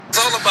It's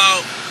all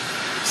about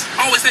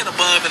always staying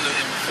above and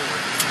before.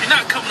 You're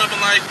not coming up in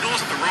life doing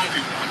something wrong,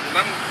 people.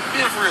 I'm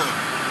being for real.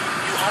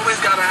 You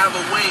always gotta have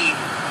a way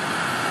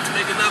to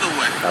make another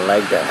way. I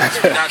like that.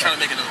 You're not trying to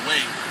make another way.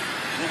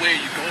 What way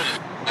are you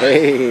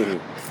going? Hey.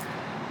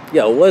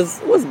 Yo,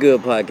 what's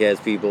good,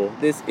 podcast people?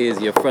 This is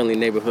your friendly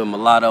neighborhood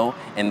mulatto,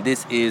 and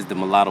this is the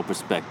Mulatto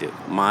Perspective,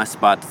 my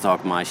spot to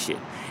talk my shit.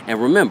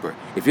 And remember,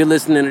 if you're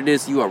listening to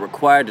this, you are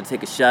required to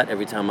take a shot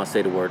every time I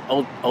say the word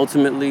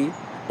ultimately,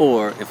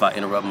 or if I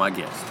interrupt my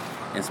guest.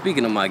 And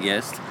speaking of my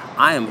guest,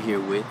 I am here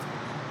with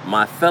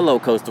my fellow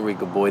Costa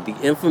Rica boy, the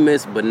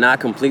infamous but not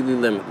completely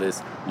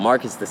limitless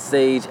Marcus the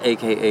Sage,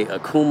 aka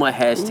Akuma,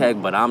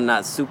 hashtag but I'm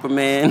not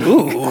Superman.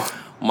 Ooh.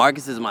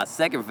 Marcus is my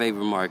second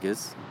favorite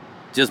Marcus,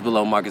 just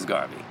below Marcus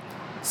Garvey.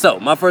 So,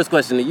 my first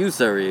question to you,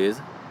 sir, is,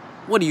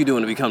 what are you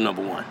doing to become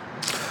number one?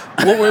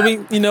 Well,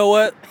 you know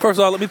what? First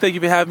of all, let me thank you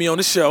for having me on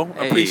the show.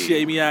 I Hey.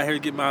 appreciate me out here to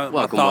get my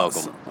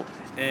thoughts. Welcome.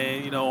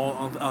 And,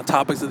 on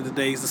topics of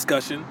today's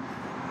discussion.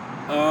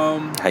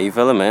 How you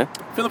feeling, man?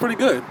 Feeling pretty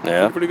good.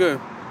 Yeah? Feeling pretty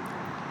good.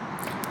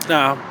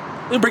 Now,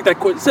 let me break that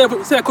question.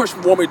 Say that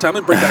question one more time.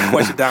 Let me break that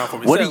question down for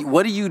me.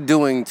 What are you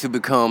doing to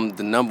become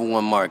the number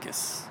one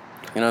Marcus?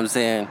 You know what I'm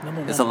saying?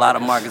 There's a lot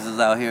of Marcuses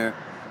out here.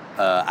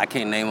 I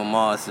can't name them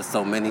all. It's just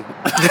so many.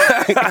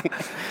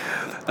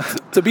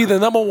 To be the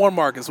number one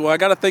Marcus, well, I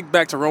got to think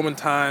back to Roman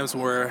times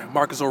where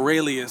Marcus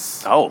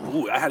Aurelius. Oh.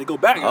 Ooh, I had to go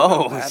back.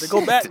 Oh, I had to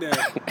go back there.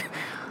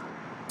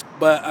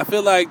 But I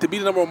feel like to be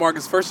the number one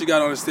Marcus, first you got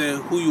to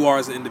understand who you are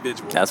as an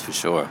individual. That's for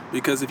sure.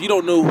 Because if you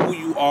don't know who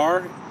you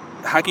are,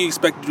 how can you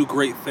expect to do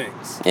great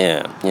things?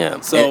 Yeah.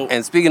 So-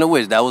 and speaking of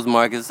which, that was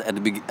Marcus at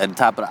the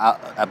top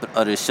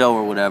of the show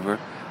or whatever.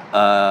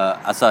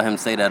 I saw him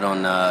say that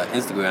on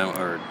Instagram,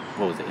 or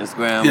what was it?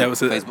 Instagram, Yeah, it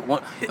was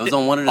Facebook. It was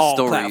on one of the all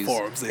stories.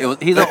 platforms, yeah.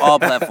 He's on all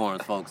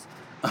platforms, folks.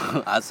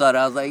 I saw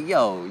that. I was like,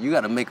 yo, you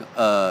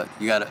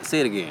gotta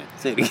say it again.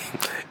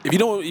 If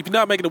you're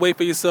not making a way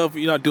for yourself,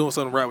 you're not doing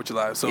something right with your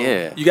life. So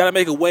Yeah. you got to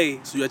make a way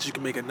so that you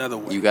can make another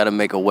way. You gotta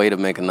make a way to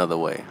make another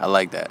way. I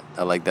like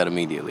that.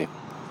 immediately.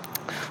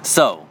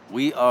 So,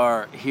 we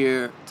are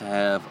here to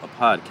have a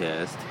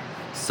podcast.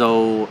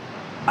 So,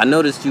 I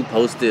noticed you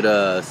posted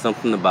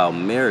something about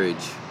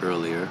marriage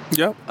earlier.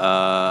 Yep.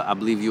 I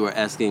believe you were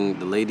asking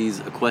the ladies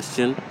a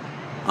question.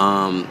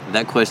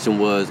 That question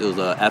was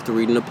after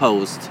reading the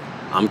post,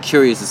 I'm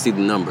curious to see the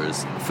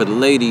numbers. For the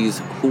ladies,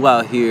 who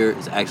out here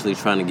is actually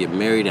trying to get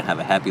married and have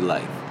a happy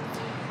life?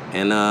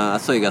 And I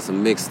saw you got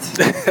some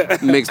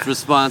mixed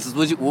responses.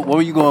 What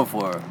were you going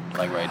for?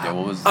 Like right there,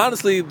 what was?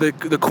 Honestly,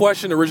 the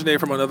question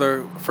originated from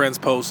another friend's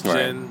post, Right.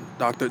 Jen,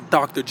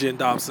 Dr. Jen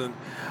Dobson.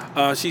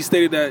 She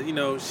stated that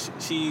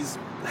she's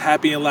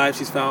happy in life.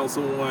 She's found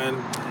someone,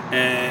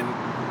 and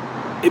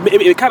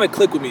it kind of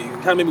clicked with me. It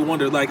kind of made me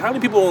wonder, like, how many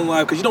people in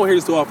life? Because you don't hear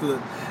this too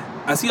often.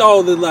 I see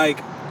all the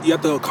you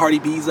have the Cardi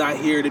B's out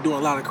here. They're doing a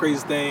lot of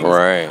crazy things.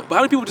 Right. But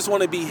how many people just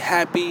want to be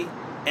happy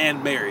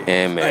and married?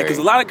 And married. Because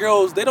a lot of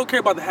girls, they don't care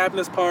about the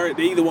happiness part.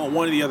 They either want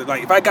one or the other.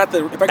 Like if I got the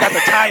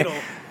title.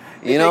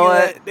 You know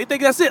what? They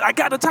think that's it. I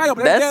got the title,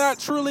 but they're not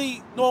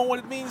truly knowing what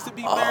it means to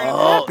be married and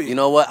happy. You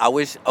know what? I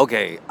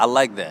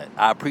like that.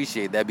 I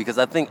appreciate that because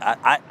I think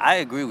I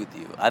agree with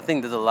you. I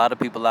think there's a lot of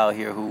people out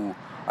here who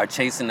are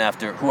checking off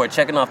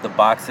the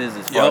boxes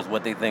as far as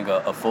what they think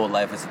a full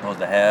life is supposed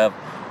to have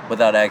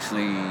without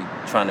actually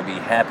trying to be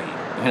happy.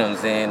 You know what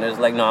I'm saying? There's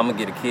like, no, I'm going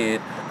to get a kid.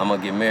 I'm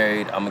going to get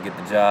married. I'm going to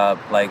get the job.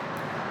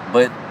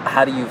 But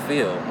how do you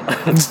feel?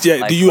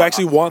 Yeah, do you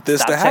actually want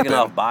this to happen? Stop checking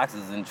off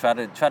boxes and try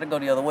to go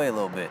the other way a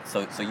little bit.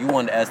 So you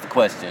wanted to ask the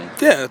question.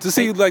 Yeah, to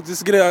see just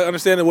to get an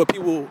understanding of what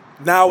people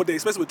nowadays,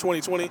 especially with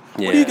 2020,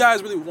 what do you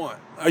guys really want?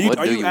 Are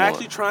you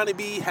actually trying to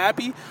be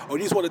happy, or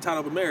do you just want the title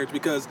of a marriage?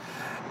 Because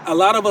a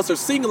lot of us are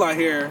single out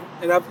here,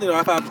 and I've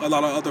had a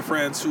lot of other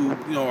friends who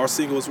are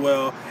single as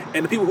well,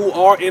 and the people who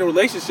are in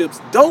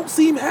relationships don't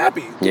seem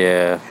happy.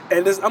 Yeah.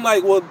 And I'm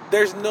like, well,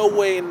 there's no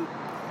way in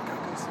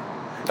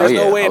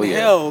no way in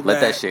hell let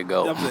that shit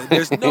go.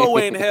 There's no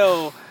way in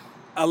hell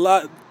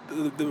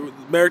the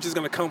marriage is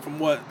going to come from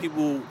what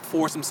people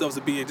force themselves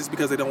to be in just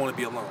because they don't want to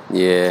be alone.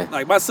 Yeah.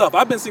 Like myself,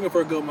 I've been single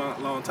for a good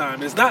long time.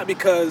 And it's not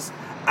because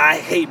I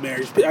hate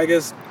marriage. I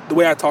guess the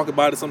way I talk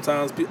about it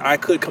sometimes, I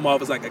could come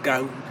off as like a guy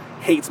who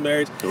hates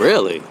marriage.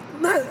 Really?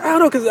 I don't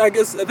know, because I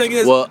guess the thing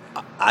is... Well,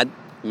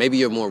 maybe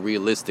you're more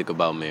realistic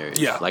about marriage.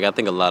 Yeah. Like, I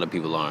think a lot of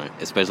people aren't,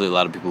 especially a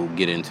lot of people who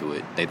get into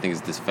it. They think it's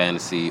this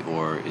fantasy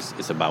or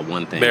it's about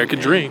one thing. American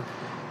dream.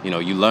 You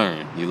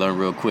learn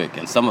real quick.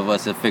 And some of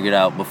us have figured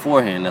out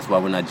beforehand, that's why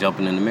we're not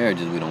jumping into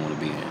marriages we don't want to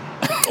be in.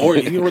 Or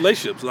even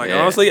relationships. Like,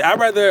 honestly, I'd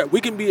rather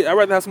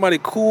have somebody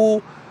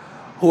cool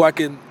who I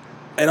can,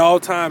 at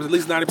all times, at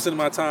least 90% of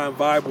my time,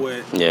 vibe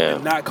with,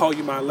 and not call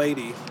you my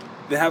lady,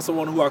 than have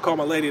someone who I call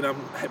my lady and I'm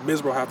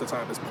miserable half the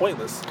time. It's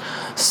pointless.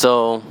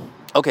 So...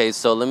 Okay,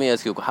 so let me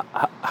ask you,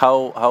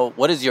 how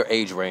what is your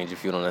age range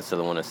if you don't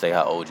necessarily want to say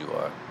how old you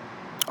are?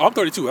 Oh, I'm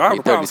 32. I have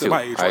a problem saying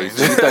my age range.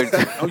 So you're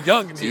 32. I'm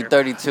young in here. You're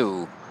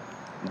 32.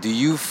 Do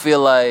you feel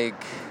like,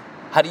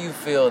 how do you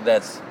feel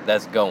that's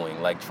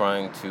going? Like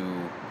trying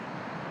to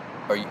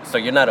so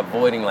you're not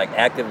avoiding, like,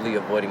 actively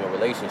avoiding a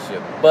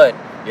relationship, but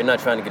you're not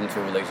trying to get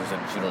into a relationship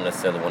that you don't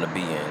necessarily want to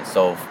be in.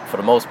 So for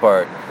the most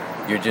part,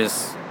 you're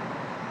just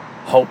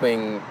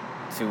hoping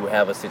to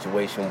have a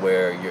situation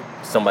where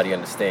somebody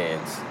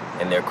understands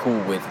and they're cool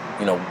with,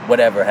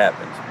 whatever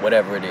happens,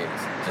 whatever it is.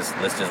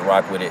 Let's just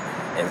rock with it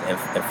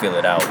and feel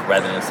it out,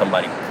 rather than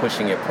somebody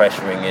pushing it,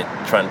 pressuring it,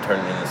 trying to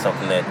turn it into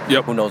something that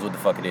who knows what the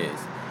fuck it is.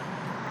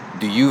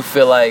 Do you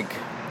feel like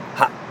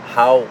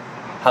how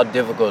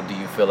difficult do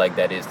you feel like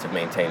that is to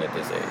maintain at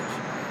this age?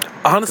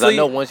 Honestly, I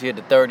know once you hit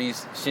the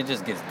 30s, shit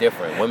just gets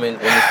different. Women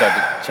start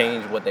to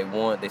change what they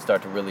want. They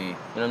start to really, you know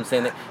what I'm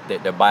saying?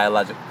 Their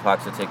biological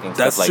clocks are ticking.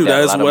 That's stuff true. Like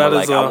that. That is what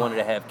like, I wanted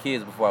to have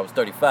kids before I was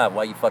 35.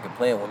 Why you fucking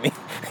playing with me?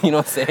 You know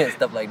what I'm saying?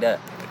 Stuff like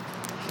that.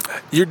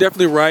 You're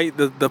definitely right.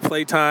 The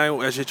playtime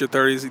as you hit your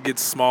 30s, it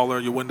gets smaller.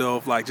 Your window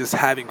of like just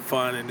having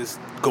fun and just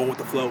going with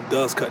the flow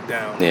does cut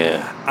down.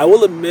 Yeah. I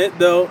will admit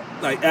though,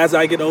 like as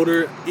I get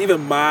older,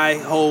 even my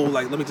whole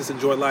like let me just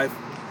enjoy life,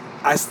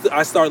 I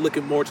start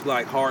looking more to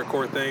like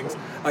hardcore things.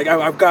 Like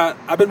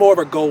I've been more of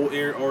a goal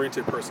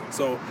oriented person.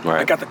 So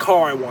I got the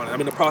car I wanted. I'm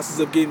in the process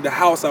of getting the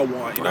house I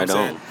want. You know what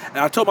I'm saying? And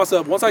I told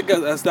myself once I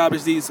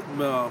establish these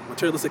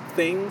materialistic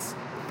things,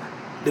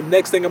 the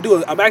next thing I'm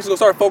doing, I'm actually gonna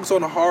start focusing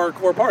on a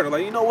hardcore partner.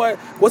 Like, you know what?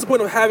 What's the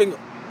point of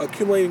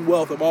accumulating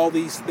wealth of all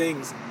these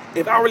things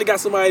if I really got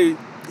somebody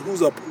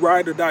who's a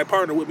ride or die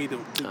partner with me to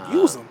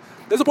use them?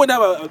 There's a point to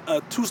have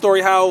a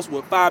 2-story house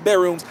with 5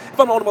 bedrooms if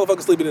I'm the only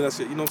motherfucker sleeping in that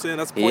shit. You know what I'm saying?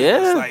 That's the point.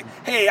 Yeah. It's like,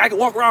 hey, I can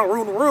walk around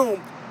room to room,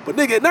 but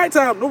nigga, at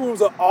nighttime, the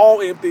rooms are all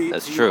empty.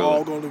 That's You're true.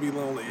 all going to be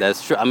lonely.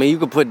 That's true. I mean, you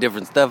could put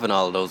different stuff in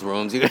all of those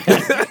rooms.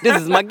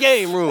 This is my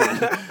game room.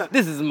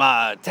 This is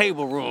my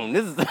table room.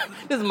 This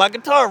is my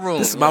guitar room.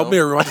 This is my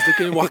mirror room. I just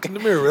can't walk in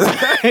the mirror.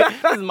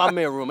 This is my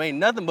mirror room. Ain't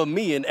nothing but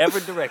me in every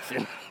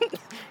direction.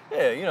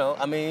 Yeah,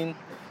 I mean,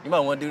 you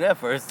might want to do that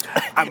first.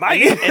 I might.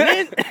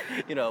 and then,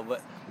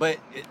 but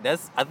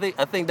that's I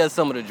think that's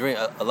some of the dream.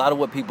 A lot of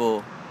what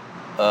people,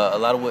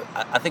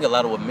 I think a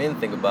lot of what men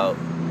think about,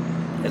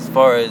 as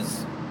far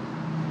as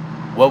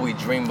what we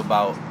dream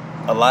about.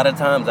 A lot of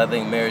times, I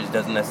think marriage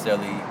doesn't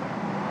necessarily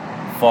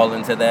fall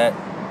into that.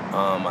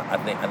 I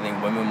think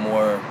women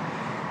more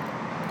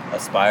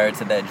aspire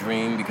to that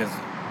dream because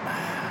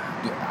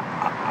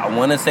I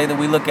want to say that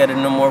we look at it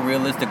in a more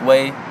realistic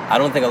way. I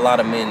don't think a lot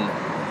of men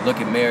look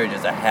at marriage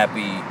as a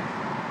happily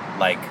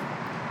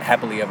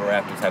ever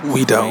after type of situation.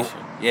 We don't.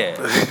 Yeah.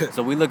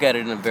 So we look at it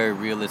in a very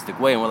realistic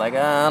way, and we're like,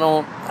 I'm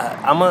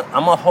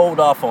a hold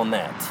off on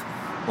that.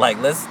 Like,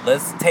 let's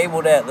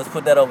table that. Let's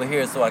put that over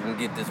here so I can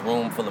get this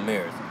room full of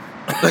mirrors.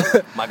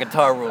 My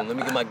guitar room. Let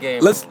me get my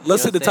game room.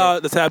 Let's hit the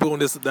topic on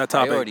that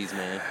topic. Priorities,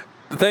 man.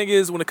 The thing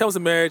is, when it comes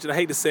to marriage, and I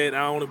hate to say it,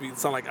 I don't want to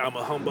sound like I'm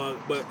a humbug,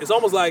 but it's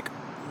almost like,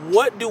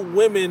 what do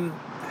women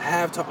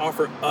have to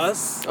offer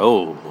us?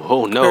 Oh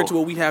no. Compared to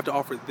what we have to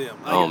offer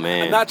them. Like, oh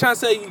man. I'm not trying to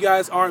say you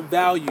guys aren't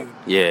valued.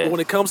 Yeah. But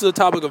when it comes to the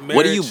topic of marriage,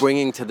 what are you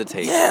bringing to the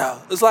table? Yeah.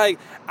 It's like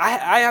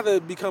I have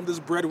to become this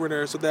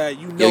breadwinner so that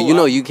you know.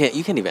 Yeah, you can't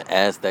even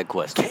ask that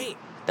question. Can't.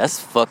 That's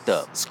fucked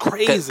up. It's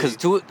crazy. Because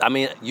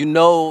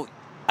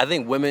I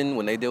think women,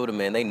 when they deal with a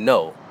man, they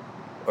know,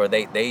 or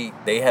they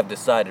have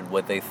decided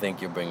what they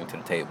think you're bringing to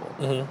the table.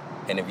 Mm-hmm.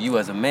 And if you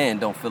as a man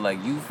don't feel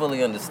like you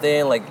fully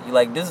understand,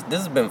 like this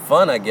has been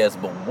fun, I guess,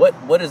 but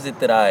what is it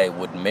that I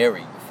would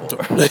marry you for?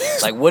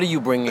 Like, what are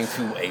you bringing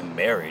to a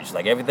marriage?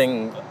 Like,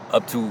 everything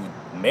up to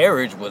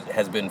marriage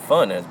has been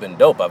fun, has been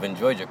dope. I've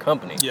enjoyed your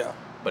company. Yeah.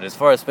 But as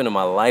far as spending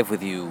my life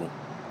with you,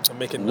 I'm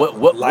making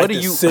what life are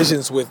you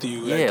decisions with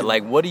you. Yeah,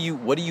 like what are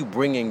you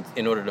bringing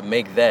in order to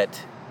make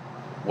that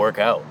work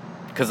out?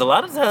 Because a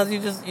lot of times you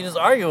just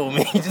argue with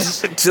me.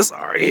 just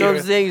argue. You know what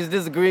I'm saying? You just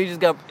disagree. You just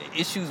got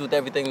issues with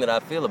everything that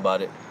I feel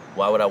about it.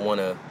 Why would I want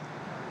to?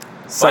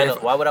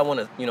 Why would I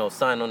want to?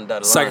 Sign on the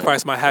dotted line.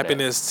 Sacrifice my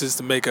happiness just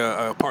to make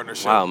a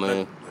partnership. Wow,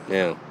 man.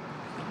 Yeah.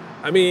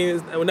 I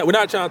mean, we're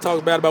not trying to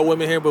talk bad about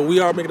women here, but we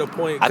are making a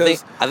point. I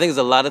think there's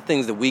a lot of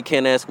things that we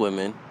can't ask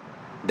women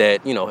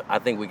that I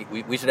think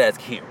we should ask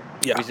here.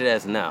 Yeah. We should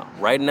ask now.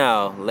 Right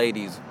now,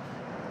 ladies,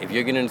 if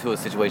you're getting into a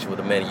situation with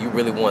a man and you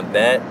really want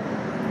that,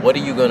 what are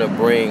you going to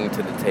bring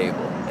to the table?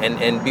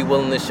 And be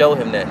willing to show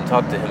him that and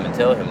talk to him and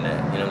tell him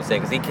that. You know what I'm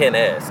saying? Because he can't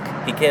ask.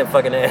 He can't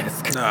fucking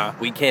ask. Nah.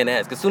 We can't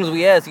ask. As soon as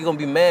we ask, you're going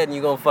to be mad and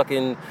you're going to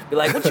fucking be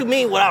like, what you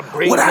mean what I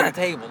bring to the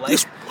table? Like,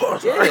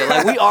 yeah,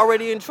 like we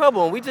already in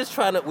trouble and we just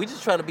trying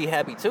to be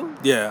happy too.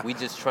 Yeah. We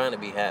just trying to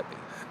be happy.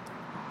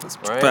 That's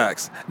right?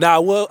 Facts. Now,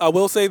 I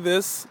will say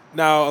this.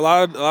 Now, a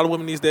lot of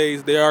women these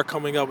days, they are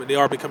coming up and they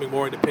are becoming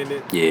more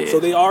independent. Yeah. So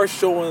they are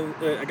showing,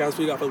 I got to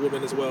speak out for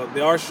women as well,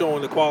 they are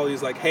showing the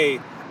qualities like, hey,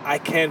 I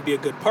can be a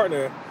good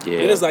partner. Yeah.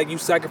 It is like you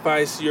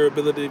sacrifice your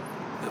ability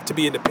to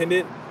be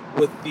independent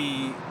with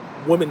the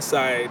women's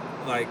side,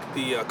 like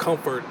the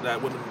comfort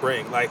that women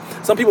bring. Like,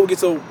 some people get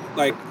so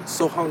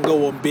hung up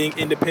on being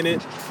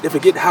independent, they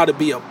forget how to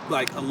be a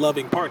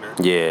loving partner.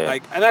 Yeah.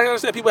 Like, and I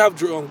understand people have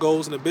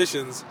goals and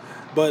ambitions,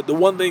 but the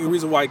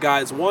reason why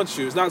guys want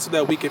you is not so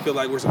that we can feel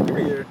like we're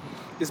superior,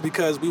 is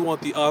because we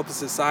want the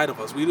opposite side of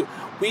us.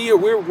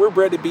 We're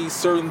bred to be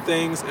certain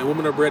things, and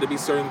women are bred to be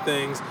certain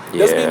things.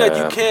 Doesn't mean that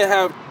you can't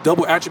have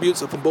double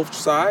attributes from both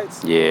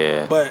sides.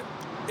 Yeah. But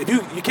if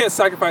you can't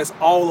sacrifice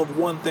all of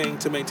one thing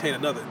to maintain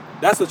another.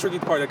 That's the tricky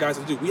part that guys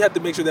have to do. We have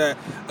to make sure that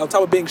on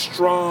top of being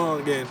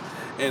strong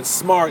and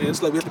smart and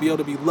it's like we have to be able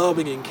to be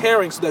loving and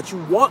caring so that you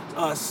want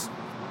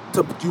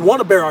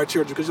to bear our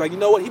children because you're like, you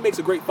know what, he makes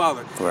a great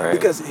father. Right.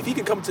 Because if he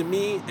can come to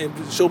me and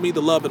show me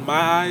the love in my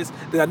eyes,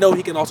 then I know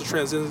he can also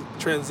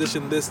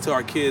transition this to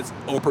our kids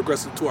or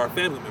progress it to our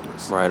family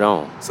members. Right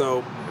on.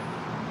 So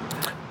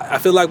I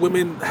feel like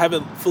women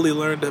haven't fully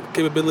learned the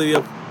capability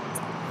of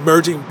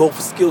merging both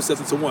skill sets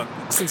into one.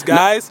 Since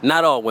guys...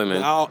 Not all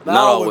women. Not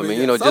all women.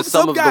 You know, just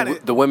some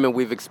of the women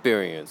we've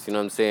experienced. You know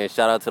what I'm saying?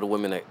 Shout out to the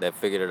women that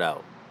figured it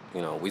out.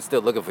 You know, we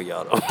still looking for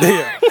y'all, though.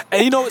 Yeah.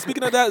 And, you know,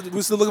 speaking of that,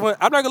 we still looking for...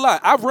 I'm not going to lie.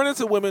 I've run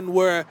into women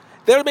where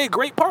they would have made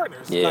great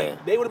partners. Yeah.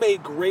 Like, they would have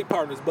made great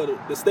partners.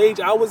 But the stage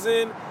I was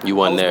in... You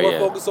wasn't there yet. I was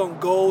more focused on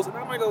goals. And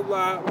I'm not going to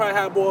lie. I probably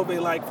had more of a,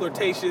 like,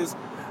 flirtatious,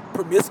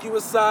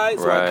 promiscuous side.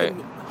 So I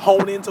couldn't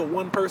hone into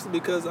one person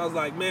because I was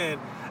like, man,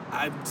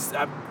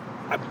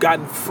 I've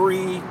gotten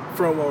free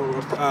from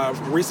a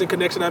recent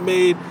connection I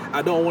made.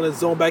 I don't want to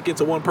zone back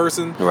into one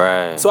person.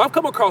 Right. So I've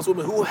come across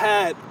women who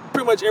had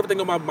pretty much everything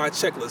on my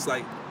checklist.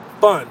 Like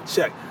fun,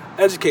 check.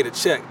 Educated,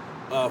 check.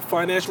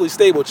 Financially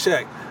stable,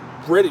 check.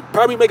 Ready,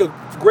 probably make a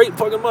great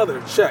fucking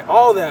mother, check.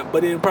 All that.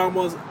 But the problem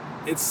was,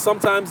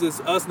 sometimes it's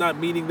us not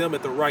meeting them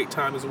at the right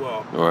time as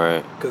well.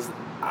 Right. Because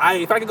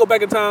if I could go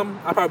back in time,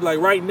 I'd probably be like,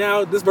 right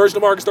now, this version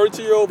of Marcus,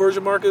 32-year-old version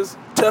of Marcus,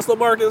 Tesla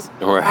Marcus,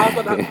 right.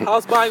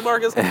 house buying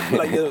Marcus,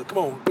 like, yeah, come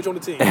on, put you on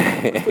the team.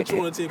 Let's put you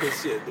on the team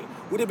because shit.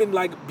 We'd have been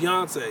like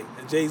Beyonce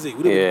and Jay-Z.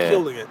 We'd have been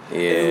killing it.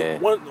 Yeah.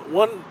 And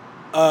one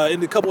in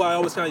the couple I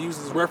always kind of use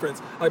as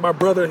reference, like my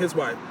brother and his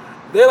wife.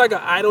 They're like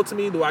an idol to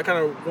me, though I kind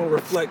of want to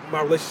reflect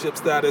my relationship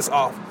status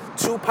off.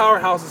 Two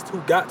powerhouses who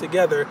got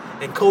together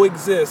and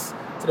coexist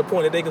to the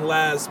point that they can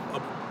last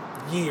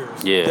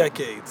years,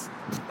 decades.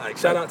 Like,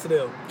 shout out to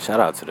them. Shout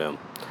out to them.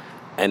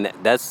 And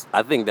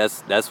I think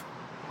that's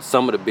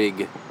some of the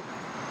big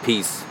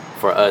piece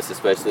for us,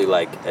 especially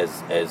like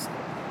as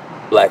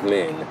black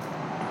men,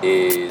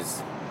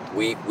 is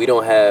we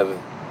don't have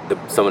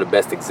some of the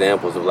best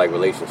examples of like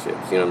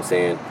relationships. You know what I'm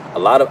saying?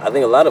 I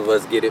think a lot of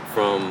us get it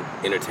from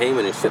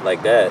entertainment and shit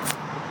like that.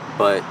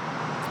 But,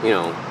 you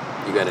know,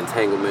 you got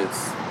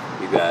entanglements,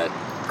 you got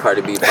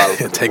Cardi B followed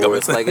for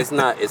divorce. Like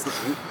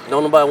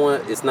don't nobody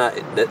want. It's not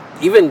that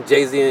even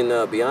Jay-Z and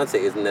Beyonce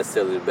isn't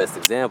necessarily the best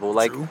example.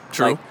 Like,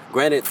 True. Like,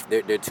 granted,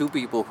 they're two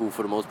people who,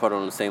 for the most part, are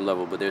on the same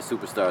level, but they're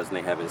superstars and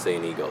they have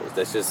insane egos.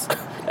 That's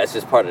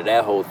just part of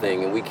that whole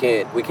thing, and we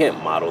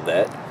can't model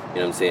that. You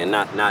know what I'm saying?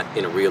 Not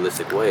in a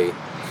realistic way.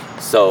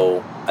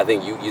 So I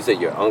think you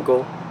said your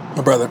uncle,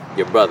 my brother,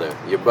 your brother,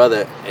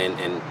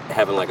 and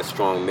having like a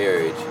strong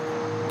marriage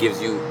gives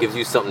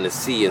you something to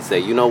see and say,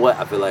 you know what,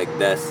 I feel like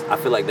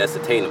that's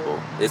attainable.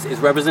 It's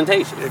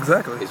representation.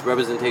 Exactly. It's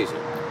representation.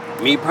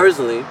 Me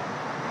personally,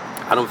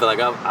 I don't feel like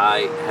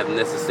I have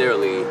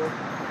necessarily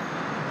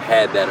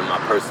had that in my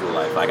personal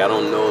life. Like, I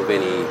don't know of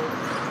any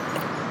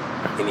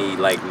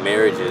like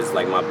marriages,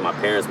 like my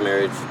parents'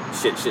 marriage,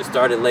 shit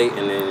started late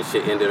and then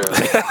shit ended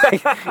early.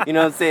 You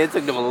know what I'm saying? It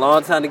took them a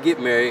long time to get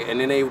married, and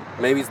then they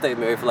maybe stayed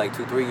married for like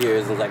 2-3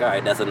 years and was like, all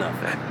right, that's enough.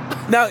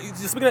 Now,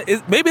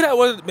 maybe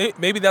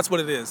that's what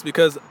it is,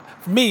 because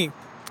for me,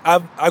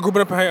 I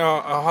grew up in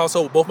a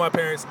household with both my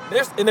parents,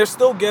 they're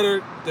still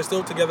together. They're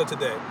still together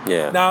today.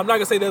 Yeah. Now, I'm not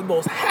gonna say they're the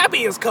most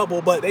happiest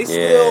couple, but they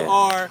still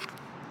are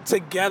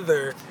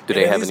together. Do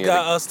they have at least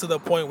got us to the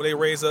point where they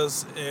raised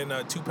us in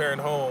a 2-parent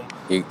home.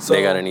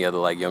 They got any other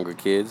like younger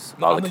kids?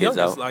 All the kids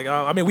youngest. out? Like,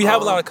 we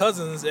have a lot of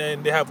cousins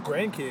and they have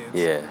grandkids.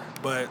 Yeah.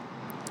 But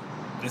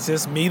it's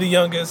just me, the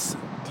youngest.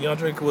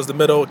 DeAndre was the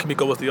middle.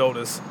 Kimiko was the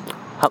oldest.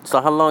 So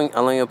how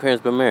long your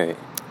parents been married?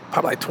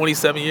 Probably like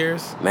 27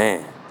 years.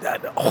 Man. I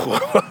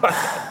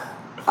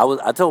know.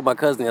 I told my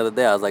cousin the other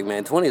day, I was like,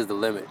 man, 20 is the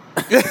limit.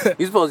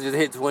 You're supposed to just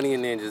hit 20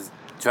 and then just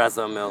try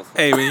something else.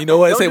 Hey, man, you know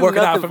what? It's ain't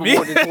working out for me.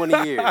 More than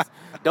 20 years.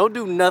 Don't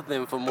do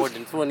nothing for more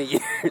than 20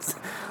 years.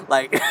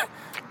 Like,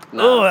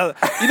 nah.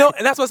 You know,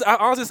 and that's what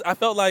I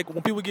felt like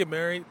when people get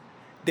married,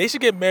 they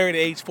should get married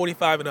at age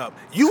 45 and up.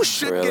 You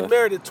should get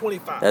married at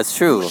 25. That's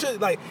true. You should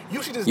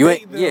just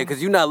date them. Yeah,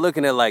 because you're not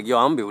looking at like, yo,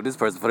 I'm going to be with this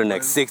person for the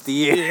next 60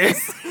 years.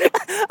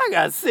 I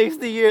got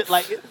 60 years.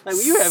 Like when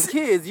you have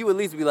kids, you at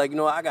least be like, you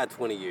know what, I got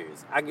 20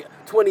 years. I get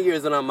 20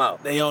 years and I'm out.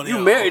 You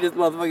married this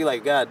motherfucker, you're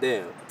like, God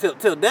damn.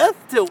 Till death?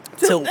 Till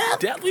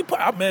death?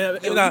 Man,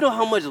 you know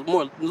how much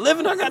more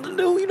living I got to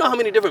do? You know how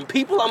many different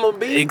people I'm going to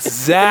be?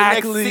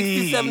 Exactly. For the next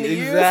 60, 70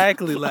 years?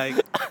 Exactly. Like,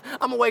 I'm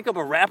going to wake up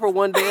a rapper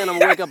one day and I'm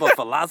going to wake up a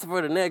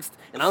philosopher the next,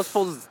 and I'm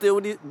supposed to still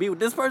be with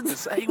this person?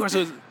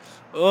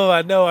 Oh,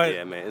 I know.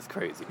 Yeah, man, it's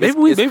crazy. Maybe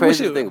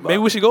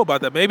we should go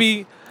about that.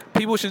 Maybe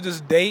people should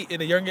just date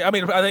in a young age. I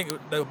mean, I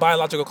think the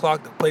biological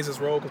clock plays its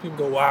role, because people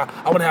go, wow,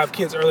 I want to have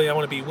kids early, I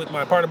want to be with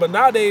my partner. But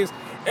nowadays,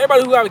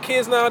 everybody who have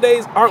kids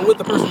nowadays aren't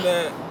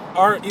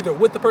either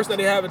with the person that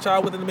they have a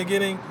child with in the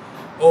beginning,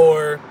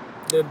 or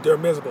they're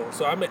miserable.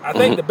 So I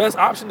think the best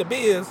option to be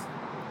is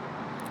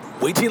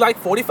wait till like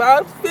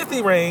 45,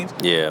 50 range.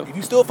 Yeah. If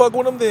you still fuck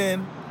with them,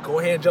 then go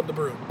ahead and jump the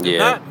broom. Yeah. If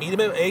not, meet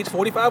them at age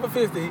 45 or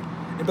 50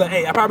 and be like,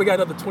 hey, I probably got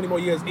another 20 more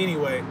years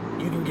anyway.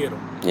 You can get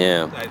them.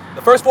 Yeah. Like,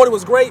 the first 40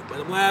 was great, but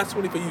the last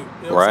 20 for you.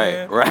 You know what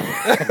I'm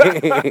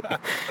saying? Right.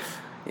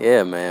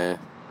 Yeah, man.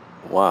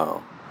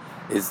 Wow.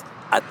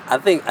 I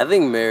think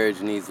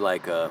marriage needs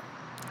like a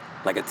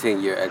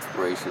 10-year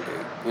expiration date.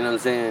 You know what I'm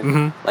saying?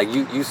 Mm-hmm. Like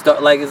you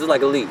start like it's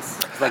like a lease.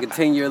 It's like a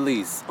 10-year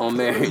lease on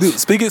marriage. Dude,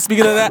 speaking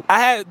of that,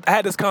 I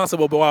had this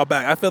concept a while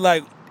back. I feel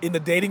like in the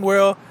dating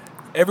world,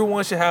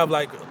 everyone should have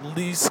like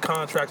lease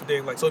contracts with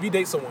dating. Like, so if you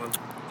date someone,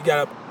 you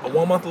got a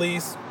 1 month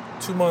lease,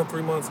 2 months,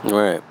 3 months,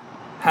 right?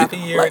 Half a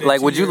year.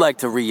 Like would you like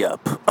to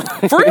re-up?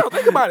 For real,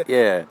 think about it.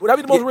 Yeah. Would that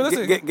be the most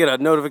realistic? Get a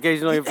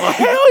notification on your phone.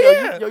 Hell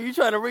yeah. Yo, you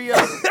trying to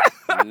re-up?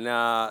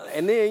 Nah.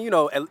 And then,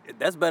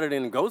 that's better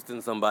than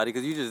ghosting somebody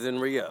because you just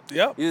didn't re-up.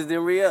 Yep. You just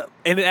didn't re-up.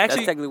 And it actually...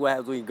 That's technically what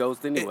happens when you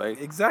ghost anyway.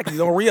 Exactly. You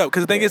don't re-up.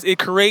 Because the thing is, it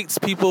creates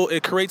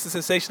the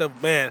sensation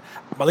of, man,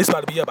 my lease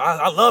about to be up.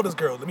 I love this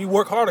girl. Let me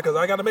work harder because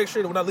I got to make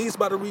sure that when I lease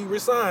about to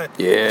resign,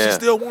 she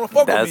still want to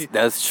fuck with me.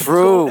 That's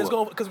true.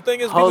 Because the thing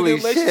is, holy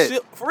people get a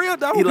relationship. Shit. For real,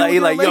 dog. He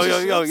like,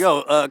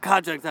 yo,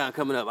 contract time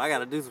coming up. I got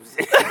to do some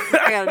shit.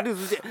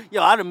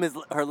 Yo, I done missed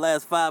her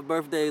last 5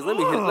 birthdays. Let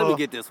me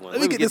get this one.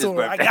 Let me get this one.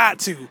 I got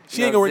to.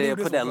 She ain't going to renew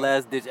this one. Put that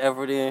last ditch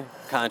effort in.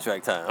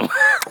 Contract time.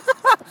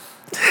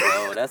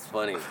 Oh, that's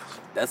funny.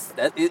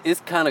 It's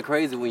kind of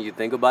crazy when you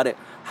think about it.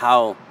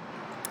 How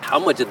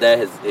much of that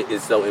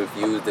is so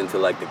infused into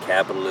like the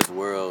capitalist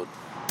world,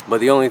 but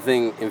the only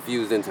thing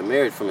infused into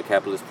marriage from a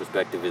capitalist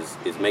perspective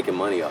is making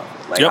money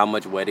off it. Like how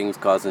much weddings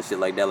cost and shit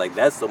like that. Like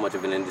that's so much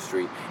of an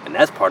industry, and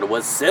that's part of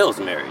what sells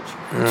marriage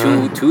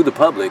to the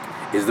public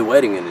is the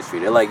wedding industry.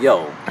 They're like,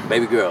 yo,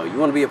 baby girl, you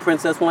want to be a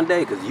princess one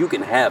day? Because you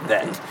can have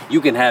that. You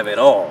can have it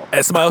all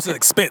at somebody else's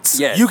expense.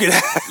 Yes, you can.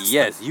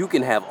 Yes, you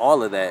can have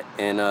all of that,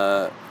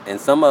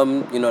 and some of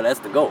them, that's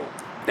the goal.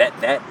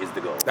 That is the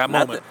goal. That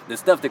moment. The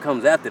stuff that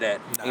comes after that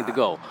ain't the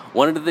goal.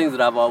 One of the things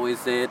that I've always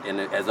said, and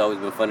it has always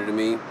been funny to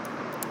me,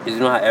 is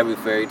how every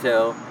fairy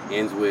tale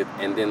ends with,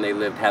 and then they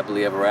lived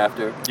happily ever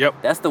after. Yep.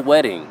 That's the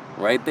wedding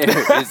right there.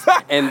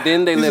 And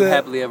then they live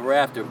happily ever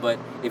after. But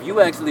if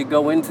you actually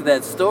go into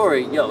that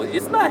story,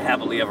 it's not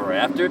happily ever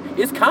after.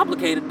 It's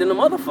complicated than a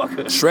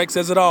motherfucker. Shrek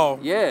says it all.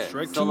 Yeah.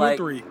 Shrek so 2 and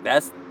 3.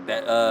 That's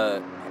that.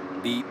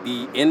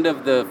 The end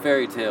of the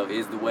fairy tale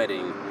is the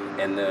wedding.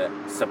 And the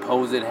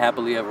supposed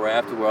happily ever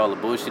after where all the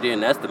bullshit is,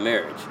 and that's the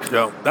marriage.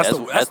 Yo, that's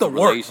the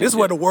work. This is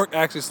where the work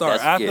actually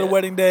starts. After the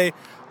wedding day,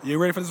 you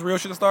ready for this real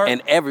shit to start?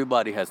 And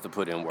everybody has to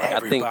put in work.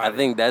 Everybody. I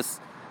think that's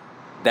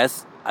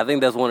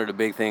one of the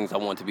big things I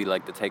want to be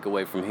like the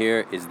takeaway from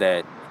here is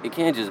that it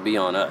can't just be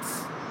on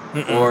us.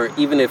 Or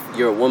even if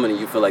you're a woman and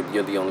you feel like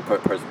you're the only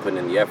person putting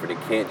in the effort, it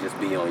can't just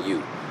be on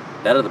you.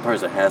 That other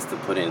person has to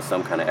put in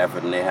some kind of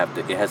effort, and it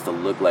has to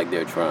look like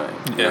they're trying.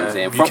 You know what I'm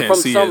saying? From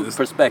some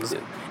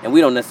perspective. And we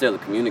don't necessarily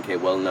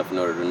communicate well enough in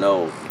order to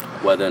know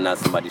whether or not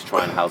somebody's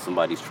trying, how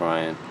somebody's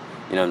trying.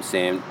 You know what I'm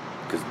saying?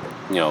 Because,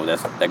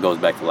 that goes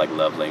back to like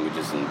love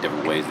languages and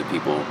different ways that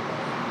people,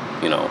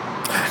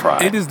 try.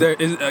 It is there.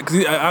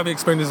 Cause I've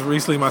experienced this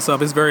recently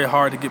myself. It's very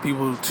hard to get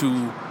people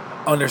to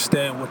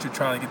understand what you're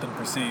trying to get them to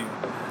perceive.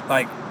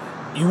 Like,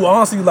 you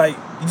honestly, you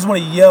just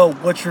want to yell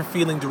what you're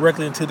feeling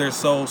directly into their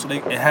soul so they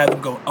can have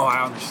them go, oh,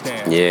 I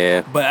understand.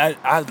 Yeah. But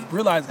I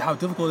realize how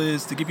difficult it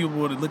is to get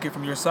people to look at it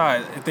from your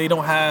side if they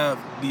don't have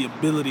the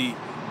ability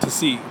to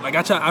see. Like,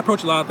 I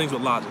approach a lot of things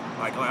with logic.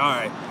 Like all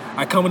right,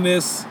 I come in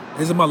this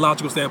is my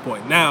logical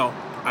standpoint. Now,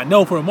 I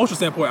know from an emotional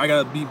standpoint, I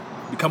got to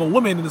become a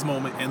woman in this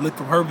moment and look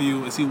from her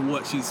view and see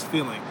what she's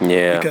feeling.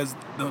 Yeah. Because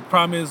the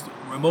problem is,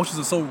 emotions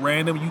are so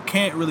random, you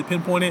can't really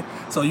pinpoint it.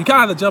 So you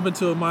kind of have to jump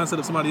into a mindset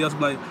of somebody else and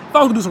be like, if I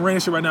was going to do some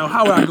random shit right now,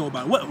 how would I go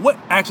about it? What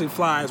actually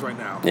flies right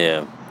now?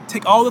 Yeah.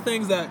 Take all the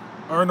things that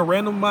are in a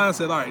random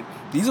mindset. All right,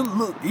 these are,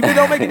 look, even if they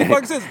don't make any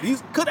fucking sense,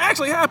 these could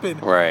actually happen.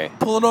 Right.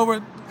 Pull it over,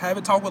 have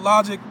it talk with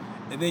logic,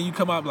 and then you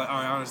come out like, all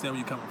right, I understand where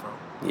you're coming from.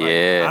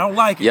 Yeah. I don't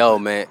like it. Yo,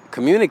 man,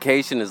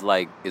 communication is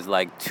like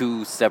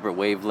 2 separate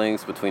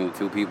wavelengths between the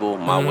two people,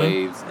 my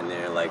waves and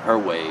then like her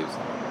waves.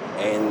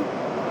 And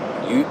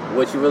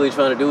what you're really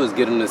trying to do is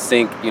get them to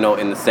sync,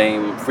 in the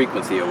same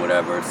frequency or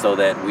whatever, so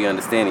that we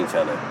understand each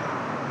other.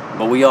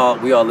 But we all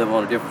live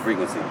on a different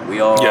frequency. We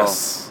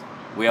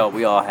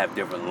all have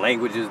different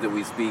languages that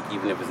we speak,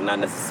 even if it's not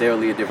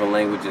necessarily a different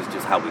language. It's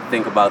just how we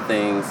think about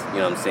things. You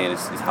know what I'm saying?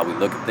 It's how we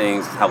look at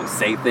things. It's how we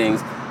say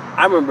things.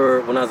 I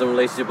remember when I was in a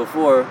relationship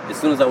before, as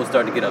soon as I would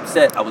start to get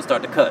upset, I would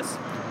start to cuss.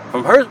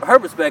 From her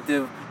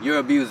perspective, you're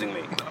abusing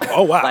me.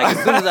 Oh, wow. Like,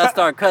 as soon as I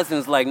start cussing,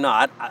 it's like, no,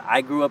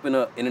 I grew up in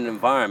an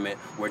environment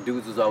where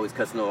dudes was always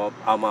cussing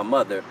out my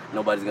mother.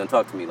 Nobody's going to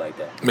talk to me like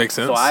that. Makes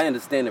sense. So I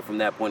understand it from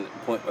that point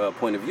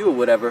of view or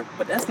whatever,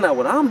 but that's not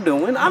what I'm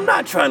doing. I'm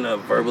not trying to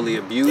verbally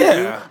abuse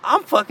you.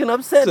 I'm fucking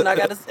upset, and I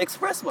got to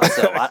express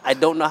myself. I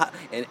don't know how,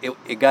 and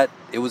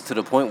it was to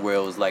the point where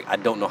it was like, I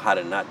don't know how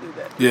to not do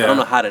that. Yeah. I don't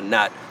know how to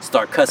not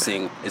start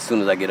cussing as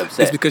soon as I get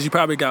upset. It's because you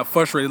probably got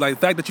frustrated. Like, the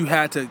fact that you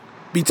had to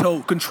be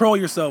told control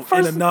yourself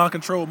in a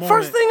non-controlled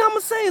moment. First thing I'm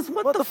gonna say is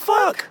what the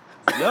fuck?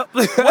 Yep.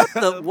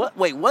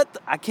 What?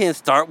 I can't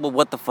start with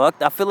what the fuck.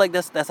 I feel like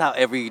that's how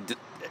every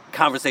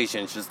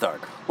conversation should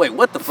start. Wait,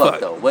 what the fuck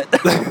though? What?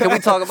 Can we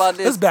talk about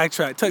this? Let's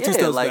backtrack. Take 2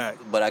 steps back.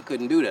 But I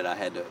couldn't do that. I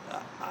had to.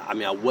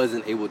 I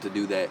wasn't able to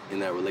do that in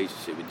that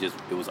relationship.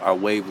 It was our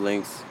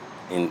wavelengths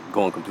and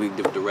going completely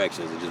different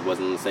directions. It just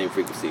wasn't on the same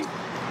frequency.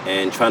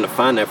 And trying to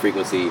find that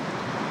frequency,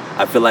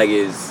 I feel like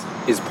is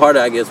part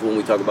of, I guess, when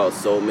we talk about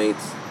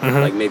soulmates.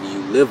 Like maybe you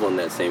live on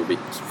that same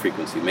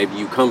frequency. Maybe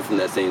you come from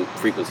that same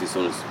frequency.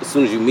 So as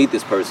soon as you meet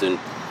this person,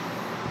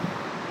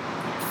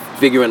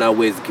 figuring out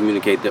ways to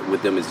communicate that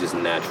with them is just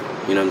natural.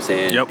 You know what I'm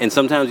saying? Yep. And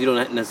sometimes you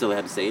don't necessarily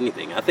have to say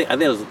anything. I think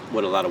that's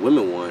what a lot of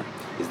women want,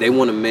 is they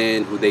want a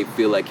man who they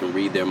feel like can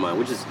read their mind,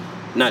 which is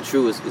not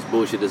true. It's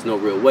bullshit. There's no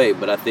real way.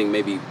 But I think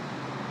maybe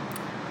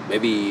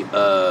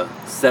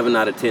 7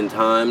 out of 10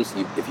 times,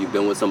 if you've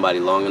been with somebody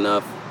long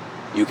enough,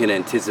 you can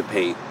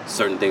anticipate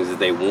certain things that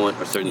they want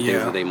or certain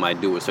things that they might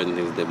do or certain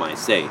things that they might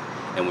say.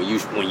 And when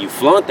you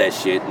flaunt that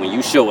shit, when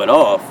you show it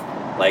off,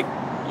 like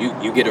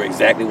you get her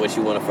exactly what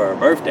she wanted for her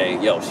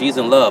birthday, yo, she's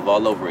in love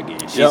all over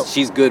again.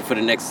 She's good for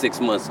the next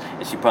 6 months,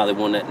 and she probably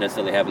won't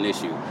necessarily have an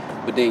issue.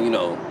 But then,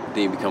 then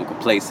you become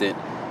complacent.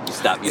 You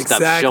stop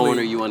showing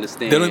her you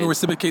understand. They don't even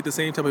reciprocate the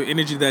same type of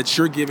energy that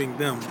you're giving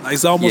them. Like,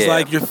 it's almost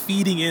like you're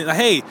feeding in. Like,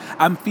 hey,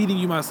 I'm feeding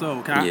you my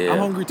soul. I'm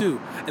hungry too.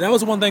 And that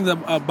was one thing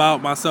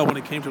about myself when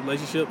it came to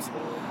relationships.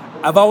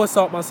 I've always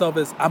thought myself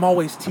as I'm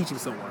always teaching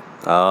someone.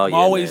 I'm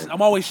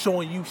always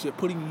showing you shit,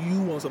 putting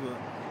you on something.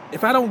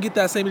 If I don't get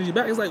that same energy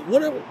back, it's like,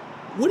 what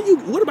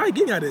am I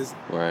getting at this?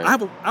 Right.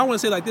 I want to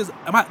say like this. Do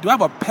I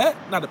have a pet?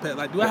 Not a pet.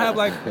 Like, do I have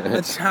like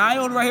a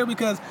child right here?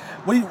 Because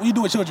what do you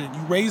do with children? You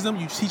raise them,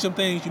 you teach them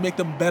things, you make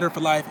them better for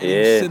life, and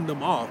you send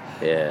them off.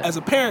 Yeah. As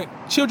a parent,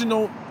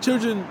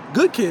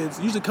 good kids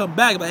usually come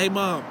back like, hey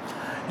mom,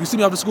 you see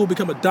me off to school,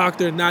 become a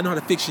doctor, and now I know how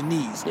to fix your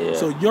knees. Yeah.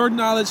 So your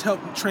knowledge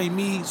helped train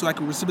me so I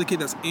can reciprocate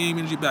that same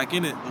energy back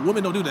in it. But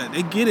women don't do that.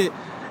 They get it,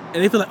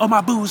 and they feel like, oh,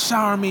 my boo's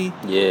showering me,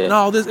 and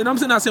all this. And I'm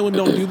not saying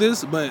women don't do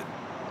this, but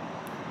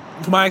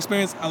from my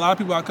experience, a lot of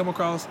people I come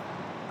across,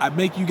 I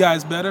make you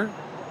guys better,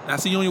 and I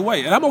see you on your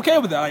way. And I'm okay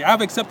with that. Like,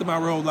 I've accepted my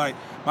role. Like,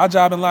 my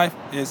job in life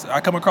is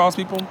I come across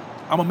people,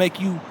 I'm going to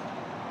make you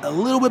a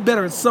little bit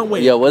better in some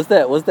way. Yo, what's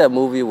that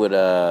movie with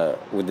the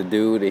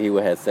dude that he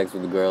would have sex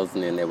with the girls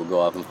and then they would go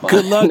off and fight?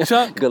 Good luck,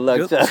 Chuck. Good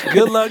luck, Chuck.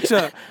 Good luck,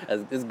 Chuck.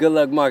 It's good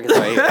luck Marcus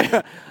right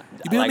here.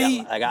 You feel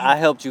me? I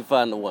helped you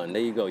find the one.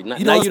 There you go.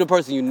 Now you're the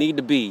person you need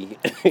to be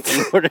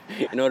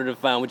in order to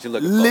find what you're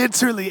looking for.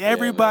 Literally,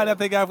 everybody I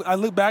think I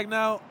look back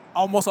now,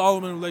 almost all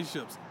of them in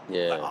relationships.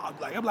 Yeah.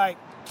 I'm like,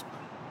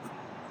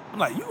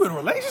 you in a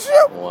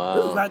relationship? Wow.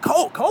 This is like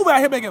COVID out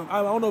here making,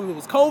 I don't know if it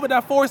was COVID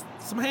that forced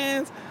some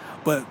hands,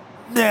 but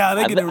yeah,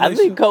 they get in a relationship.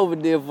 I think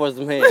COVID did force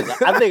some hands.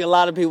 I think a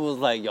lot of people was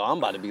like, yo, I'm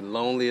about to be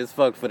lonely as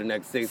fuck for the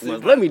next 6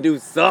 months. Let me do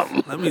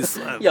something.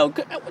 Yo,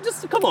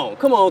 just come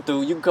on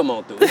through. You can come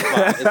on through.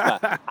 It's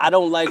fine. I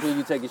don't like when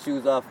you take your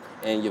shoes off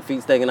and your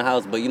feet stay in the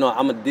house, but I'm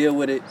going to deal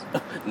with it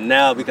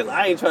now because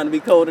I ain't trying to be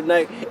cold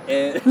tonight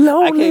and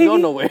lonely. I can't go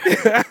nowhere.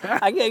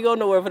 I can't go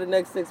nowhere for the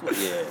next 6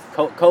 months. Yeah,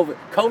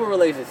 COVID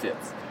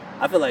relationships.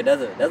 I feel like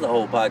that's a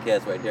whole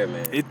podcast right there,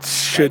 man. It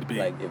should be.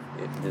 Like if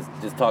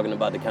just talking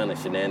about the kind of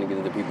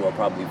shenanigans that people are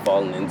probably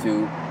falling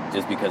into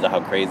just because of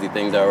how crazy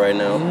things are right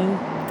now.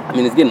 Mm-hmm. I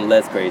mean, it's getting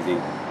less crazy,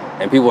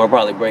 and people are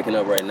probably breaking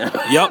up right now.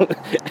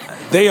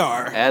 Yep, they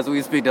are. As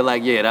we speak, they're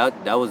like, yeah,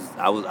 I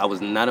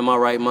was not in my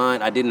right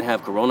mind. I didn't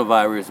have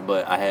coronavirus,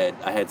 but I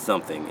had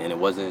something, and it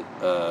wasn't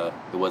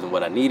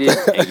what I needed,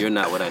 and you're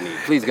not what I need.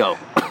 Please go.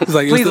 It's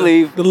like, please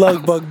leave. The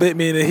lung bug bit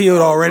me and it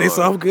healed already,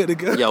 so I'm good to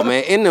go. Yo,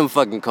 man, in them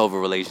fucking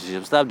COVID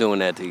relationships, stop doing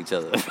that to each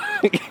other.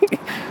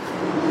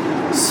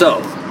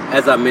 So,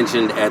 as I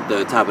mentioned at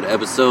the top of the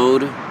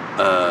episode,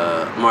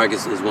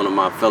 Marcus is one of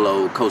my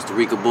fellow Costa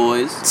Rica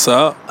boys. What's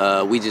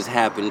up? We just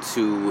happened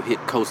to hit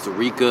Costa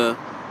Rica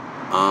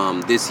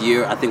this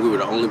year. I think we were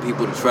the only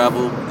people to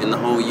travel in the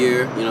whole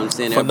year. You know what I'm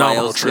saying? Everybody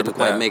else didn't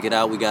quite make it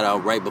out. We got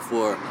out right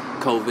before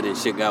COVID and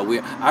shit got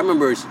weird. I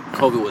remember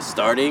COVID was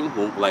starting,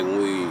 when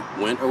we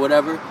went or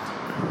whatever,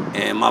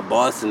 and my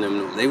boss and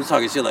them, they was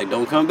talking shit like,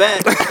 don't come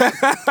back.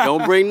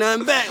 Don't bring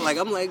nothing back. Like,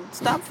 I'm like,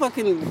 stop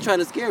fucking trying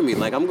to scare me.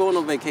 Like, I'm going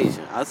on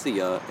vacation. I'll see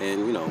y'all.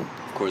 And,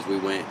 of course, we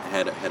went,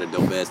 had a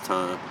dope-ass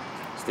time,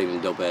 stayed in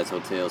a dope-ass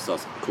hotel, saw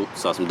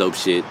some dope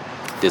shit,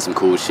 did some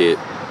cool shit,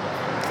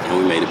 and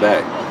we made it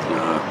back.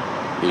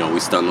 We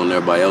stunned on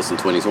everybody else in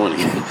 2020.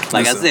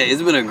 Like I said,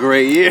 it's been a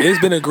great year. It's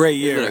been a great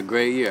year. It's been a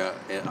great year.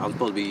 I'm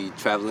supposed to be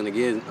traveling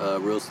again, as a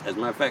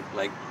matter of fact,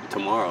 like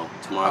tomorrow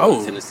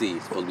in Tennessee.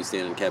 Supposed to be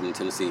staying in a cabin in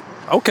Tennessee.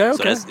 Okay.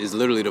 So it's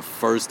literally the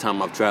first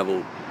time I've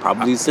traveled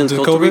probably since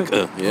Costa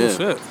Rica. Yeah.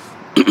 Oh,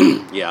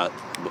 shit.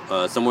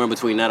 Yeah. Somewhere in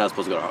between that, I was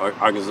supposed to go to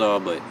Arkansas,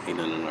 but ain't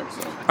nothing in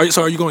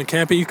Arkansas. Are you going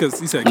camping?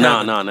 Because you said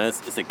cabin. No.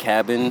 It's a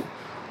cabin.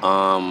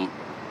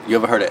 You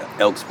ever heard of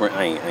Elk Spring?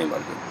 I ain't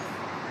about to.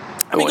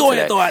 I mean, go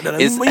ahead, throw out that.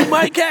 You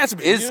might catch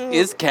me.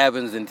 It's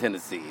cabins in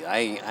Tennessee.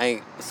 I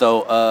ain't.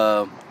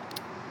 So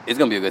it's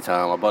gonna be a good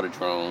time. I bought a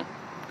drone.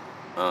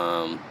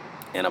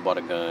 And I bought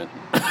a gun.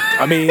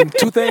 I mean,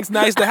 two things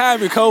nice to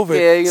have in COVID.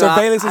 Yeah, you know,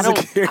 surveillance and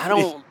security.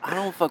 I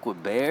don't fuck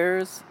with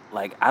bears.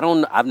 Like,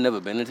 I've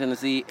never been to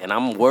Tennessee, and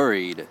I'm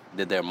worried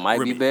that there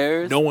might be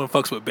bears. No one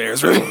fucks with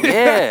bears, really.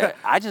 Yeah,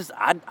 I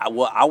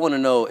want to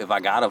know if I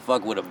gotta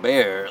fuck with a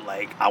bear.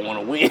 Like, I want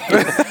to win.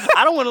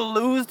 I don't want to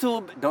lose to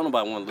a. Don't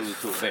nobody want to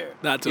lose to a bear.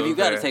 Not to if a you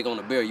bear. gotta take on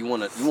a bear, you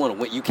want to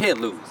win. You can't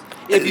lose.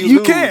 If you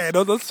lose, can.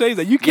 Let's say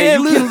that you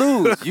can lose. You can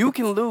lose. You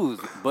can lose.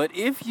 But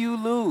if you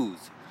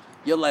lose,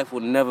 your life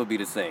will never be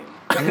the same.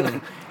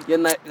 You're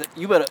not.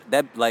 You better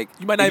that like.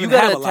 You might not even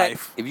have a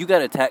life. If you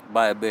got attacked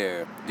by a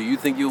bear, do you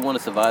think you'll want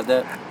to survive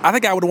that? I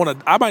think I would want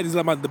to. I might just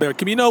let the bear.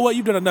 You know what?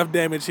 You've done enough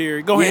damage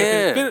here. Go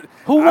ahead.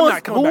 Who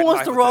wants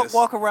to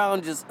walk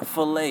around just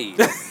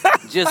filleted,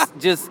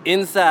 just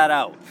inside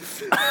out?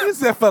 Is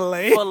that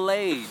fillet?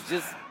 Filleted,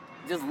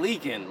 just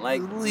leaking.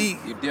 Like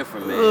you're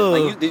different, man.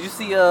 Like did you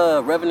see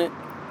Revenant?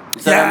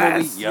 You saw that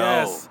movie? Yo,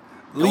 yes.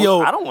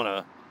 Leo. I don't want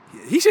to.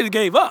 He should have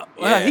gave up.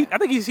 Yeah. I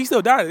think he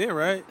still died then,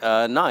 right?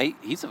 No,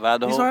 he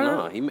survived the whole.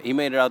 No, he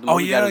made it out the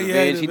movie. Yeah, got his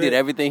revenge. He did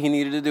everything he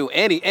needed to do,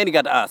 and he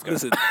got the Oscar.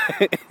 Listen,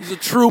 he's a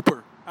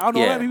trooper. I don't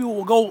know how people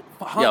will go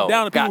hunt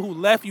down the people who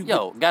left you.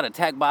 Got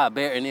attacked by a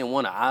bear and then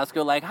won an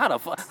Oscar. Like how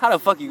the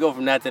fuck you go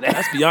from that to that?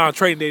 That's beyond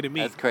training day to me.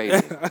 That's crazy.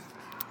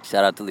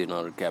 Shout out to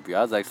Leonardo DiCaprio.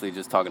 I was actually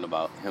just talking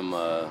about him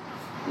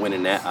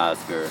winning that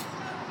Oscar.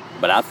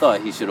 But I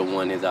thought he should have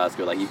won his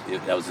Oscar. Like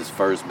that was his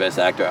first Best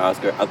Actor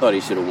Oscar. I thought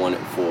he should have won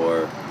it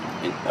for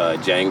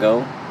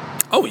Django.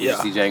 Oh yeah.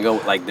 Did you see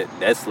Django? Like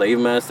that slave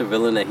master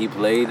villain that he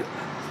played.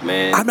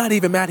 Man, I'm not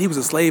even mad he was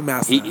a slave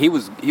master. He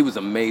was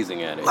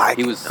amazing at it.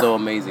 He was so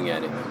amazing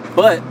at it.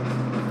 But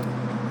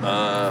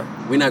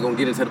we're not gonna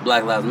get into the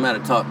Black Lives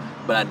Matter talk.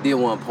 But I did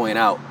want to point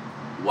out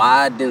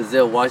why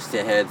Denzel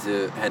Washington had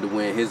to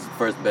win his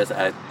first Best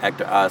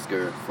Actor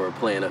Oscar for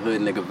playing a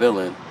hood nigga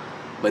villain.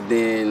 But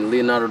then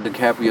Leonardo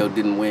DiCaprio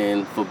didn't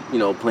win for,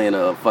 playing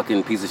a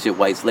fucking piece of shit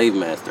white slave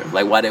master.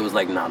 Like, why they was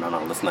like, no,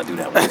 let's not do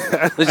that one.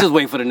 Let's just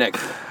wait for the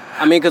next one.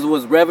 I mean, because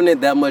was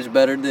Revenant that much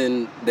better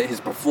than his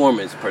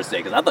performance, per se?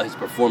 Because I thought his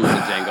performance in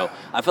Django,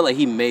 I feel like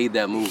he made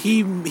that movie.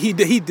 He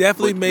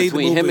definitely made the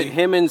movie. Between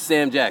him and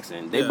Sam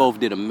Jackson, they both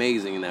did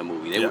amazing in that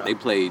movie. They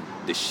played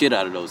the shit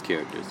out of those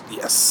characters.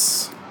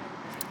 Yes.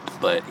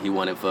 But he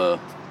won it for...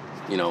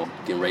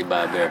 getting raped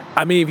by a bear.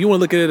 I mean, if you want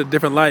to look at it a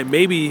different light,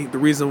 maybe the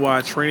reason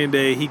why Training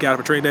Day, he got it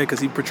for Training Day because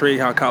he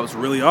portrayed how cops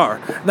really are.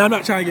 Now, I'm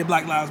not trying to get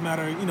Black Lives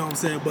Matter, you know what I'm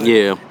saying? But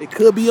it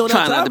could be on that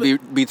topic. Trying not to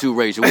be too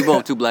racial. We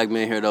both two black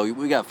men here, though.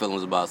 We got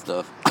feelings about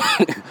stuff.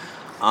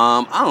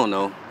 I don't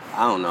know.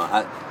 I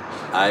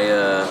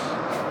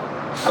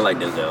like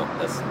Denzel.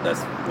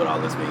 That's what all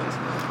this means.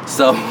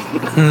 So,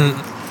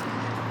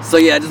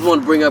 I just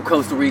want to bring up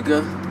Costa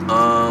Rica.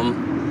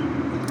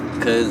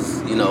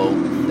 Because,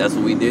 that's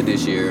what we did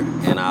this year.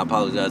 And I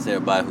apologize to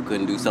everybody who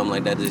couldn't do something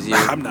like that this year.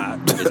 I'm not.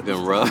 It's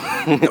been rough.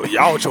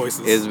 Y'all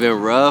choices. It's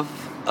been rough.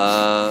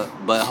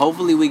 But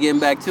hopefully we getting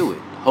back to it.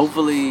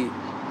 Hopefully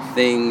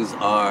things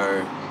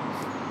are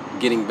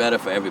getting better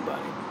for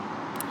everybody.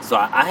 So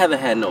I haven't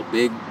had no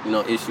big,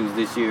 issues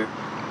this year.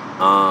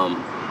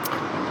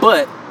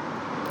 But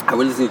I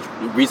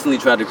recently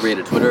tried to create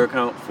a Twitter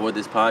account for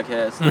this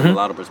podcast. A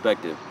lot of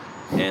perspective.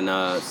 And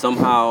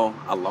somehow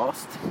I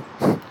lost.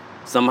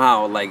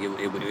 Somehow, like,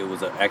 it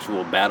was an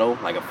actual battle,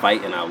 like a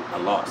fight, and I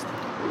lost.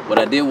 What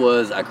I did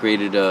was I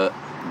created the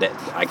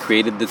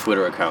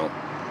Twitter account,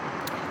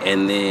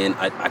 and then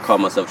I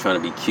called myself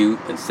trying to be cute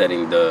and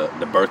setting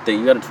the birthday.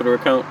 You got a Twitter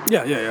account?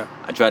 Yeah.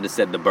 I tried to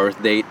set the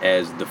birth date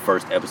as the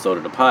first episode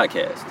of the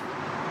podcast.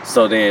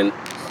 So then,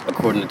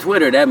 according to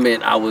Twitter, that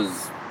meant I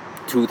was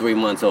 2-3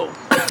 months old.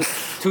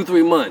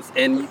 2-3 months,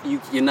 and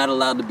you're not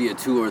allowed to be a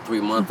 2 or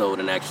 3 month old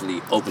and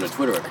actually open a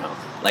Twitter account.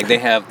 Like they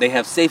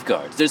have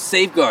safeguards. There's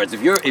safeguards.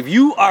 If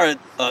you are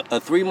a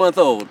 3 month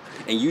old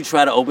and you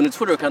try to open a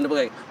Twitter account, they'll be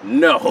like,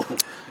 no,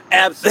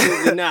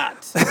 absolutely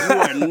not. You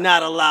are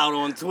not allowed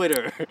on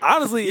Twitter.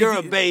 Honestly, you're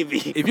a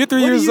baby. If you're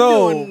 3 years old, what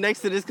are you doing next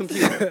to this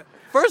computer?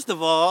 First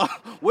of all,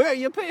 where are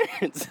your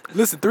parents?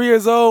 Listen, 3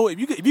 years old, if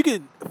you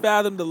can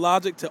fathom the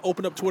logic to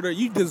open up Twitter,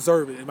 you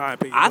deserve it, in my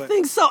opinion. I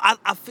think so. I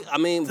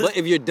mean, but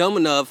if you're dumb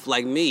enough,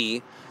 like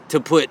me, to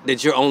put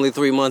that you're only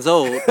 3 months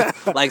old,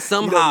 like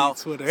somehow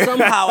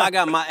I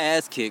got my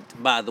ass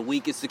kicked by the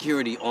weakest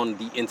security on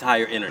the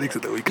entire internet.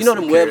 You know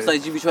them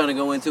websites you be trying to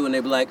go into and they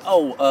be like,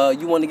 oh,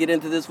 you want to get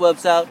into this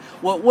website?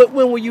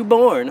 When were you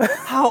born?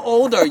 How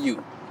old are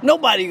you?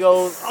 Nobody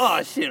goes,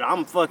 oh shit,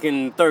 I'm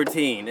fucking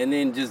 13, and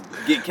then just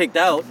get kicked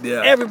out.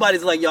 Yeah.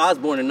 Everybody's like, yo, I was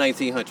born in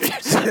 1900.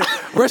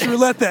 Russian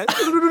roulette that.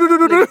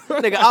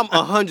 nigga, I'm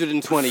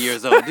 120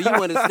 years old. Do you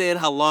understand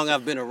how long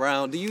I've been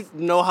around? Do you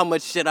know how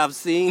much shit I've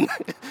seen?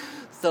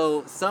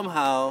 So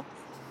somehow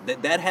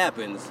that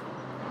happens,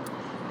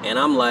 and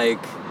I'm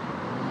like,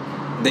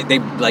 they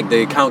like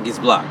the account gets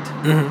blocked,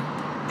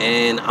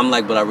 and I'm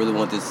like, but I really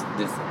want this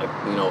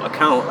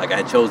account. Like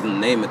I had chosen the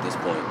name at this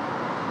point.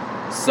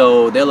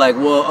 So they're like,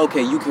 well,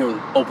 okay, you can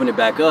open it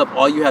back up.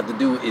 All you have to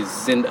do is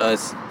send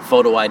us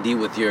photo ID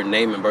with your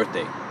name and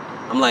birthday.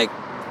 I'm like,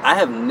 I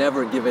have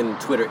never given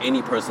Twitter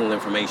any personal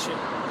information.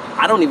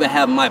 I don't even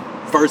have my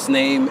first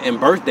name and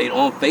birth date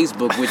on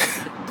Facebook, which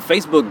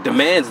Facebook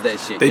demands that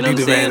shit. They you know do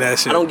what I'm demand saying? that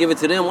shit. I don't give it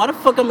to them. Why the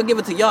fuck I'm gonna give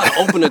it to y'all to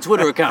open a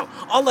Twitter account?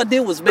 All I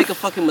did was make a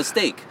fucking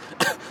mistake.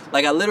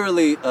 Like I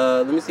literally,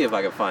 let me see if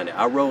I can find it.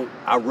 I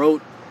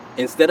wrote,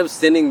 instead of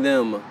sending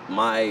them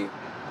my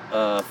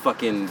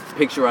fucking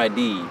picture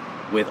ID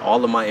with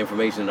all of my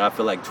information that I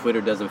feel like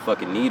Twitter doesn't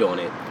fucking need on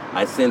it,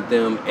 I sent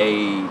them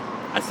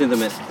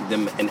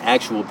an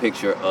actual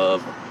picture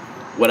of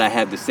what I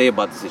have to say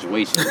about the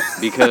situation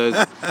because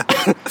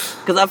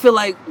I feel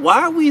like,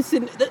 why are we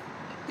sitting?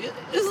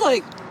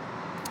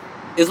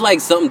 It's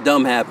like something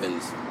dumb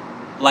happens,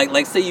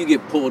 like say you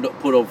get pulled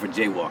over for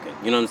jaywalking,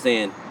 you know what I'm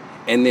saying,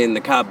 and then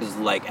the cop is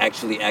like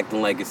actually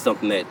acting like it's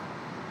something that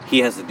he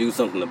has to do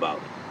something about.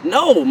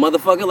 No,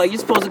 motherfucker, like you're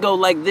supposed to go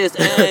like this,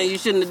 you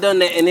shouldn't have done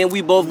that, and then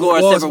we both go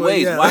our separate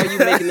ways. Yeah. Why are you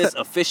making this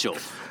official?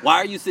 Why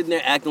are you sitting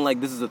there acting like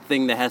this is a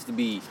thing that has to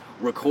be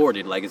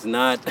recorded? Like it's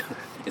not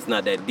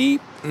that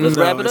deep. Let's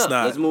wrap it up.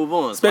 Not. Let's move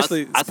on.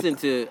 Especially, so I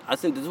sent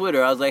to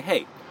Twitter. I was like,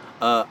 hey,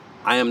 I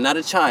am not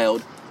a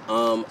child.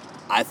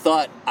 I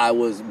thought I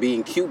was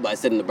being cute by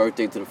setting the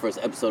birthday to the first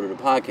episode of the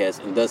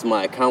podcast, and thus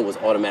my account was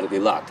automatically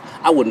locked.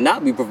 I would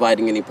not be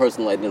providing any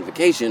personal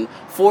identification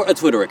for a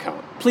Twitter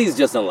account. Please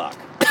just unlock.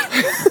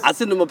 I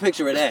sent them a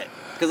picture of that.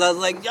 Because I was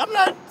like, I'm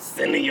not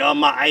sending y'all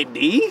my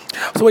ID.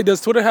 So wait,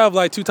 does Twitter have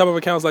like two type of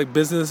accounts, like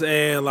business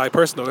and like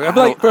personal? I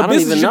feel like for a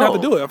business you don't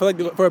have to do it. I feel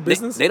like for a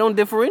business they don't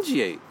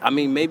differentiate. I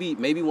mean,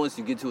 maybe once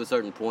you get to a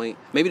certain point,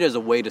 maybe there's a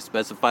way to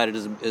specify it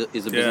as a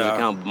business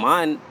account. But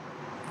mine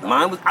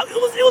was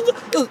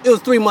it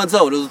was 3 months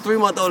old. It was a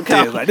 3-month-old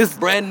account. Yeah, like this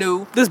brand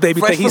new. This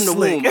baby fresh think he's from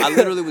the slick. womb. I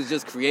literally was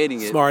just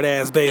creating it. Smart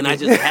ass baby. And I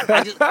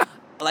just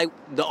like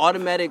the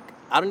automatic.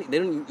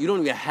 You don't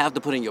even have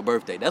to put in your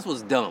birthday. That's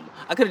what's dumb.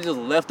 I could have just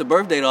left the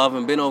birth date off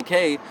and been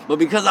okay, but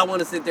because I want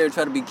to sit there and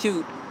try to be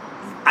cute,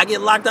 I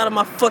get locked out of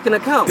my fucking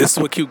account. This is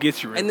what cute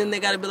gets you, right? And then they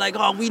got to be like,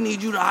 oh, we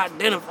need you to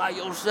identify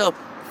yourself.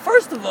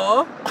 First of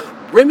all,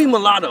 Remy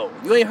Mulatto.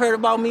 You ain't heard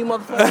about me,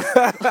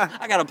 motherfucker?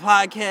 I got a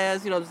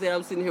podcast, you know what I'm saying?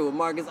 I'm sitting here with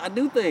Marcus. I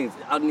do things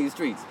out in these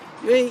streets.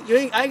 I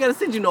ain't got to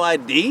send you no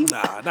ID.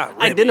 Nah, not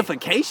Remy.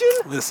 Identification?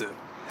 Listen.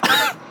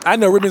 I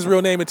know Remy's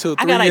real name until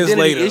 3 years later. I got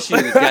identity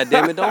issues,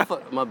 goddammit. Don't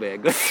fuck. My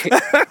bad. Go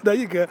ahead. No,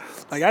 you good.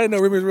 Like, I didn't know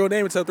Remy's real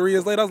name until 3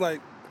 years later. I was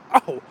like,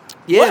 oh.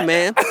 Yeah, what?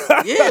 man.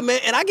 Yeah, man.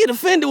 And I get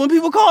offended when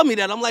people call me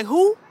that. I'm like,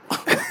 who? Who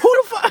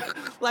the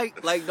fuck?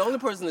 Like the only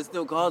person that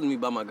still calls me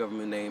by my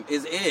government name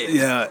is Ed.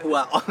 Yeah. Who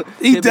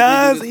he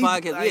does. Do this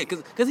podcast. Like, yeah,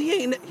 because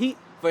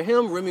for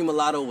him, Remy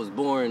Mulatto was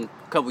born a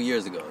couple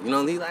years ago. You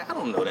know, he's like, I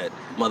don't know that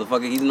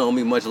motherfucker. He's known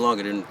me much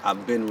longer than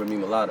I've been Remy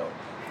Mulatto.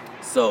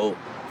 So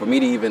for me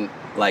to even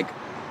like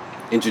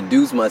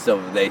introduce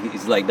myself today,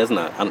 he's like, that's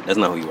not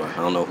who you are. I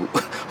don't know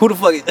who the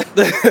fuck is.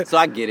 So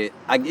I get it.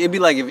 It'd be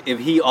like if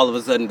he all of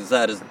a sudden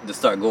decided to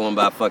start going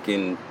by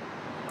fucking,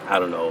 I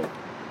don't know,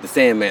 the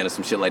Sandman or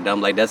some shit like that.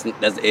 I'm like, that's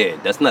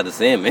Ed. That's not the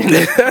Sandman.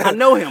 I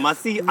know him. I've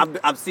seen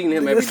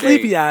him every day.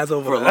 Sleepy eyes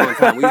over for a long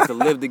time. We used to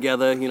live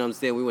together. You know what I'm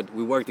saying?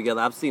 We worked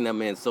together. I've seen that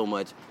man so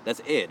much.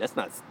 That's Ed. That's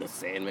not the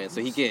Sandman.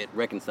 So he can't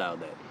reconcile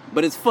that.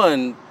 But it's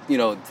fun, you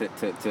know,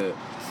 to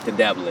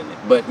dabble in it.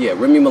 But yeah,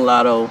 Remy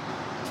Mulatto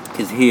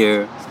is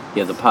here. He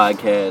has a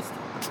podcast,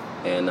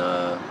 and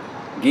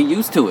get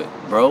used to it,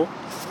 bro.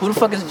 Who the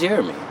fuck is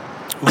Jeremy?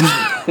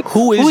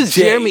 Who is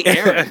Jeremy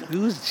Aaron?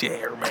 Who's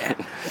Jeremy?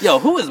 Yo,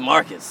 who is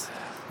Marcus?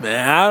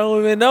 Man, I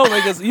don't even know.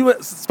 Because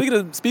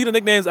speaking of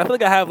nicknames, I feel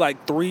like I have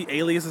like 3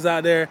 aliases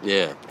out there.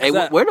 Yeah. Hey,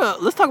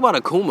 let's talk about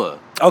Akuma.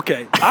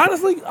 Okay.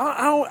 Honestly,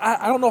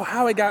 I don't know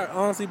how it got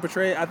honestly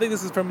portrayed. I think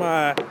this is from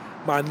my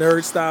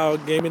nerd style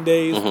gaming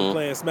days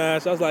playing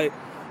Smash. I was like,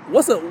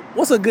 what's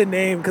a good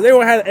name? Because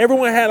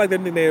everyone had like their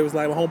nickname. It was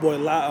like my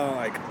homeboy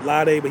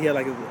Lade, but he had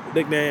like his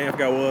nickname. I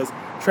forgot what it was.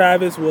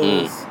 Travis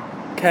was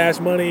Cash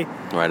Money.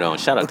 Right on.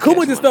 Shout out to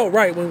Akuma just felt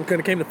right when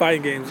it came to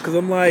fighting games. Because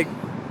I'm like,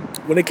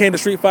 when it came to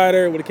Street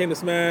Fighter, when it came to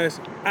Smash,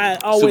 I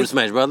always... Super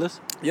Smash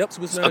Brothers? Yep,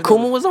 Super Smash Akuma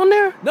Brothers. Was on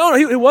there? No,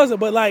 he wasn't,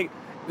 but like,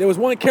 there was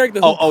one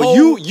character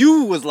who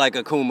you was like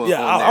Akuma.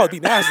 Yeah, I would be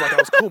nice like I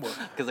was Akuma.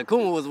 Because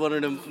Akuma was one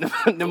of them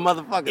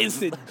motherfuckers.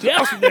 Instant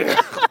death there.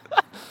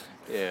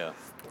 Yeah.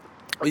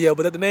 Yeah,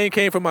 but the name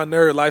came from my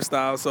nerd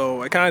lifestyle,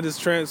 so it kind of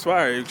just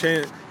transpired.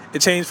 It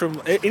changed from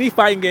any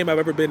fighting game I've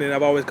ever been in.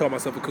 I've always called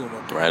myself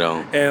Akuma. Right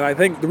on. And I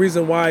think the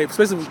reason why,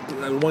 especially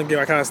one game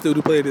I kind of still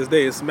do play to this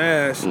day, is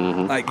Smash.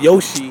 Like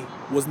Yoshi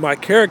was my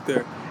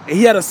character, and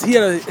he had a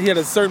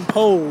certain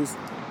pose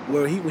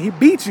where when he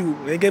beat you,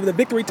 and they gave him the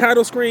victory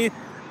title screen.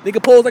 They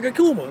could pose like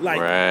Akuma, like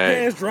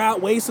hands drop,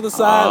 waist to the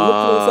side, look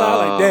to the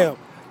side, like damn.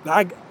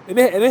 Now and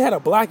they had a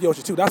black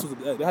Yoshi too. That's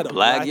what they had a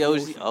black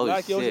Yoshi. Oh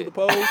black shit. Yoshi the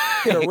pose.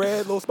 He had a red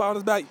little spot on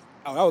his back.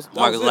 Oh, that was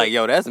Marcus like,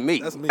 yo, that's me.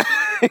 That's me.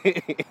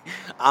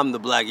 I'm the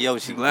black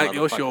Yoshi. Black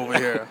Yoshi over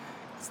here.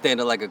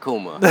 Standing like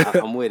Akuma.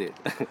 I'm with it.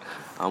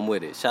 I'm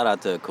with it. Shout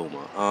out to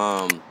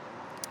Akuma.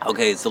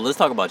 Okay, so let's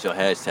talk about your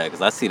hashtag,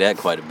 because I see that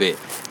quite a bit.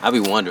 I be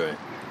wondering.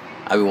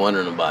 I be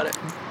wondering about it.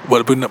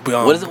 What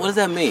does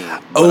that mean? I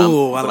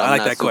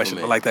like that question.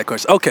 I like that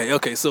question.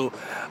 Okay. So,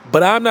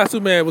 but I'm Not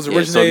Superman was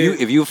originated.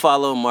 So if you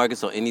follow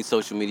Marcus on any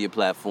social media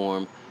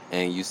platform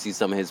and you see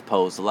some of his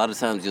posts, a lot of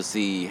times you'll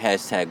see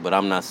hashtag But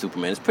I'm Not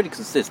Superman. It's pretty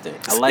consistent.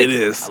 I like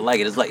it. I like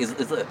it. It's like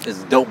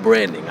it's dope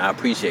branding. I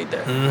appreciate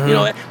that. Mm-hmm. You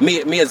know,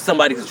 me as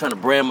somebody who's trying to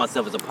brand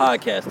myself as a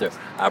podcaster,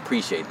 I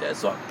appreciate that.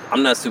 So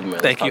I'm Not Superman.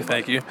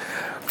 Thank you.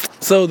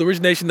 So the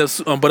origination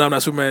of But I'm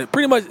Not Superman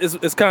pretty much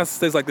is kind of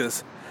stays like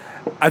this.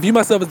 I view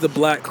myself as the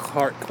Black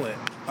Clark Kent.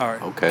 All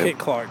right. Okay. Kent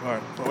Clark. All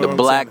right. The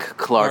Black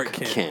Clark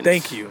Kent.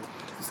 Thank you.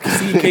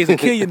 See, in case I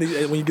kill you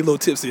when you get a little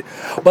tipsy.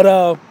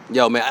 But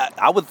yo, man,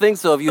 I would think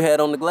so if you had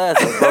on the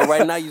glasses, bro.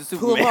 Right now you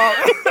Superman.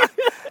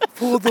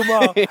 Pull them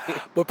off.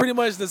 But pretty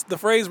much the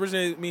phrase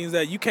originally means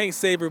that you can't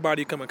save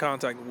everybody you come in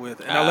contact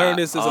with. And I learned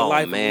this as a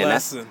life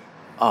lesson.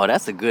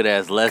 That's a good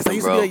ass lesson, bro. I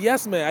used to be a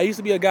yes man. I used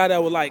to be a guy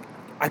that would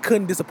I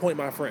couldn't disappoint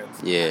my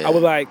friends. Yeah. I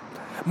would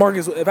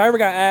Marcus, if I ever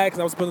got asked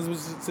and I was put in a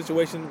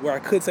situation where I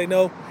could say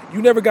no,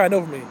 you never got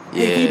no from me.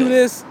 Hey, can you do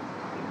this?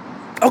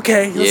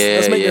 Okay,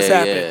 let's make this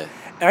happen. Yeah.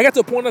 And I got to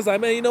a point I was like,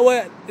 man, you know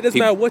what? It doesn't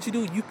matter what you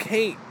do. You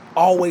can't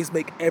always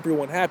make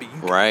everyone happy.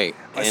 Right.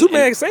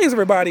 Superman saves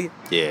everybody.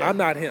 Yeah. I'm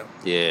not him.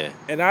 Yeah.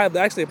 And I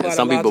actually applied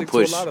some people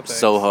push to a lot of things.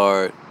 so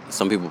hard.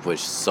 Some people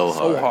push so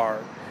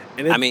hard.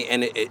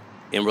 And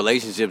in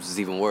relationships, it's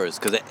even worse.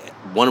 Because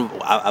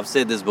I've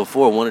said this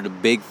before, one of the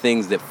big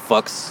things that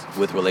fucks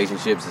with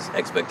relationships is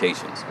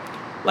expectations.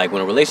 Like,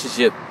 when a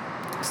relationship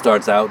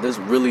starts out, there's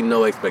really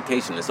no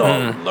expectation. It's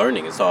all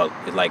learning. It's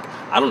like,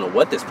 I don't know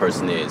what this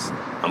person is.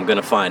 I'm going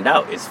to find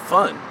out. It's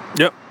fun.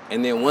 Yep.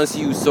 And then once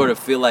you sort of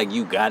feel like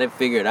you got it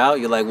figured out,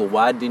 you're like, well,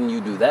 why didn't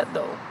you do that,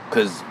 though?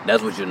 Because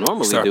that's what you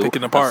normally start do.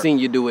 Picking apart. I've seen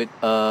you do it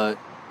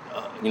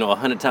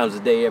 100 times a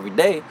day, every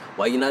day.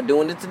 Why you not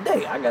doing it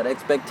today? I got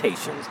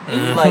expectations.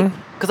 And you're like,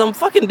 because I'm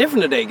fucking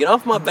different today. Get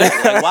off my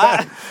back.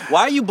 Like,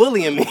 why are you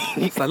bullying me?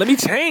 It's like, let me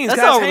change.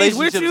 That's how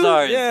relationships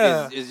are.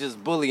 Yeah. It's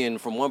just bullying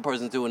from one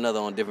person to another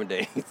on different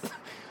days.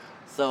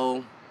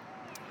 So,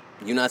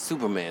 you're not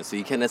Superman. So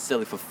you can't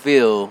necessarily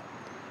fulfill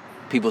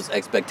people's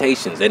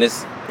expectations. And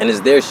it's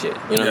their shit.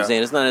 You know what I'm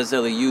saying? It's not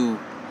necessarily you.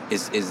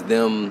 It's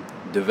them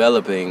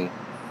developing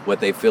what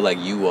they feel like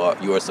you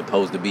are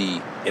supposed to be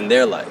in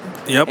their life.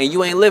 Yep. And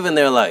you ain't living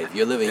their life.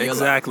 You're living your life.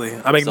 Exactly.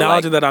 I'm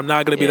acknowledging that I'm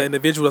not going to be the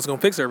individual that's going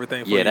to fix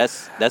everything for you.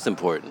 That's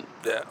important.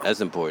 Yeah. That's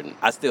important.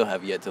 I still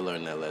have yet to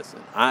learn that lesson.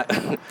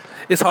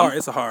 It's hard.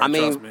 It's hard. I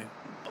mean, trust me.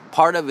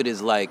 Part of it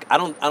is like I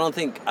don't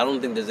think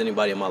there's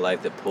anybody in my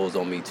life that pulls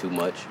on me too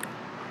much.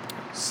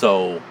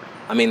 So,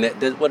 I mean,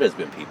 there's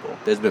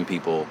been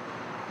people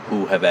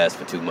who have asked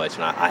for too much,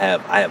 and I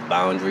have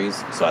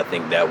boundaries, so I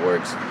think that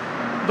works.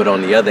 But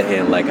on the other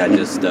hand, like, I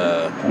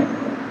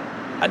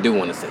do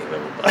want to save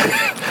everybody.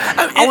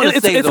 I want to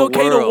save the world. It's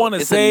okay to want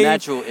to save. It's a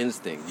natural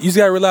instinct. You just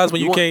gotta realize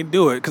when you can't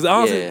do it, because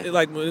honestly,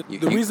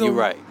 the reason you're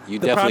right. You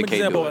definitely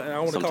can't do it. And I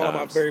want to call her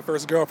my very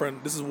first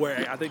girlfriend. This is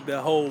where I think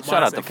the whole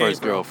shout out to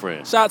first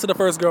girlfriend. Shout out to the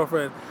first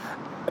girlfriend.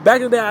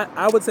 Back in the day,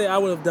 I would say I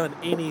would have done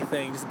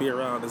anything just to be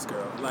around this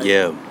girl. Like,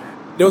 yeah.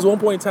 There was one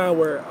point in time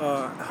where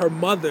her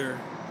mother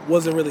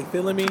wasn't really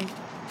feeling me,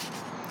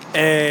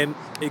 and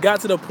it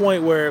got to the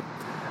point where,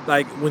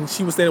 like, when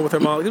she was staying with her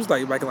mom, it was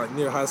like back in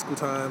near high school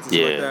times and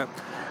stuff like that.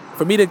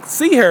 For me to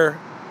see her,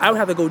 I would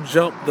have to go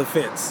jump the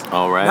fence.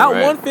 All right,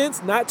 not one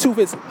fence, not two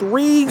fences,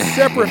 3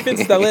 separate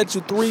fences that led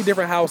to 3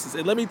 different houses.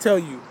 And let me tell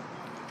you,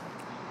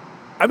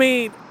 I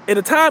mean, at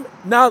the time,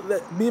 now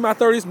that me in my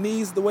 30s,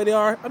 knees the way they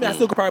are, I mean, I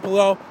still could probably pull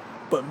it off.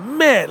 But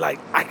man, like,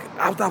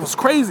 that was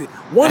crazy.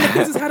 One of the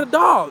fences had a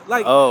dog.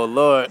 Like, oh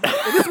Lord!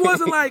 And this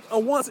wasn't like a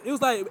once. It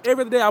was like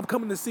every day I'm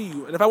coming to see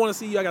you, and if I want to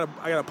see you, I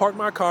gotta park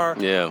my car.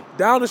 Yeah.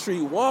 Down the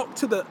street, walk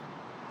to the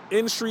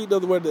end street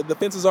where the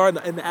fences are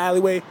in the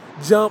alleyway.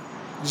 Jump,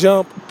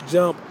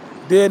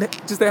 then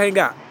just to hang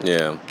out.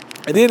 Yeah.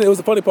 And then it was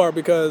the funny part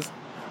because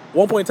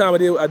one point in time I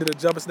did a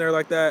jumping snare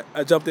like that.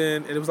 I jumped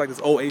in and it was like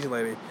this old Asian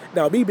lady.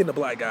 Now me being the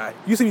black guy,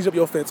 you see me jump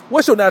your fence.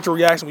 What's your natural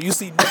reaction when you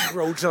see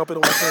Negro jumping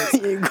on the fence?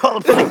 You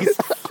call the police.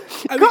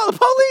 Call the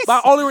police.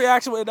 My only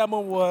reaction at that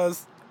moment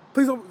was,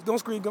 please don't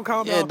scream, don't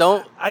calm down. Yeah,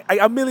 don't.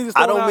 I immediately just.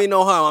 I don't mean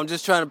no harm. I'm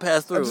just trying to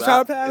pass through. I'm just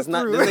trying to pass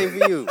through. This ain't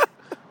for you.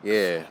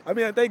 Yeah. I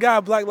mean, thank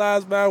God Black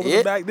Lives Matter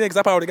was back then because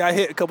I probably got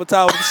hit a couple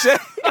times with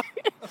shit.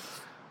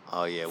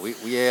 Oh yeah,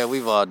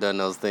 we've all done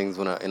those things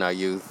in our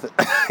youth,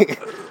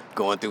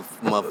 going through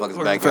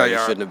motherfuckers' backyard you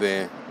shouldn't have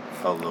been.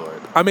 Oh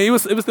Lord. I mean, it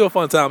was still a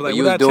fun time. Like,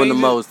 you was doing the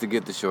most to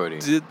get the shorty.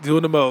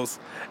 Doing the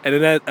most, and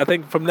then I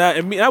think from that,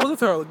 and I was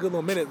with her a good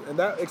little minute, and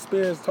that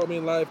experience taught me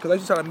in life because I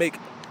was just trying to make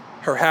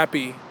her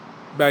happy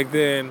back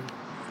then,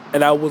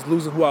 and I was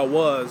losing who I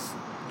was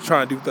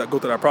trying to go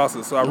through that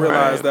process. So I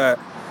realized that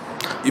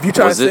if you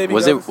try to save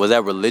was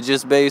that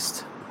religious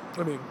based?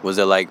 I mean, was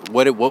it like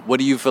what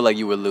do you feel like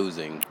you were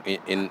losing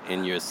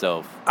in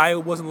yourself? I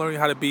wasn't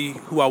learning how to be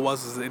who I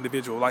was as an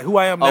individual, like who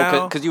I am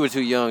now. Because you were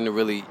too young to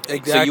really.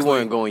 Exactly. So you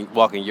weren't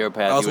walking your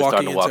path. You were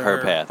starting to walk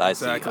her path.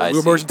 Exactly. I see. We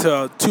were merging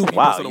to 2 people.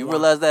 Wow, you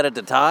realized that at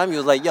the time? You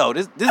was like, yo,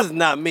 this is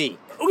not me.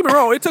 don't get me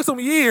wrong, it took some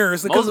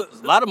years. A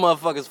lot of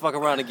motherfuckers fuck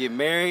around and get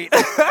married,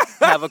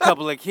 have a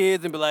couple of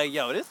kids, and be like,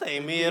 yo, this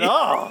ain't me at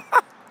all.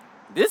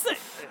 This ain't,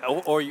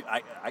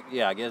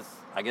 I guess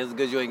it's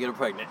good you ain't get her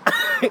pregnant.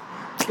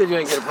 Because you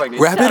ain't get her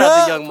pregnant. Wrap Shout it out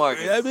up. to Young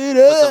Marcus Wrap it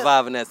up. for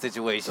surviving that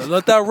situation. So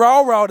let that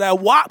raw, that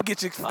WAP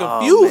get you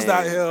confused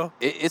out here.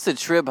 It's a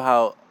trip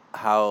how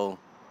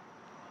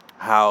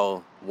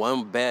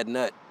one bad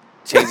nut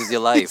changes your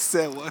life. He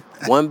said what?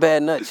 One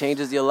bad nut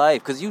changes your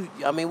life. Because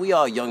we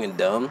all young and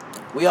dumb.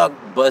 We all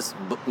bust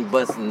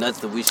nuts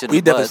that we shouldn't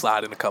We definitely bust.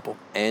 slide in a couple.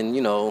 And,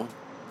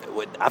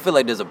 I feel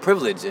like there's a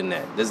privilege in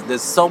that.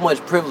 There's so much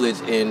privilege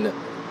in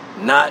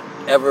not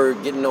ever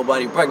getting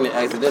nobody pregnant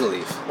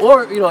accidentally.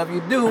 Or, if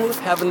you do,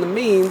 having the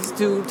means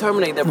to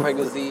terminate that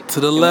pregnancy to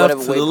the in left,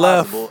 whatever to way the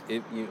left.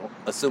 possible,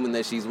 assuming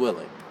that she's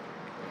willing.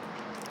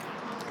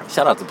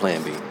 Shout out to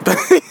Plan B.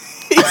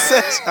 He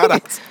said, shout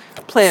out.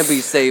 Plan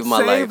B saved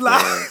my life,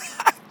 lives.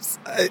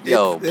 man.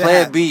 Yo,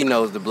 Plan B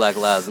knows the Black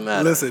Lives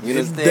Matter. Listen, you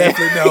it understand?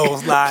 definitely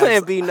knows lives.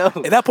 Plan B knows.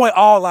 At that point,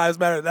 all lives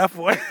matter at that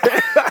point.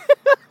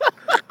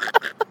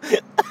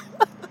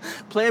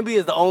 Plan B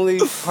is the only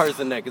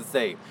person that can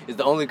say, is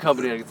the only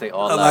company that can say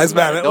all Lives lives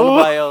matter. matter.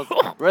 Nobody else.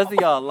 Rest of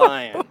y'all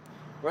lying.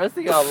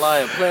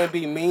 Plan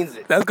B means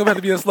it. That's going to have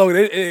to be a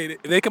slogan.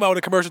 If they come out with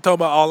a commercial talking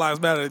about all lives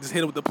matter, they just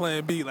hit it with the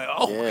Plan B. Like,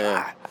 oh,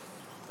 Yeah. God.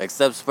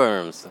 Except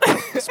sperms.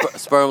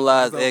 Sperm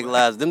lives, egg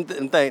lives, them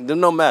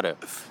don't matter.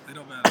 They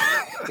don't matter.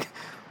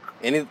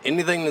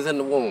 Anything that's in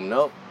the womb,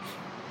 nope.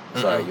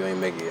 Sorry, you ain't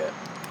make it yet.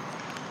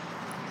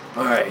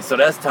 All right, so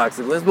that's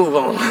toxic. Let's move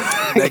on.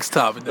 Next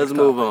topic. Let's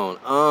move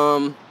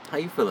on. How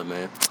you feeling,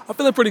 man? I'm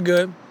feeling pretty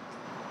good.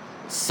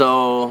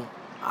 So,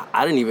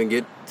 I didn't even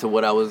get to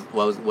what I was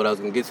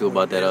gonna get to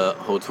about that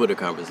whole Twitter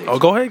conversation. Oh,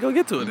 go ahead, go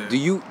get to it then. Do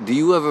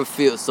you ever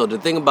feel? So the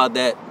thing about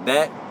that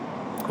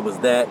was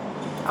that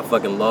I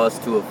fucking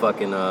lost to a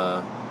fucking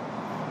to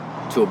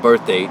a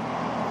birth date,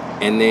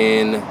 and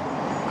then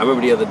I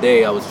remember the other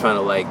day I was trying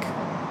to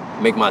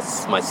make my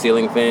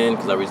ceiling fan,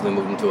 because I recently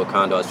moved into a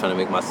condo. I was trying to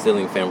make my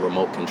ceiling fan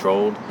remote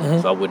controlled,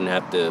 so I wouldn't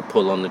have to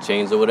pull on the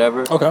chains or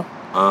whatever. Okay.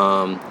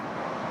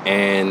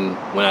 And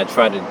when I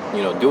tried to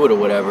do it or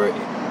whatever,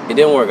 it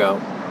didn't work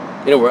out.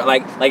 It didn't work.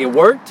 Like it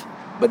worked,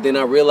 but then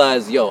I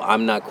realized,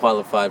 I'm not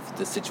qualified for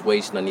the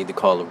situation. I need to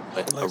call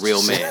a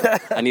real man.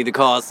 I need to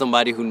call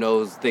somebody who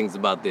knows things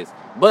about this.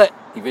 But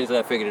eventually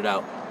I figured it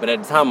out. But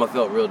at the time I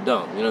felt real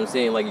dumb. You know what I'm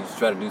saying? Like, you just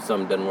try to do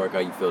something, doesn't work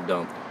out, you feel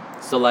dumb.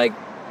 So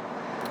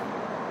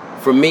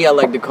for me, I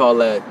like to call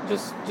that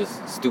just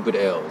stupid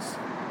L's.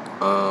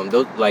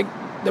 Those, like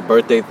the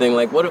birthday thing,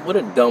 what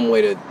a dumb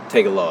way to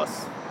take a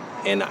loss.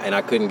 And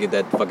I couldn't get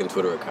that fucking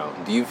Twitter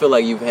account. Do you feel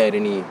like you've had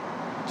any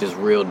just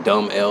real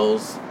dumb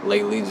L's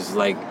lately? Just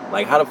like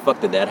how the fuck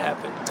did that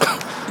happen?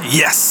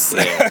 Yes.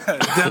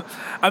 Yeah.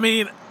 I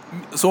mean,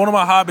 so one of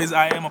my hobbies,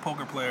 I am a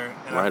poker player.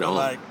 And Right I feel on.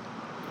 like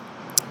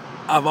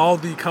of all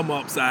the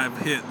come-ups I've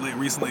hit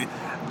recently,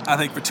 I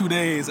think for 2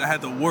 days I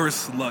had the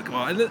worst luck. Well,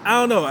 I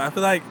don't know. I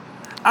feel like,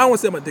 I don't want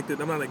to say I'm addicted.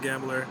 I'm not a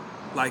gambler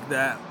like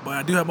that. But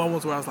I do have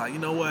moments where I was like, you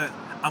know what?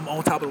 I'm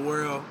on top of the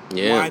world.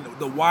 Yeah.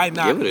 Why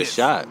not? Give it a hits.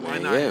 shot, Why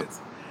man. not Yeah. hits?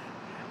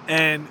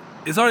 And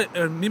it's already,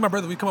 me and my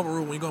brother, we come up with a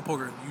rule when you go on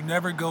poker. You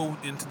never go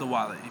into the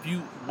wallet.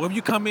 Whatever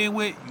you come in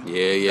with,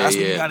 Yeah.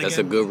 That's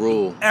a good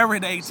rule. Ever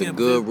hit the ATM. It's a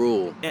good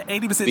rule. At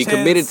 80% Be chance,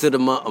 committed to the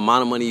amount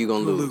of money you're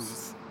gonna you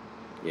lose.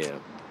 Yeah.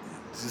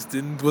 Just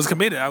was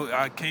committed.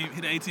 I came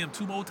hit the ATM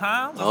 2 more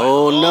times. I was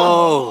Oh, like,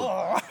 no.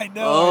 I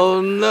know. Oh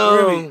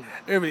no.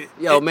 Irby,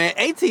 Yo, man,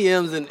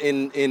 ATMs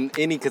in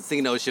any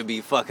casino should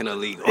be fucking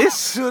illegal. It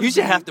should You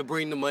should be. have to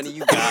bring the money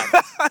you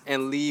got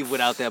and leave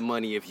without that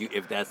money if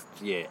that's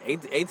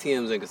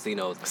ATMs in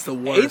casinos. It's the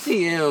worst.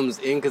 ATMs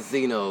in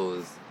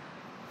casinos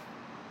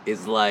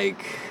is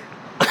like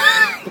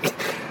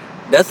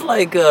that's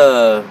like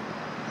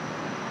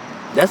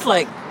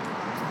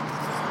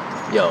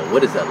yo,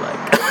 what is that like?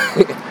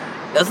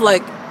 That's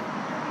like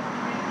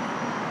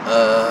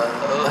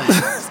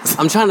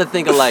I'm trying to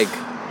think of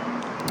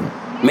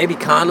maybe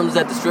condoms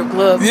at the strip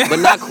club, but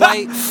not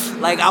quite.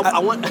 Like I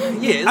want,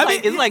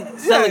 it's like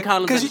selling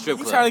condoms at the strip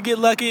you club. trying to get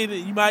lucky, and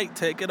you might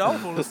take it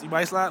off on us. You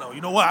might slide on. You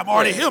know what? I'm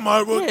already here,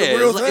 man.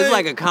 It's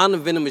like a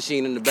condom vending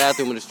machine in the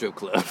bathroom of the strip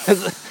club.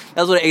 That's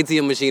what an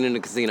ATM machine in the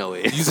casino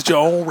is. Use at your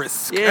own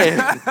risk.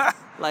 Yeah.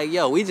 Like,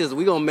 yo, we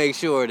gonna make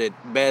sure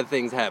that bad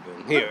things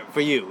happen here for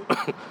you.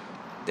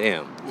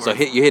 Damn. So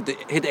you hit the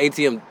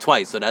ATM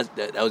twice. So that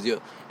was your.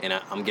 And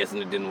I'm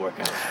guessing it didn't work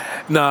out.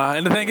 Nah,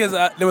 and the thing is,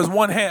 there was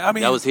one hand. I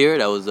mean, That was here.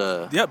 That was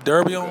Yep,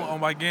 Derby on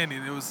my Gandy.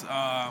 It was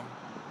the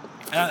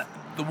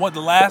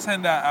last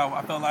hand that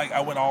I felt like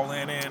I went all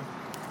in.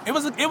 It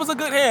was a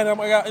good hand. I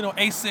got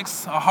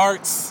A6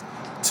 hearts.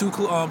 Two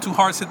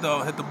hearts hit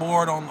the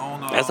board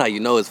on. That's how you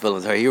know his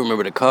feelings hurt. He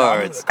remember the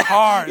cards. The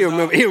cards. He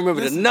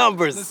remember the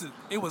numbers. Listen,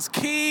 it was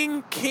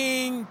King,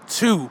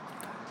 2.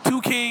 2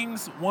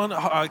 kings,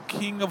 1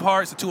 king of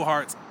hearts, and 2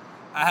 hearts.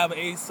 I have an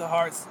ace of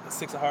hearts, a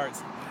 6 of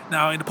hearts.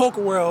 Now in the poker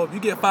world,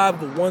 you get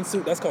 5 of a 1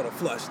 suit. That's called a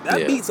flush.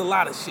 That beats a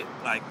lot of shit.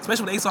 Like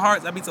especially with ace of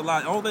hearts, that beats a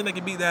lot. The only thing that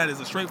can beat that is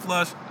a straight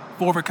flush,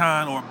 4 of a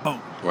kind, or a boat.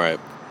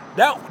 Right.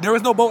 There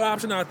was no boat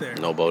option out there.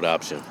 No boat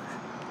option.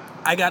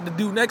 I got the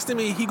dude next to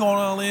me. He going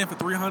all in for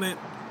 300.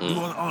 On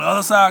the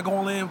other side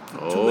going in for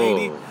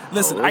 280.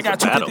 Listen, I got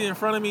 250 in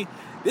front of me.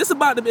 This is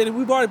about to be, and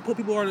we've already put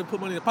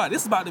money in the pot.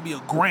 This is about to be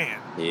 $1,000.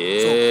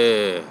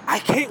 Yeah. So I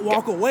can't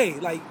walk away.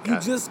 Like, you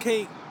just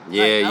can't.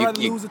 Yeah, I'd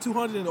rather lose the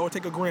 200 or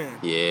take $1,000.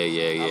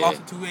 Yeah. I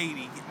lost the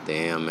 280.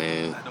 Damn,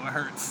 man. I know it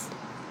hurts.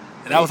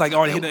 And I was like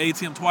already hit the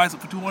ATM twice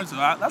for 200, so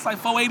that's like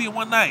 480 in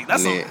one night.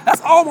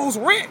 That's almost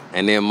rent.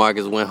 And then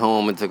Marcus went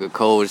home and took a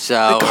cold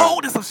shower. The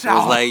coldest of showers. I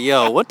was like,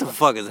 yo, what the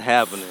fuck is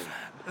happening?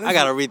 I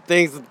gotta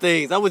rethink some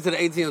things. I went to the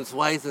ATM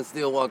twice and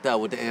still walked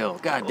out with the L.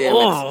 God damn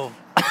it.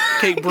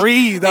 Can't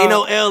breathe. Ain't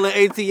no L in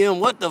ATM.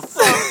 What the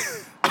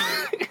fuck?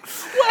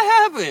 What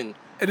happened?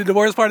 And then the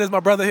worst part is my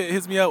brother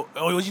hits me up.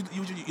 Oh,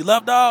 you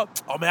left, dog?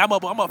 Oh man, I'm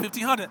up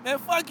 1,500. Man,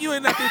 fuck you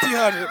in that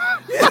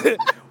 1,500.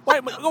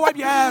 Go wipe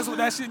your ass with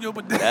that shit in your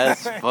butt.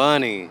 That's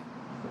funny.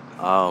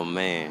 Oh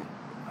man.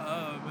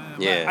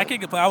 Yeah. I can't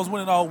complain. I was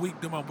winning all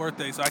week during my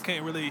birthday, so I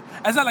can't really.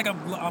 It's not like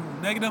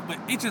I'm negative, but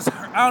it just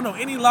hurt. I don't know,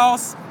 any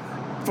loss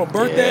from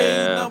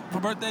birthday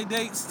from birthday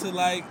dates to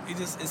like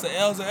it's an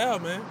L's an L,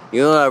 man.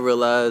 You know what I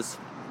realized?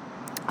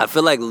 I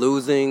feel like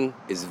losing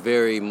is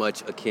very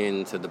much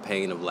akin to the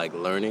pain of like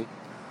learning.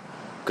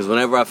 Because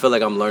whenever I feel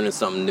like I'm learning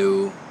something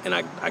new and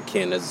I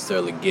can't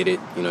necessarily get it,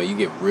 you know, you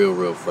get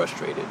real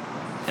frustrated.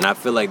 And I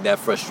feel like that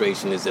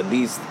frustration is at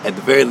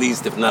the very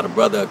least, if not a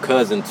brother or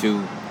cousin to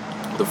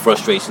the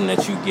frustration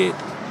that you get,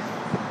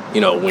 you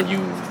know, when you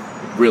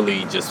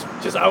really just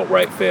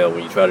outright fail,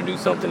 when you try to do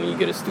something and you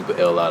get a stupid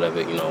L out of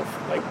it, you know,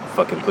 like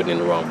fucking putting in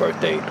the wrong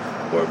birthday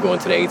or going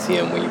to the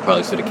ATM when you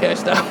probably should have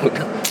cashed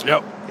out.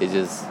 Yep. It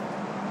just,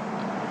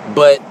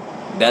 but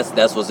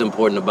that's what's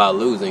important about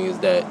losing is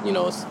that, you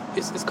know,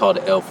 it's called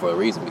an L for a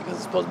reason because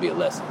it's supposed to be a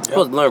lesson. You're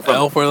supposed to learn from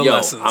L for the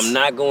lessons. I'm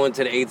not going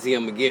to the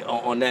ATM again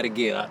on that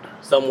again.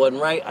 Something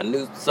wasn't right. I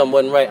knew something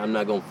wasn't right. I'm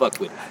not going to fuck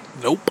with it.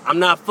 Nope. I'm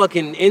not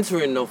fucking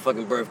entering no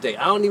fucking birthday.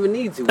 I don't even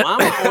need to. Why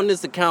am I on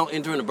this account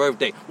entering a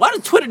birthday? Why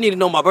does Twitter need to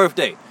know my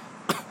birthday?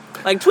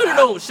 Like, Twitter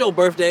don't show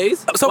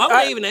birthdays. So why would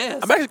I even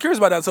ask? I'm actually curious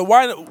about that.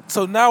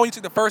 So now when you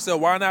took the first L,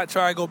 why not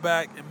try and go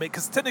back and make?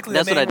 Because technically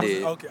that's the name what I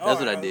did. Okay. That's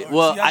what I did.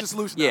 Well,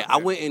 I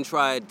went and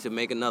tried to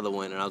make another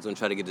one, and I was going to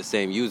try to get the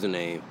same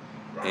username.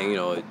 And, you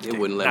know, it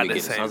wouldn't let me get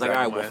it. So I was like, all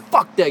right, well,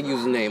 fuck that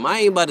username. I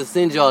ain't about to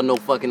send y'all no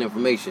fucking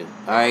information.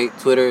 All right?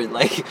 Twitter,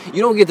 like,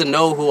 you don't get to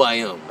know who I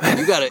am.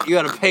 You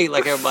gotta pay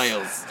like everybody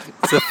else.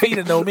 It's a fee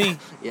to know me.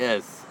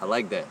 Yes, I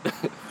like that.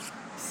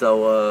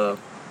 So,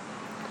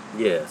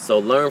 yeah. So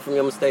learn from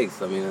your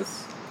mistakes. I mean,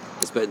 it's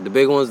the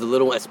big ones, the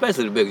little ones,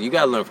 especially the big ones. You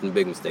gotta learn from the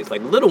big mistakes.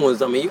 Like, the little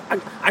ones, I mean,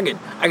 I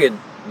could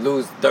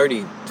lose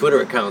 30 Twitter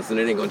accounts and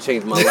it ain't gonna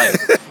change my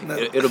life. No.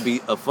 It'll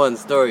be a fun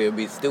story. It'll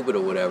be stupid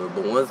or whatever.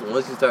 But once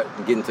you start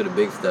getting to the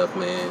big stuff,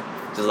 man,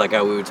 just like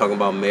how we were talking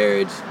about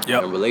marriage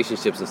and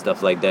relationships and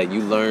stuff like that,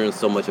 you learn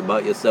so much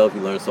about yourself.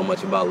 You learn so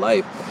much about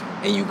life,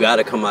 and you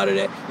gotta come out of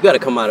that. You gotta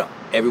come out of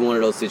every one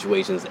of those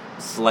situations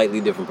a slightly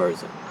different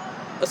person.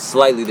 A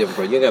slightly different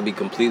person. You gotta be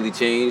completely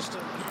changed.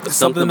 But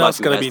something else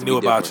gonna be new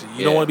about you.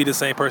 You don't want to be the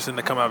same person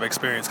to come out of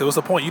experience. Because what's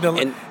the point? You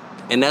don't.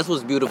 And that's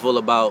what's beautiful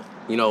about,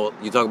 you know,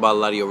 you talk about a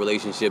lot of your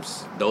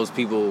relationships. Those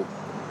people,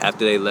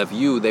 after they left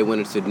you, they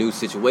went into new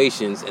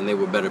situations and they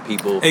were better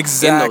people in those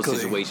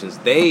situations.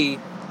 They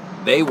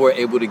were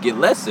able to get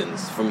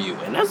lessons from you,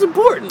 and that's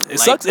important.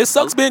 It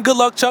sucks being good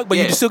luck, Chuck, but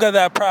you still got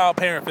that proud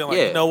parent feeling.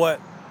 Like, you know what?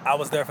 I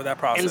was there for that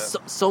process.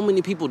 And so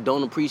many people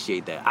don't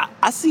appreciate that.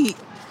 I see.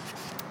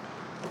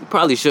 You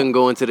probably shouldn't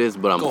go into this,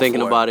 but I'm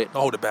thinking about it.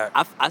 Hold it back.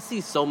 I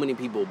see so many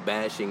people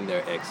bashing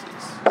their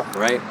exes,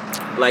 right?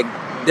 Like,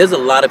 there's a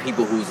lot of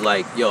people who's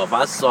like, yo, if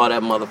I saw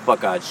that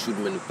motherfucker, I'd shoot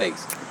him in the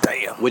face.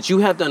 Damn. What you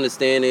have to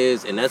understand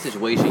is, in that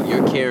situation,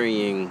 you're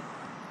carrying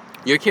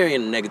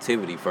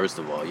negativity, first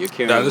of all. You're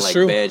carrying, like,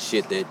 bad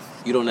shit that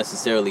you don't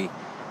necessarily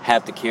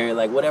have to carry.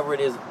 Like, whatever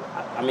it is,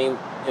 I mean,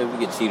 if you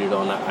get cheated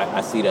on,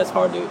 I see that's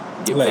hard to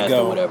get past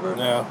or whatever.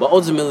 Yeah. But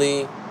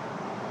ultimately,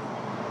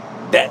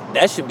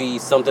 that should be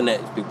something that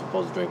people are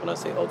supposed to drink when I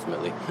say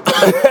ultimately.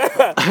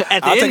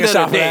 At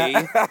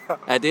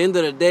the end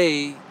of the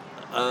day,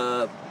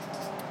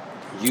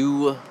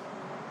 you...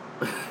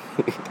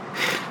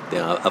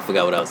 Damn, I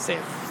forgot what I was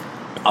saying.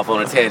 Off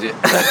on a tangent.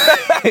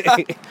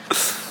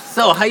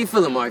 So, how you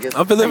feeling, Marcus?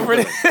 I'm feeling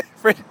pretty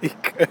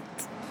good.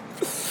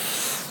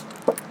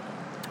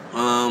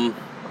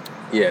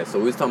 Yeah, so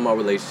we was talking about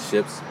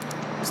relationships.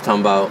 We was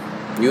talking about...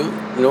 You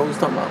know what we was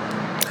talking about?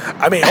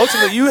 I mean,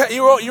 ultimately,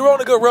 you're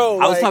on a good road.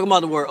 I was talking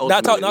about the word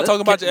ultimately. Not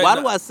talking about your... Why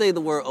do I say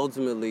the word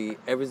ultimately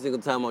every single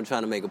time I'm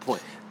trying to make a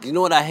point? Do you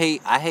know what I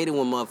hate? I hate it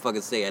when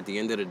motherfuckers say at the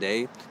end of the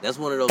day. That's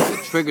one of those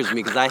that triggers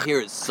me because I hear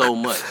it so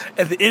much.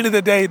 At the end of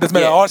the day, it doesn't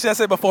matter. All shit I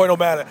said before, it don't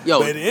matter. Yo,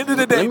 but at the end of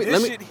the day,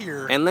 this shit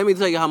here... And let me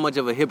tell you how much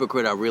of a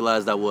hypocrite I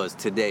realized I was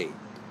today.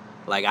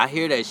 Like, I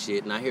hear that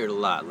shit, and I hear it a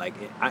lot. Like,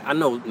 I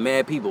know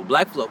mad people.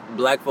 Black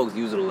folks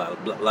use it a lot.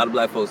 A lot of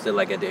black folks say,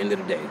 like, at the end of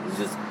the day. It's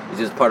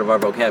just part of our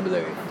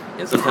vocabulary.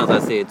 And sometimes I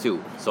say it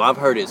too. So I've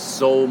heard it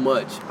so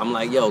much. I'm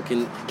like, yo,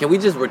 can we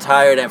just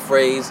retire that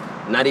phrase?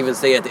 Not even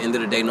say at the end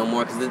of the day no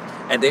more, because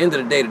at the end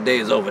of the day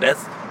is over.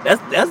 That's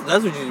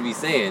what you should be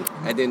saying.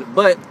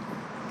 But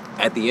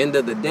at the end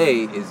of the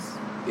day is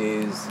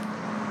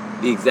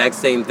the exact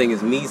same thing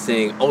as me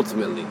saying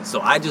ultimately. So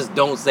I just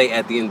don't say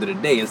at the end of the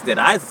day. Instead,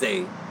 I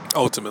say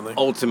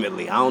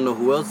ultimately. I don't know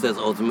who else says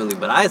ultimately,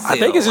 but I say I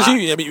think it's just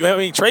you. I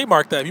mean,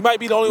 trademark that. You might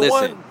be the only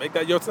one. Make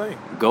that your thing.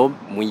 Go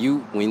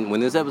when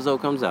this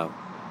episode comes out.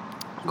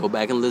 Go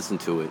back and listen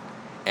to it.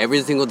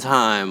 Every single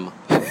time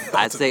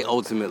I say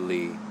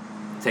ultimately,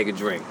 take a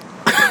drink.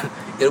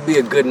 It'll be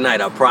a good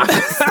night, I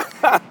promise.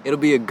 It'll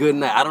be a good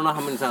night. I don't know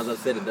how many times I've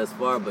said it thus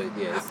far, but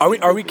yeah.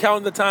 Are we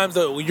counting the times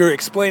that you're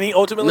explaining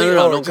ultimately?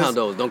 No, don't count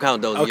those. Don't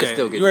count those. Okay, You're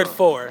still you're at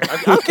 4.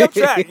 I kept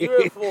track.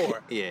 You're at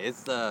 4. Yeah,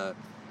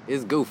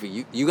 it's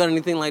goofy. You got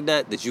anything like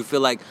that you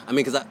feel like? I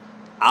mean, because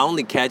I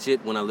only catch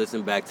it when I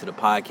listen back to the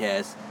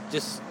podcast.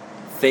 Just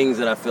things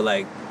that I feel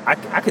like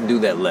I could do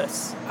that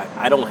less.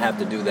 I don't have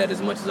to do that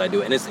as much as I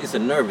do, and it's a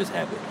nervous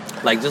habit.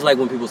 Like just like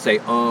when people say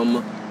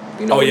when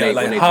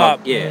they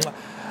talk. Yeah.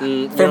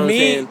 For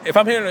me, if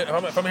I'm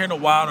hearing a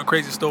wild or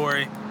crazy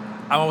story,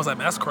 I'm always like,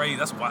 man, that's crazy.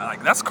 That's wild.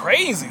 Like that's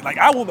crazy. Like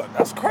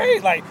that's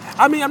crazy. Like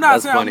I mean, I'm not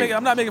saying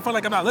I'm not making fun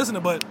like I'm not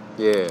listening, but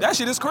yeah, that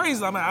shit is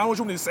crazy. I mean, I don't want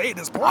you to say at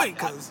this point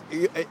because.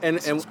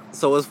 And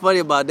so what's funny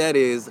about that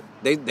is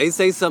they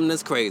say something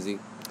that's crazy.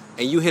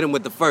 And you hit them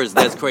with the first,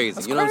 that's crazy.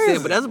 That's you know crazy. what I'm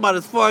saying? But that's about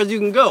as far as you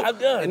can go. I'm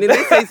done. And then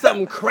they say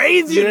something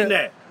crazier than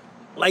that.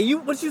 Like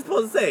what you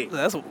supposed to say?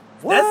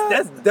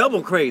 That's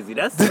double crazy.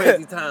 That's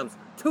crazy times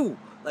 2.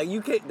 Like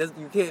you can't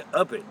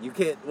up it. You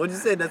can't. What'd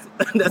you say? That's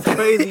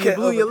crazy. You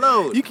blew your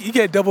load. You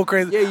can't double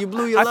crazy. Yeah, you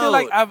blew your load. I feel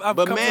like I've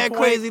but come mad to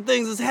crazy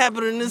things is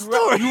happening in this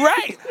story. You're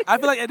right. I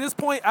feel like at this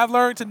point I've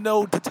learned to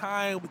know the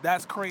time.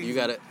 That's crazy. You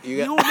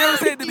don't never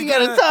say it to me. You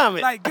gotta time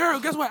it. Like, girl,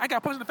 guess what? I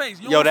got punched in the face.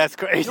 That's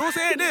crazy. You don't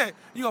say it then.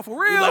 You go for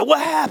real. You're like,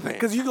 what happened?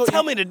 Because you go.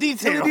 Tell me the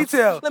details.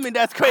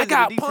 That's crazy. I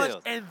got punched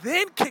and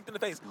then kicked in the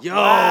face. Yo,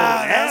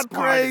 that's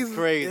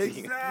crazy.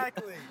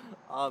 Exactly.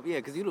 Yeah,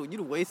 because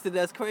you wasted.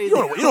 That's crazy.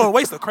 You don't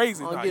waste the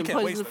crazy. Oh, no, getting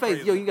punched in the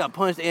face. Yo, you got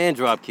punched and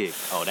drop kicked.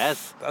 Oh,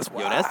 that's wild.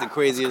 Yo, that's the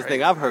craziest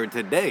thing I've heard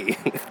today.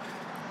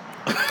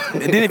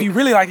 And then if you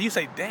really like it, you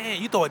say, dang,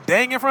 you throw a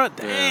dang in front?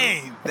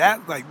 Dang. Yeah.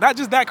 That, like, not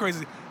just that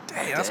crazy.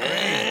 Dang, that's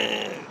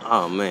crazy.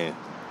 Oh, man.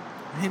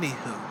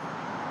 Anywho.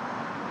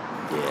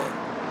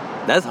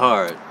 Yeah. That's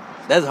hard.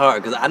 That's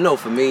hard, because I know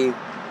for me,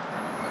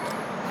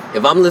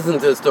 if I'm listening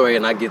to a story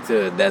and I get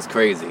to that's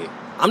crazy,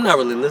 I'm not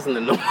really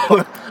listening no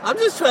more. I'm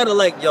just trying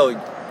to yo,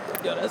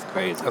 that's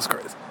crazy. That's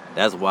crazy.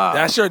 That's wild.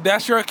 That's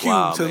your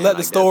cue to let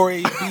the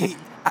story be.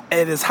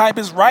 And his hype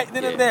is right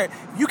then and there.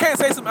 You can't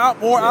say some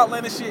more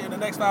outlandish shit in the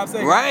next 5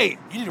 seconds. Right.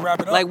 You need to wrap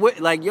it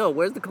up.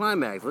 Where's the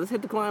climax? Let's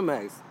hit the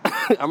climax.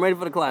 I'm ready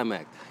for the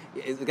climax.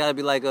 It's got to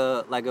be like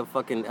a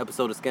fucking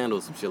episode of Scandal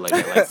or some shit like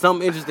that. Like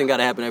something interesting got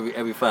to happen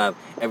every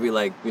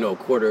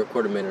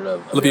quarter minute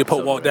of Olivia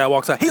Pope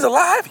walks out. He's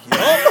alive.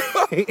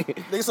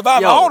 They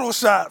survived all those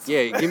shots.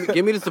 Yeah,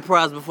 give me the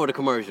surprise before the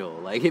commercial.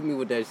 Like hit me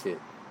with that shit.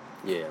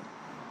 Yeah,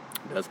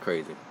 that's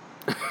crazy.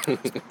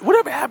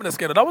 Whatever happened to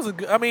Scandal? That was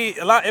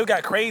it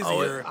got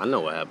crazier. I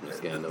know what happened to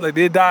Scandal. Like,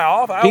 did it die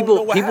off? I don't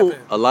know what happened.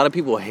 A lot of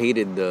people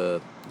hated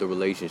the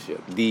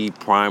relationship, the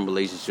prime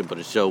relationship of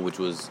the show, which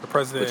was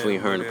between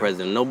her and the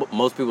president.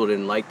 Most people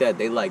didn't like that.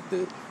 They liked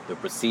the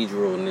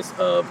proceduralness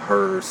of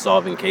her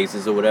solving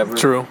cases or whatever.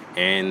 True.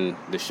 And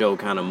the show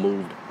kind of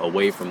moved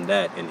away from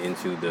that and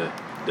into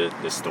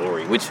the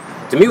story, which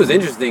to me was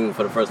interesting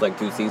for the first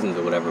 2 seasons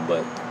or whatever,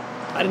 but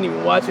I didn't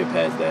even watch it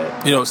past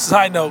that.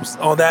 Side notes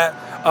on that.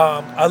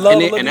 I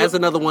love and that's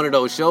another one of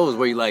those shows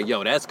where you're like,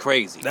 yo, that's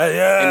crazy.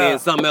 Yeah. And then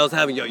something else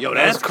happened, yo,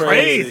 that's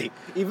crazy.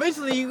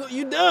 Eventually,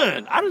 you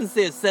done. I didn't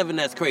say 7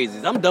 that's crazy.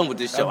 I'm done with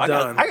this show. I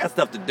got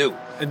stuff to do.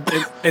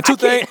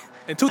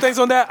 And two things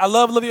on that. I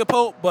love Olivia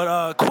Pope,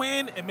 but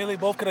Quinn and Millie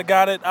both could have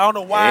got it. I don't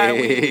know why.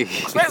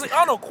 Especially,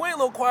 I don't know, Quinn,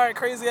 little quiet,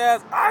 crazy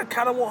ass. I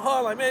kind of want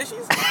her. Like, man,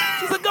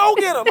 she's a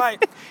go-getter.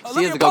 Like,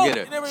 she is a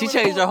go-getter. She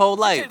changed her whole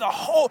life. She changed the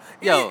whole.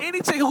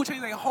 Any chick who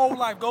changed their whole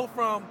life go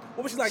from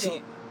what was she like?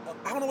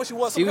 I don't know what she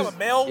was. Some kind of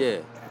male. Yeah,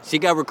 she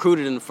got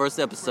recruited in the first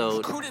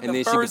episode, and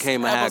then she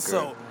became a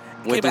hacker.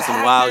 Went through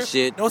some wild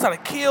shit. Knows how to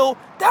kill.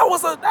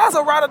 That's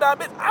a ride or die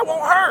bitch. I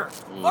want her.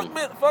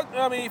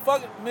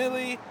 Fuck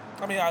Millie.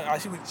 I mean,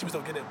 she was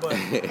still get it, but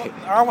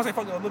I don't want to say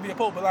fuck Olivia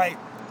Pope, but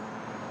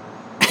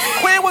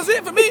Quinn was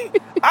it for me.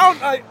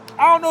 I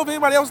don't know if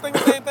anybody else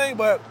thinks the same thing,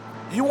 but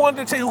you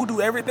wanted to tell you who do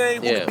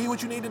everything, who can be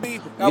what you need to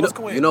be. That was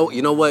Quinn. You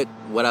know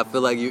what I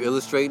feel like you're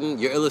illustrating?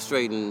 You're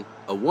illustrating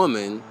a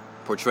woman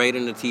portrayed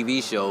in a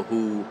TV show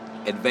who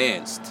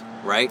advanced,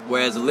 right?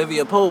 Whereas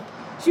Olivia Pope,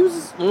 she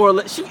was more or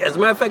less, as a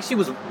matter of fact, she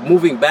was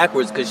moving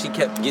backwards because she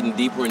kept getting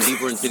deeper and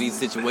deeper into these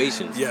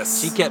situations.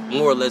 Yes. She kept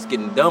more or less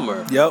getting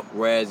dumber. Yep.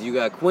 Whereas you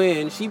got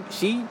Quinn, she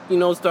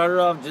started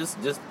off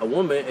just a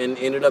woman and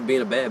ended up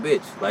being a bad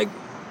bitch. Like,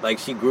 like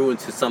she grew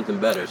into something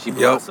better. She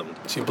blossomed.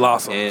 She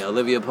blossomed. And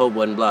Olivia Pope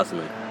wasn't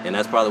blossoming, and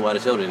that's probably why the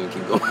show didn't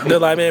keep going. They're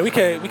like, man, we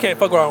can't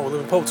fuck around with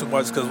Olivia Pope too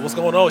much because what's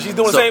going on? She's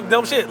doing the same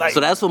dumb shit. Like, so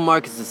that's what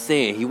Marcus is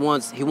saying. He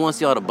wants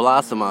y'all to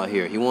blossom out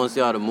here. He wants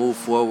y'all to move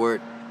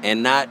forward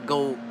and not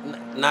go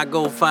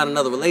find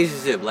another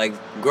relationship. Like,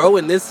 grow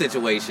in this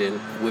situation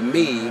with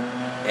me,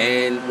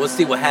 and we'll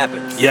see what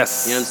happens.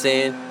 Yes. You know what I'm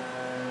saying?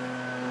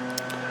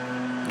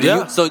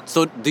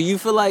 So do you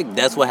feel like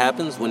that's what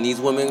happens when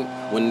these women,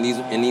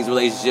 in these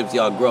relationships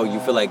y'all grow? You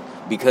feel like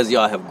because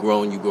y'all have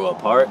grown, you grow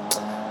apart?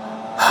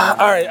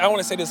 All right, I want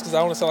to say this because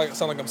I want to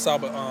sound like I'm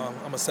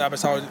a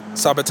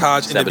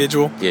sabotage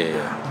individual.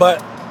 Yeah.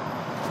 But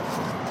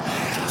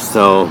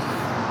so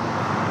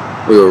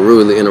we were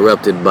rudely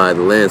interrupted by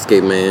the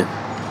landscape man.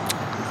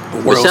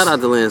 But shout out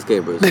to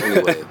landscapers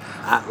anyway.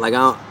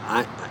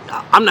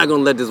 I'm not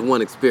gonna let this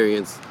one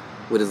experience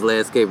with his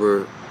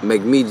landscaper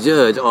make me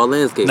judge all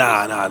landscapers.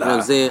 Nah. You know what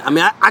I'm saying? I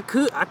mean, I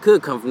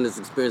could come from this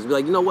experience and be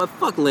like, you know what?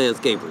 Fuck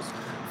landscapers.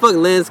 Fuck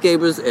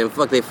landscapers and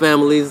fuck their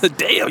families.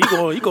 Damn,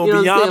 you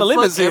going beyond the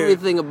limits fuck here.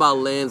 Everything about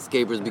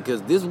landscapers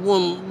because this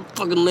one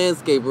fucking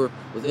landscaper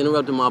was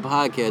interrupting my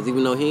podcast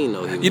even though he didn't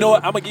know he was. You know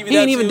what? I'm gonna give you that. He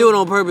didn't even do it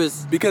on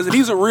purpose. Because if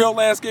he's a real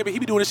landscaper, he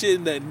be doing this shit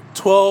in the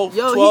 12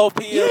 p.m.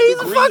 Yeah, he's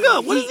a fuck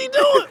up. What is he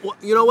doing?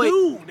 You know, wait.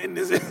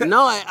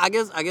 No, I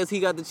guess he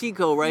got the cheat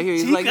code right here.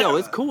 He's like, yo,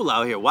 it's cool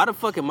out here. Why the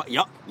fuck am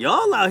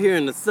y'all out here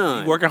in the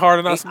sun? Working hard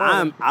and not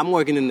smart. I'm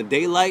working in the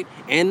daylight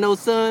and no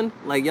sun.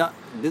 Like y'all,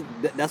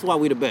 that's why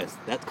we the best.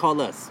 That's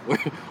call us. We're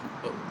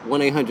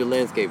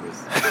 1-800-landscapers.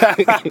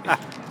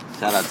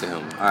 Shout out to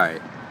him. All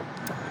right,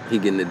 he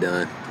getting it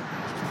done.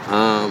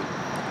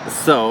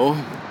 So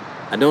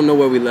I don't know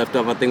where we left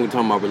off. I think we're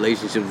talking about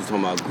relationships. We're talking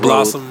about growth.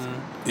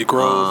 Blossom, your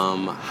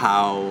growth.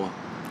 How.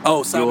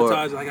 Oh,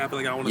 sabotage. Like I feel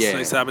like I want to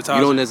say sabotage.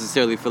 You don't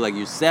necessarily feel like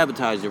you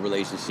sabotage your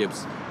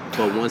relationships,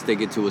 but once they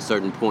get to a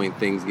certain point,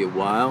 things get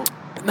wild.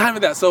 Not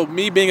even that. So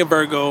me being a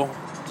Virgo,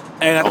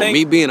 and I think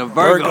me being a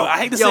Virgo. I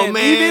hate to say it,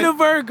 me being a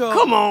Virgo.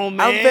 Come on,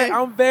 man.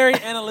 I'm very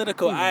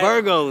analytical.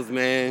 Virgos,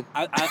 man.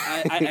 I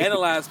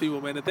analyze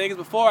people, man. The thing is,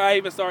 before I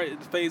even start in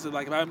the phase of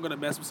like if I'm gonna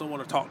mess with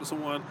someone or talk to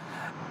someone,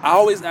 I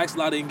always ask a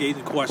lot of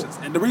engaging questions.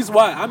 And the reason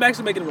why I'm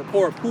actually making a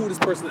rapport of who this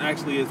person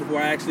actually is before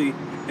I actually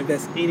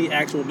invest any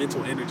actual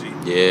mental energy.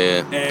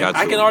 Yeah, and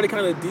I can already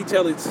kind of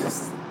detail it,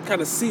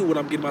 kind of see what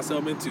I'm getting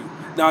myself into.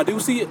 Now I do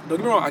see it. Don't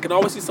get me wrong. I can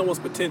always see someone's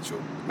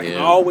potential. I can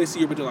always see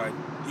your potential. Like,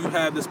 you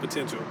have this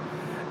potential.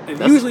 And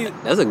usually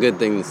that's a good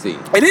thing to see.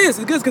 It is.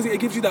 It's good because it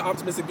gives you that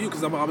optimistic view.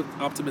 Because I'm an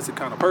optimistic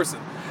kind of person.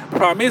 The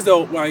problem is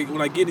though,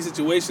 when I get in these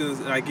situations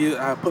and I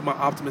put my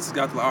optimistic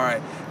out, like, all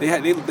right,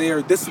 they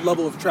are this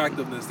level of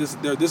attractiveness.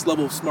 They're this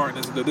level of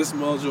smartness. They're this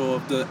level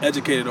of the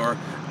educated or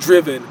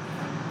driven.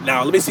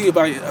 Now let me see if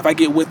I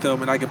get with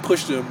them and I can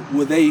push them.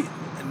 Will they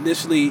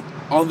initially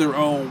on their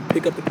own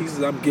pick up the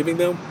pieces I'm giving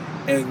them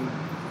and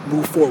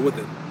move forward with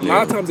it? A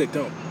lot of times they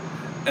don't.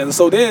 And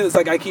so then it's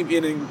like I keep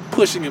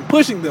pushing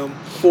them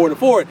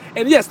forward.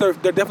 And yes, they're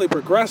definitely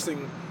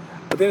progressing.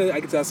 But then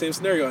I get to that same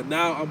scenario.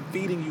 Now I'm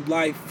feeding you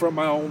life from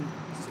my own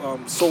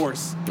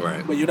source.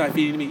 Right. But you're not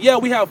feeding me. Yeah,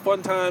 we have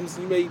fun times.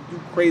 You may do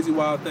crazy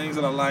wild things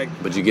that I like.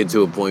 But you get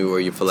to a point where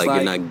you feel like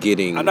you're not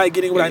getting. I'm not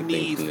getting what I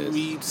need for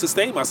me to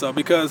sustain myself.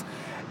 Because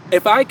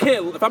if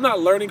I'm not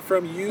learning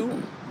from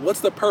you, what's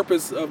the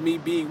purpose of me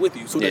being with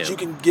you? So that you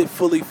can get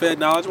fully fed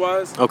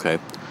knowledge-wise? Okay.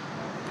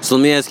 So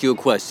let me ask you a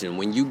question.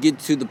 When you get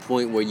to the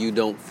point where you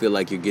don't feel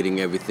like you're getting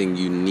everything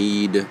you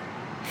need,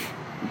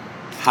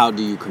 how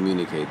do you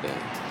communicate that?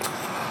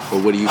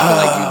 Or what do you feel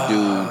like you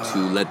do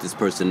to let this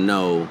person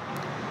know,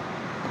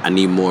 I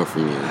need more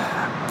from you?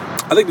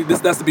 I think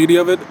that's the beauty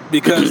of it,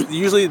 because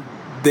usually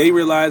they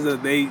realize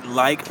that they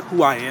like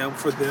who I am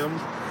for them,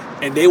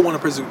 and they want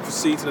to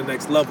proceed to the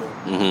next level.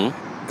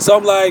 Mm-hmm. So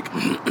I'm like,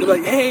 they're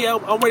like, hey,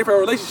 I'm ready for a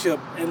relationship.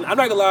 And I'm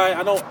not gonna lie,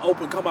 I don't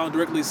come out and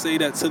directly say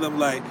that to them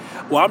like,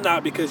 well, I'm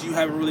not because you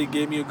haven't really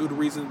gave me a good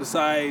reason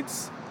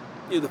besides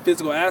the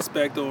physical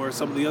aspect or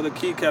some of the other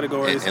key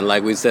categories. And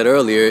like we said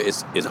earlier,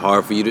 it's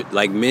hard for you to,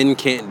 like, men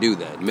can't do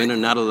that. Men are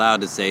not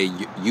allowed to say,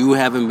 you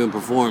haven't been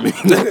performing.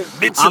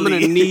 I'm gonna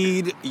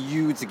need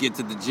you to get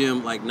to the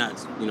gym, like not,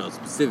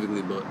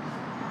 specifically, but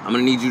I'm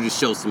gonna need you to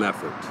show some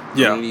effort.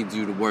 Yeah. I'm gonna need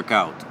you to work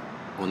out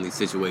on these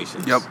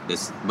situations. Yep.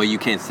 But you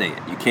can't say it.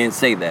 You can't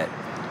say that.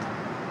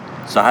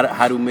 So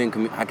how do men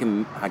how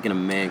can a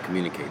man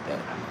communicate that?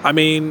 I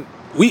mean,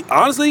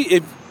 I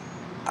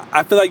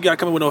feel like you gotta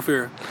come in with no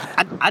fear.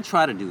 I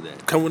try to do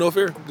that. Come with no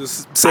fear.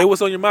 Just say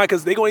what's on your mind,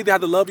 because they're gonna either have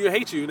to love you or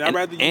hate you. And I'd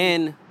rather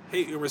you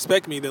hate and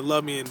respect me than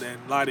love me and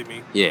lie to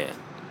me. Yeah.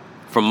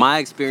 From my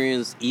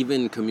experience,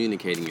 even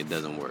communicating it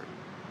doesn't work.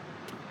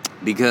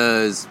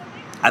 Because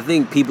I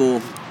think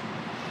people...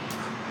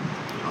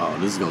 Oh,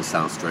 this is going to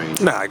sound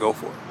strange. Nah, go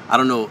for it. I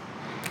don't know.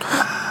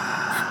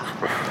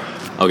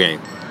 Okay.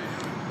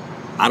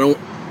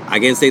 I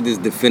can't say this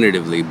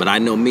definitively, but I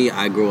know me,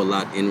 I grow a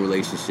lot in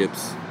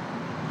relationships.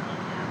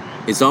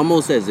 It's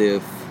almost as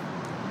if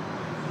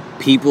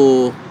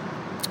people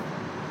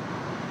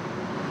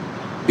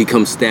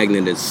become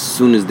stagnant as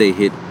soon as they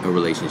hit a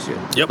relationship.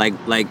 Yep.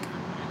 Like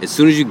as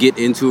soon as you get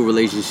into a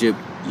relationship,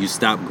 you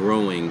stop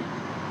growing,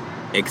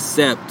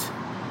 except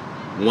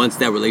once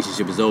that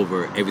relationship is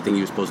over, everything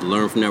you're supposed to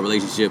learn from that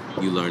relationship,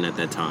 you learn at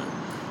that time.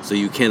 So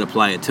you can't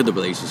apply it to the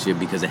relationship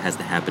because it has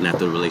to happen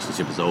after the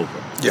relationship is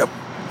over. Yep.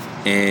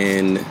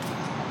 And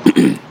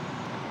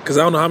because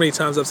I don't know how many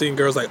times I've seen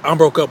girls like, I'm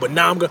broke up, but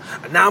now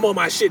I'm on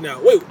my shit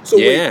now. Wait,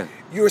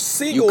 you're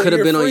single, you could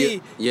have been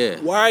free.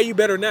 Why are you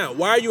better now?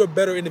 Why are you a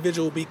better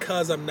individual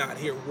because I'm not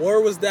here? Where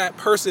was that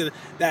person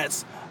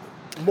that's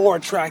more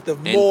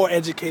attractive, more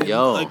educated?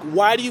 Like,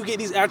 why do you get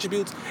these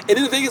attributes? And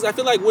then the thing is, I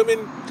feel like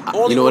women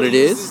only... You know what it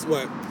is?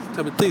 What?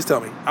 Please tell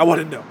me. I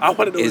want to know.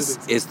 What it is.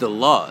 It's the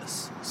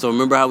loss. So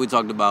remember how we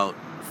talked about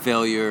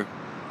failure,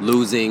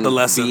 losing,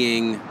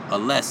 being a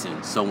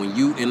lesson. So when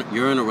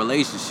you're in a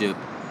relationship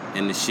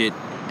and the shit,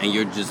 and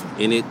you're just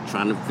in it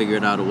trying to figure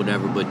it out or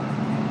whatever, but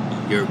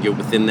you're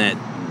within that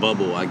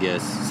bubble, I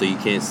guess, so you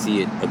can't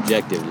see it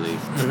objectively.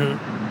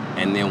 Mm-hmm.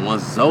 And then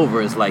once it's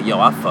over, it's like, yo,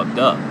 I fucked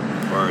up,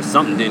 or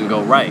something didn't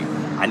go right.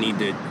 I need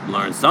to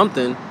learn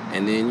something,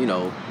 and then, you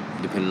know,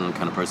 depending on the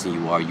kind of person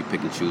you are, you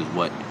pick and choose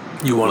what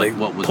you want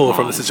to pull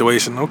from the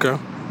situation. Okay.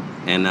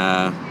 And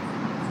I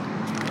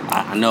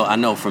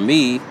know for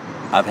me,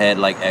 I've had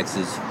like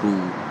exes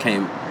who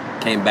came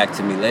back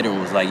to me later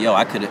and was like, yo,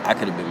 I could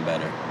have been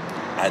better.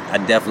 I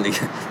definitely,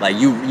 like,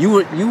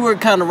 you were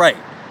kind of right.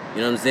 You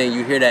know what I'm saying?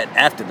 You hear that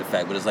after the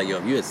fact, but it's like, yo,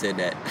 if you had said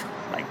that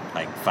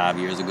like 5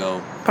 years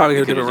ago,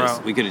 probably could have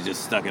around. We could have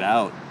just stuck it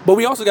out. But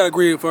we also got to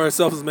agree for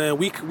ourselves, man.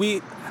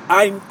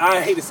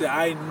 I hate to say it,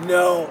 I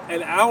know,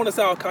 and I don't want to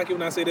sound cocky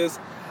when I say this.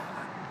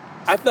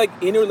 I feel like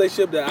any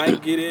relationship that I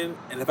get in,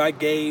 and if I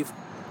gave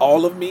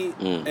all of me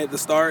at the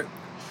start,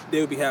 they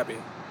would be happy.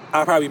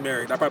 I'd probably be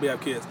married. I'd probably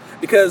have kids.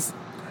 Because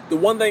the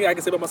one thing I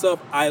can say about myself,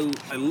 I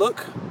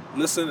look,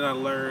 listen, and I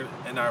learn,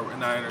 and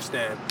I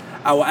understand.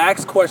 I will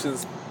ask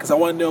questions because I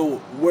want to know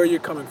where you're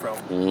coming from.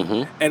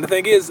 Mm-hmm. And the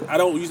thing is, I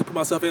don't usually put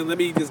myself in. Let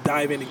me just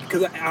dive in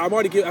because I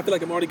feel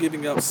like I'm already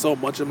giving up so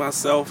much of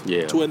myself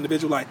to an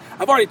individual. Like,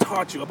 I've already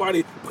taught you. I've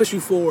already pushed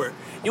you forward.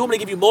 You want me to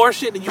give you more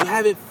shit and you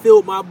haven't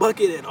filled my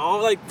bucket at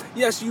all? Like,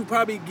 yes, you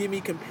probably give me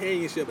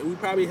companionship and we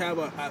probably have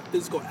a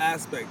physical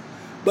aspect.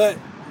 But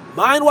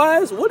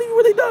mind-wise, what have you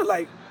really done?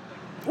 Like,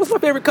 what's my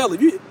favorite color?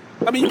 You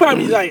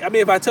probably like,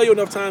 if I tell you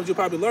enough times, you'll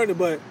probably learn it,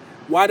 but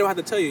why do I have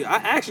to tell you? I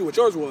asked you what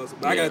yours was,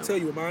 but I gotta tell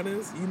you what mine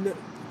is. You know,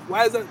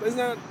 why is that? It's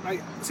not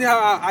like, see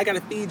how I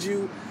gotta feed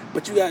you,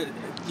 but you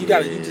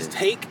just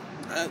take.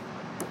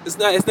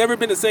 It's never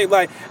been the same.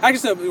 Like, I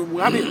just said,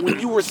 when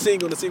you were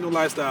single, the single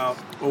lifestyle,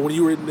 or when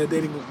you were in the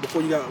dating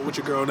before you got with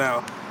your girl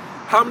now,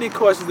 how many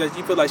questions that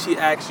you feel like she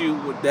asked you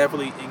were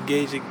definitely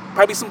engaging?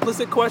 Probably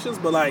simplistic questions,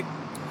 but like,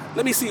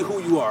 let me see who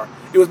you are.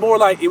 It was more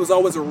like, it was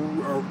always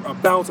a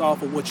bounce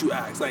off of what you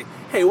asked. Like,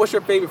 hey, what's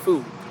your favorite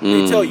food?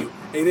 They tell you.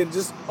 And then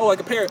just, like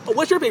a parent,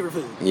 what's your favorite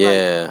food?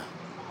 Yeah.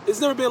 Like, it's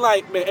never been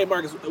like, man, hey,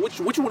 Marcus,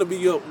 what you want to be?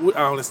 I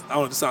don't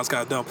know, this sounds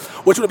kind of dumb.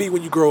 What you want to be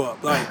when you grow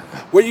up? Like,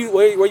 where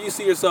you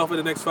see yourself in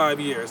the next 5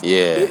 years?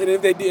 Yeah. And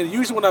if they did,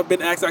 usually when I've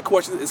been asked that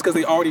question, it's because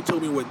they already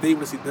told me what they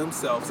want to see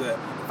themselves at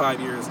in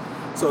 5 years.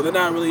 So they're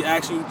not really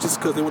asking you just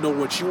because they want to know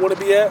what you want to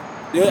be at.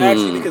 They're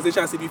asking because they're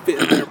trying to see if you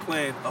fit in their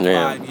plan of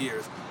 5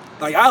 years.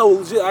 Like, I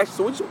was just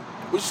actually, so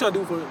what you trying to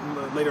do for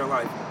later in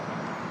life?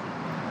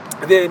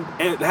 And then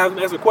have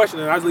them answer the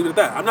question, and I just leave it at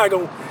that. I'm not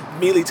going to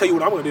immediately tell you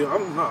what I'm going to do.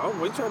 What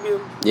are you trying to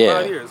be in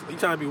 5 years? Are you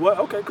trying to be what?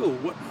 Okay, cool.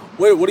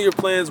 What are your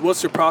plans?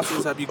 What's your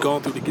process have you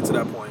gone through to get to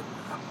that point?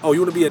 Oh,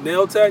 you want to be a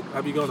nail tech?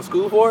 Have you gone to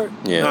school for it?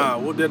 Yeah. Nah,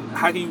 well then,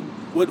 how can you,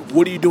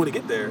 what are you doing to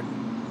get there?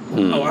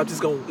 Oh, this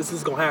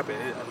is going to happen.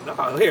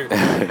 Here.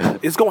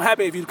 It's going to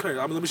happen if you come here.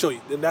 Let me show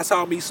you. And that's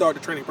how me start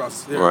the training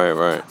process. Here.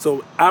 Right.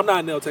 So I'm not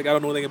a nail tech. I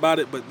don't know anything about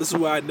it, but this is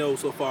what I know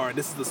so far, and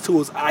this is the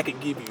tools I can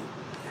give you.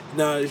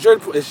 Now, it's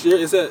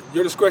at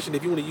your discretion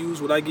if you want to use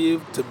what I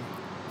give to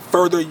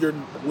further your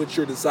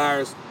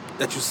desires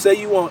that you say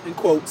you want, in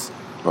quotes,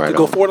 to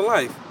go forward in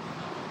life.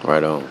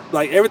 Right on.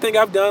 Like, everything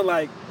I've done,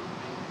 like,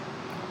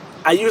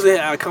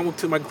 I come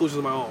to my conclusions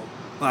on my own.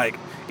 Like,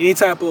 any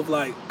type of,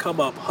 like, come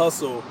up,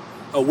 hustle,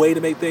 a way to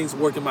make things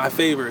work in my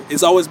favor,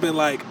 it's always been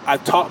like,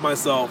 I've taught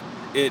myself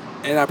it,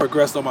 and I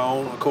progressed on my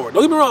own accord.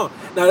 Don't get me wrong.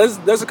 Now,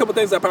 there's a couple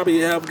things I probably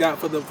have got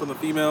from the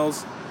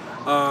females.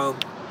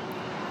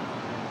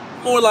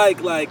 More like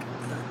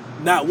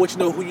not what you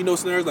know, who you know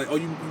scenarios. Like, oh,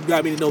 you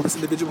got me to know this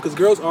individual, because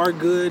girls are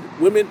good.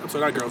 Women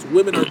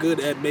are good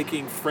at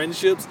making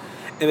friendships,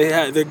 and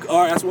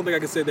that's one thing I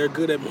can say. They're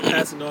good at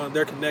passing on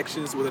their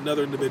connections with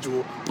another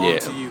individual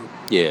onto you.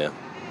 Yeah,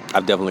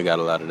 I've definitely got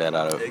a lot of that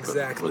out of relationships.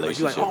 Like,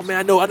 you're like, oh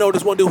man, I know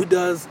this one dude who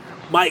does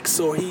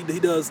mics, or he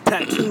does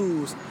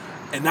tattoos,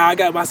 and now I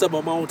got myself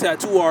my own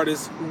tattoo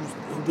artist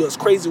who does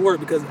crazy work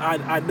because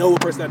I know a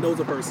person that knows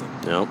a person.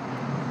 Yep.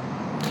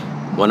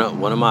 One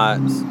of my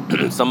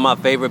some of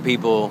my favorite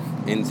people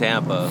in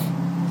Tampa,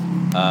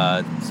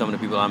 some of the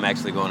people I'm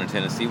actually going to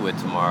Tennessee with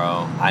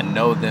tomorrow, I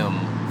know them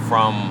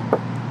from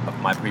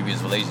my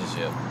previous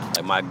relationship.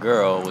 Like, my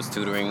girl was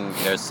tutoring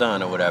their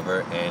son or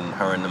whatever, and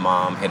her and the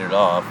mom hit it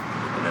off,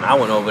 and then I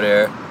went over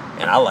there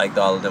and I liked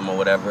all of them or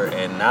whatever,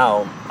 and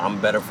now I'm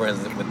better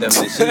friends with them than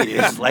she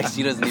is. Like,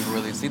 she doesn't even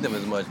really see them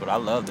as much, but I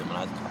love them,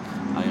 and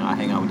I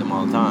hang out with them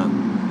all the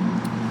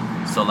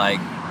time. So, like,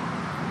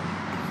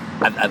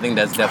 I think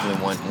that's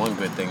definitely one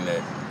good thing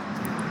that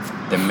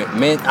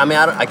men. I mean,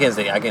 I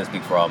can't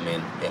speak for all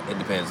men. It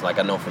depends. Like,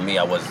 I know for me,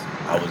 I was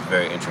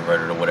very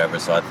introverted or whatever,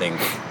 so I think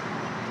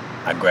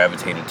I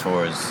gravitated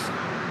towards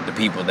the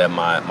people that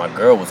my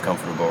girl was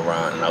comfortable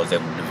around, and I was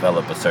able to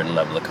develop a certain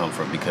level of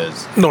comfort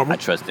because I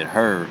trusted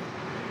her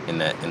in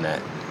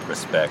that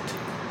respect.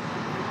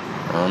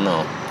 I don't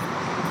know.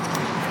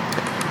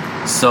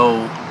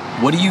 So,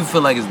 what do you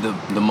feel like is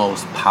the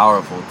most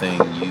powerful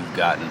thing you've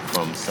gotten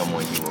from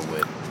someone you were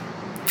with?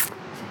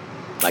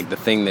 Like the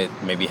thing that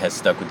maybe has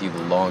stuck with you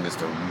the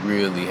longest or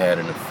really had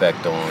an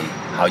effect on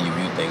how you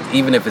view things,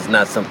 even if it's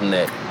not something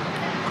that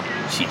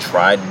she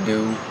tried to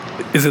do.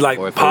 Is it like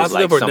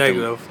positive or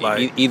negative?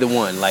 Like either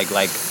one. Like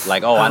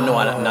oh, I know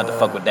not to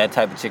fuck with that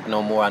type of chick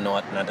no more. I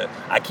know not to.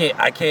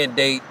 I can't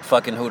date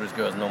fucking Hooters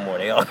girls no more.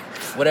 They all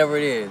whatever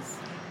it is.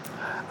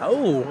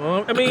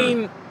 Oh, I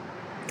mean,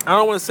 I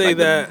don't want to say like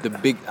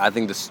that. I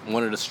think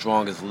one of the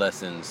strongest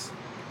lessons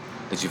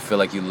that you feel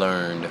like you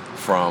learned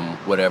from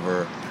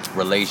whatever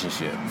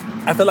relationship.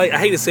 I feel like, I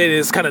hate to say it,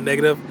 it's kind of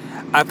negative.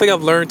 I think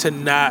I've learned to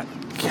not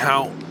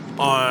count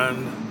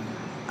on.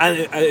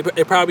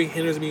 It probably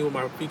hinders me with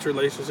my future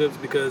relationships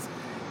because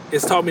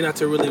it's taught me not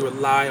to really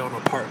rely on a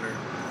partner.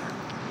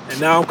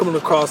 And now I'm coming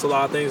across a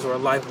lot of things where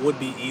life would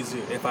be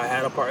easier if I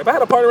had a partner. If I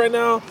had a partner right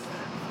now,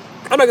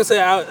 I'm not gonna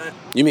say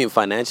You mean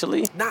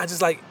financially? Nah,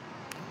 just like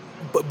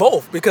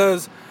both.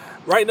 Because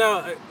right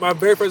now, my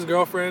very first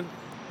girlfriend,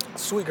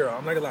 sweet girl.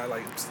 I'm not gonna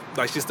lie,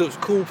 like she's still a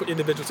cool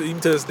individual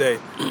even to this day.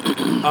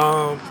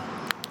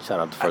 Shout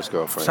out to the first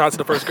girlfriend. Shout out to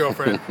the first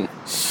girlfriend.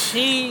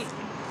 She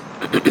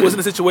was in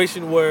a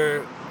situation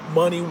where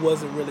money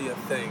wasn't really a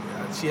thing.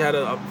 She had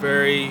a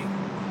very,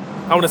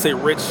 I want to say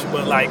rich,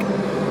 but like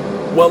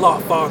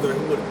well-off father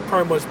who would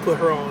pretty much put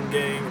her on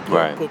game,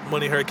 put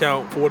money in her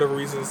account for whatever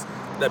reasons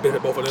that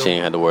benefit both of them. She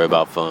ain't had to worry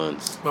about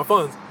funds. My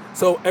funds.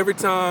 So every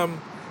time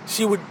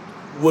she would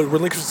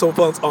relinquish some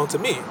funds onto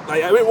me.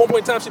 Like at one point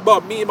in time, she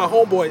bought me and my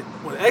homeboy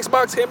when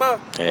Xbox came out.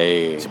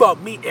 Hey. She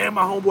bought me and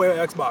my homeboy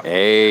an Xbox.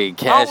 Hey,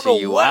 cashing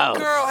you out. I don't know what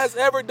girl has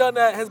ever done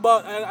that. Has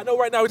bought. I know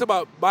right now we talk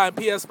about buying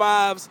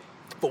PS5s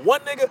for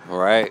one nigga.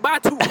 Right. Buy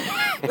two.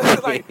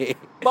 Like, me,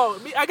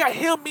 I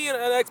got me and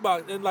an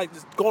Xbox and like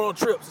just going on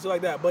trips and stuff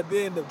like that. But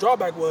then the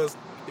drawback was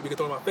it would get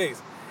thrown in my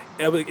face,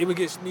 and it would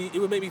get me. It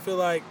would make me feel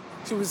like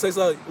she would say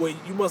something. Well,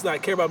 you must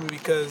not care about me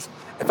because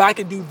if I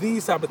can do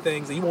these type of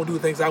things and you won't do the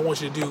things I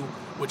want you to do,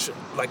 which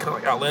like kind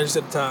of like outlandish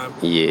at the time.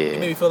 Yeah. It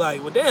made me feel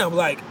like, well, damn,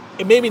 like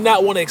it made me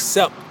not want to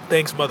accept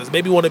things from others.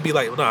 Maybe want to be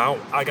like, well, no,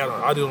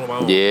 I'll do it on my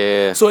own.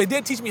 Yeah. So it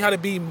did teach me how to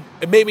be.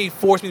 It made me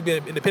force me to be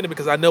independent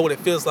because I know what it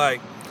feels like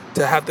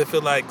to have to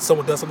feel like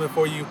someone does something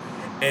for you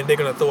and they're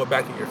gonna throw it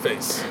back in your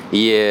face.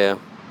 Yeah,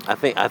 I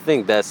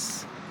think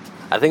that's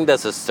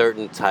a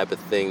certain type of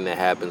thing that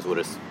happens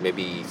with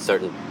maybe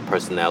certain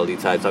personality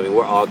types. I mean,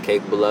 we're all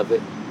capable of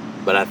it,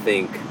 but I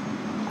think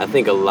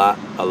a lot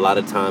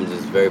of times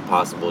it's very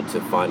possible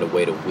to find a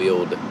way to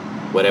wield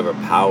whatever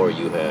power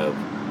you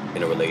have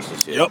in a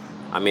relationship. Yep.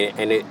 I mean,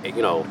 and it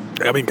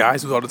I mean,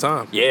 guys do it all the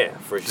time. Yeah,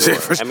 for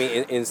sure. I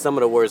mean, in some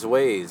of the worst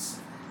ways.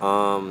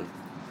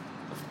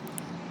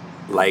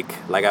 Like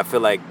I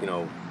feel like,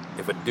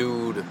 if a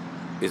dude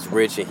is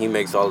rich and he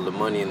makes all of the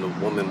money and the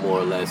woman more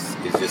or less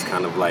is just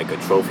kind of like a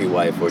trophy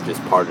wife or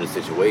just part of the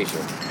situation.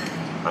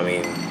 I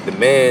mean, the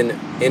man,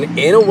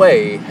 in a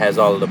way, has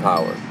all of the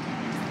power.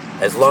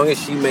 As long as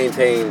she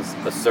maintains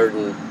a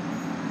certain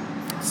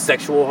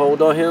sexual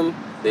hold on him,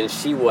 then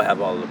she will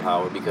have all of the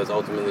power because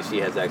ultimately she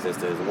has access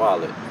to his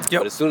wallet. Yep.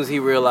 But as soon as he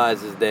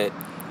realizes that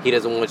he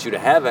doesn't want you to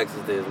have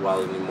access to his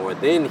wallet anymore,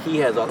 then he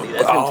has all.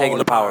 That's him taking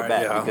the power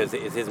back because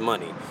it's his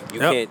money. You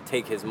can't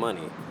take his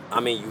money. I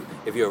mean,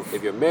 if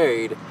you're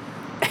married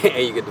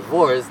and you get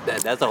divorced,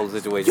 that's the whole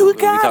situation. When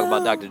we talk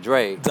about Dr.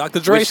 Dre. Dr.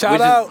 Dre, shout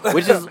out.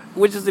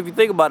 Which is if you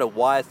think about it,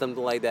 why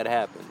something like that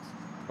happens.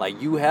 Like,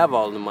 you have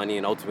all the money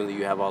and ultimately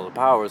you have all the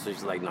power, so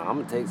she's like, no, I'm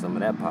gonna take some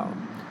of that power.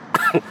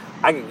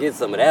 I can get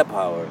some of that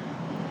power.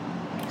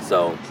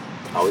 So,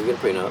 always get a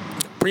prenup.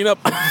 Prenup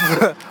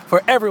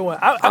for everyone.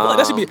 I feel like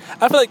that should be.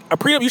 I feel like a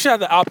prenup. You should have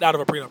to opt out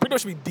of a prenup. Prenup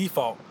should be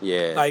default.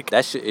 Yeah, like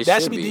that should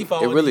be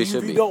default. It really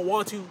should be. If you don't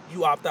want to,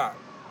 you opt out.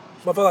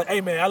 But I feel like,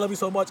 hey man, I love you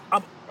so much.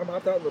 I'm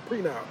opt out of a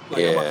prenup.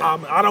 Like,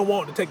 I don't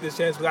want to take this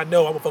chance because I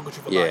know I'm gonna fuck with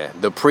you for life. Yeah,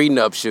 the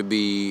prenup should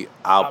be.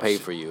 I'll pay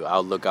for you.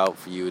 I'll look out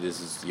for you. This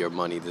is your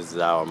money. This is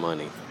our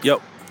money.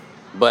 Yep.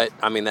 But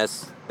I mean,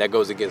 that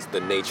goes against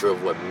the nature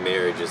of what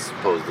marriage is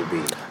supposed to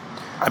be.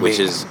 Which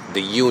is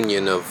the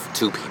union of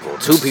two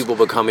people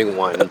becoming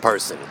one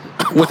person.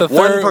 With a third,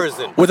 one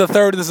person. With a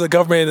third, this is the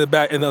government in the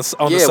back and us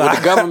on the side.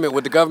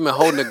 with the government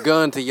holding a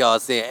gun to y'all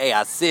saying, "Hey,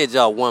 I said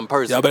y'all one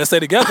person. Y'all better stay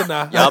together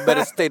now. Y'all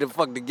better stay the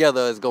fuck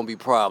together. It's gonna be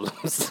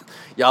problems.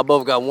 Y'all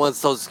both got one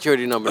social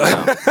security number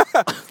now.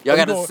 Y'all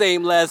got the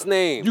same last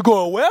name. You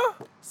going where?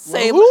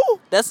 Same. Who?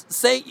 That's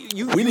say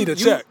you. We need a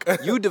check.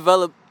 You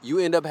develop you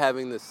end up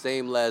having the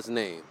same last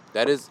name.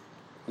 That is,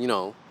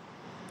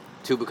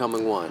 two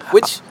becoming one.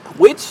 Which,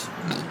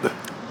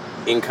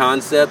 in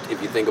concept,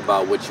 if you think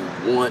about what you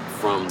want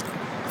from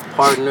a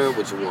partner,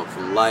 what you want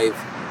from life,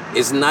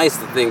 it's nice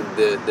to think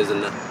that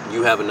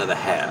you have another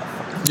half.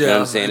 Yeah, you know what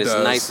I'm saying? It's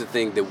nice to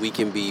think that we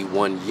can be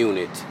one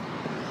unit.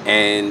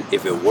 And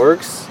if it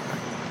works,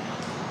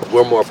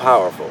 we're more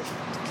powerful.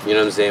 You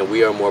know what I'm saying?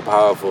 We are more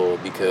powerful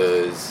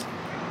because,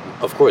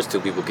 of course, two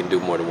people can do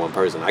more than one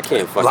person. I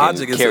can't fucking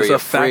Logic carry is a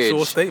fridge.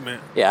 factual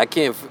statement. Yeah, I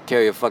can't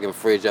carry a fucking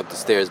fridge up the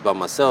stairs by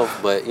myself,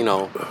 but,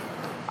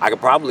 I could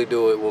probably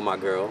do it with my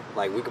girl.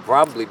 Like, we could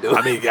probably do it.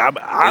 I mean,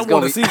 I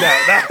want to see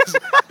that.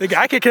 Nigga,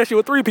 I can't catch you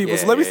with 3 people,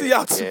 so let me see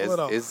y'all two split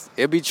up.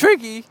 It'd be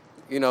tricky.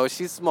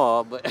 She's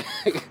small, but...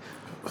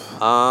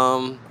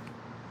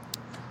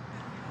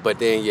 But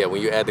then, yeah,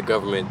 when you add the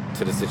government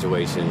to the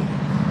situation,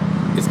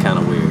 it's kind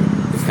of weird.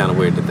 It's kind of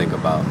weird to think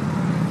about.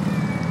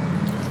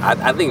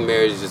 I think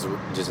marriage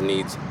just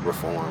needs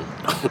reform.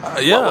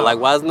 Yeah. Like,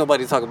 why does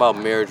nobody talk about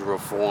marriage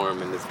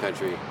reform in this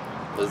country?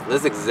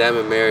 Let's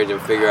examine marriage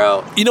and figure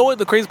out. You know what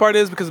the crazy part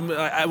is? Because when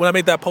I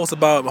made that post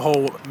about the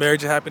whole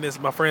marriage and happiness,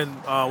 my friend,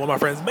 one of my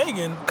friends,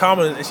 Megan,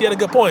 commented, and she had a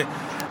good point.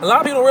 A lot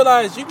of people don't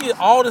realize you get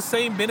all the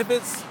same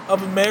benefits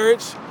of a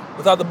marriage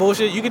without the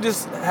bullshit. You can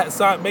just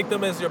make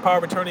them as your power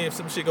of attorney if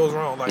some shit goes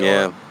wrong. Like,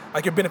 yeah.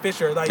 Like your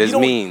beneficiary. Like, there's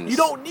means. You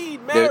don't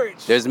need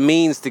marriage. There's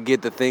means to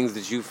get the things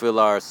that you feel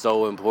are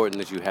so important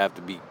that you have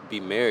to be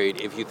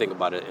married if you think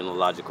about it in a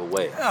logical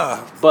way.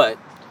 Yeah. But,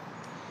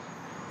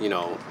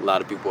 a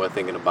lot of people are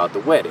thinking about the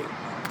wedding.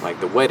 Like,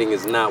 the wedding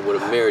is not what a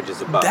marriage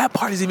is about. That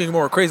part is even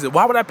more crazy.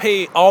 Why would I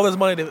pay all this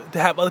money to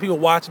have other people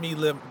watch me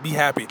be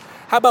happy?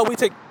 How about we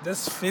take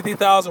this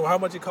 $50,000 or how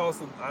much it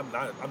costs? I'm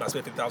not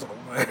spending $50,000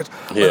 on marriage.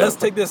 Yeah. But let's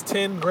take this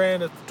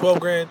 $10,000 or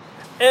 $12,000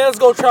 and let's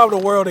go travel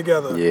the world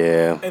together.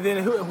 Yeah. And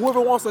then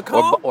whoever wants to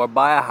come or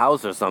buy a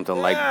house or something,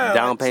 like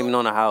down payment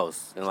on a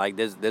house. And like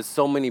there's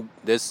so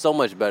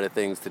much better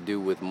things to do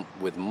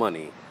with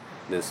money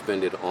than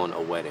spend it on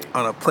a wedding.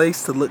 On a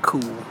place to look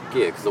cool.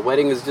 Yeah, because the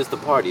wedding is just a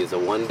party. It's a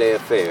one-day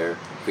affair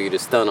for you to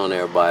stun on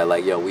everybody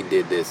like, yo, we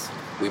did this.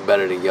 We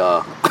better than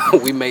y'all.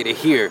 We made it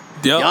here.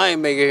 Yep. Y'all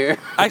ain't make it here.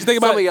 I actually think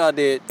about some of y'all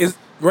did.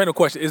 Random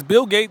question: is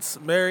Bill Gates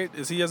married?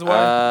 Is he as a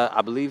wife?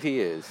 I believe he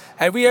is.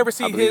 Have we ever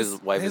seen his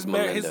wife is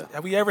Melinda.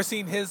 Have we ever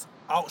seen his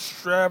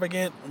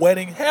extravagant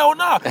wedding? Hell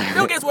no.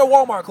 Bill Gates wear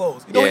Walmart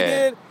clothes. You know what he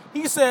did?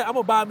 He said, "I'm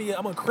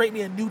gonna create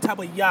me a new type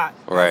of yacht,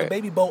 like a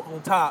baby boat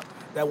on top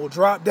that will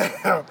drop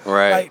down."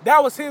 Right. Like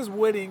that was his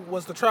wedding.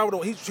 Was to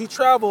travel. He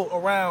traveled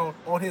around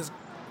on his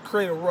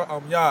creative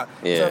yacht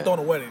instead of throwing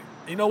a wedding.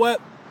 You know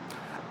what?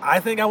 I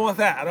think I want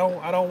that. I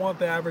don't want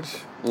the average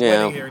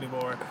wedding here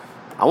anymore.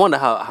 I wonder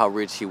how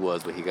rich he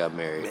was when he got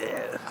married.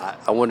 Yeah.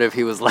 I wonder if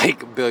he was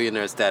like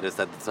billionaire status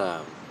at the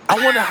time. I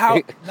wonder how,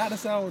 not to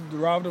sound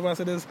derivative when I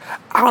say this,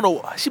 I don't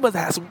know, she must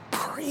have had some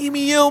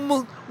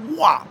premium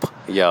wop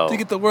to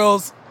get the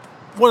world's,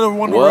 one of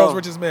the world's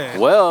richest men.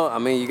 Well, I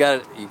mean, you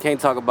can't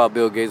talk about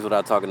Bill Gates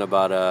without talking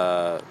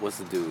about, what's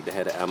the dude, the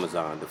head of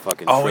Amazon, the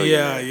fucking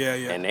trillionaire.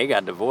 Yeah. And they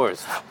got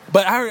divorced.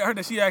 But I heard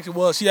that she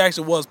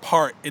actually was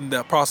part in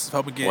the process of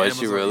helping get Amazon. Was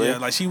she really? Yeah,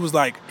 like she was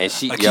like a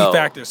key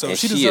factor, so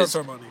she deserves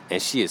her money.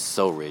 And she is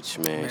so rich,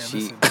 man.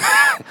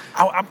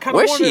 I'm kind of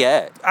where's she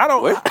at? I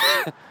don't...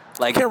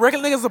 Like, can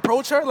regular niggas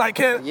approach her? Like,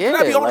 can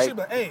I be on shit?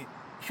 But hey,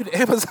 you the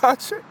Amazon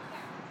shit?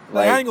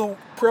 Like, I ain't gonna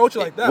approach her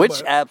like that.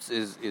 Which apps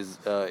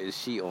is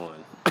she on?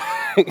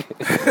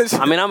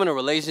 I mean, I'm in a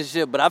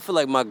relationship, but I feel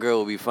like my girl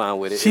will be fine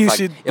with it.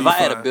 If I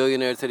add a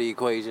billionaire to the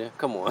equation,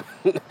 come on.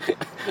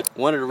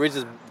 One of the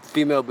richest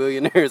female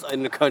billionaires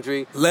in the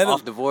country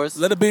off divorce.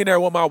 Let a billionaire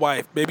want my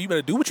wife, baby. You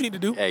better do what you need to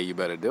do. Hey, you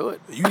better do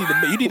it. You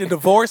need to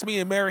divorce me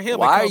and marry him.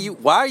 Why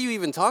are you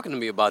even talking to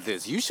me about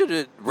this? You should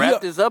have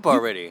wrapped this up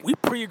already. We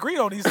pre-agreed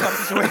on these type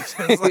of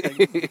situations.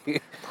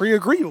 Like,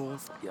 pre-agreed on.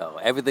 Yo,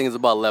 everything is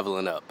about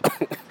leveling up.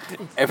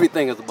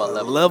 Everything is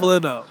about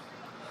leveling up.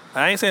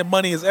 I ain't saying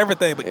money is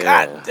everything, but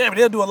god damn it,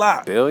 they'll do a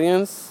lot.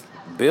 Billions?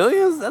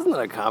 That's not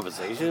a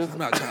conversation. I'm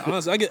not trying.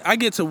 Honestly, I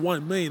get to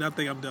 1 million, I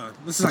think I'm done.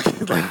 This is like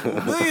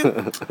 1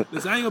 million.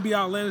 This I ain't gonna be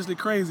outlandishly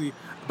crazy,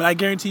 but I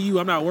guarantee you,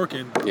 I'm not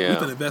working. Yeah. We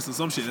can invest in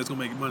some shit that's gonna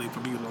make money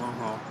for me in the long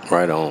haul.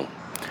 Right on.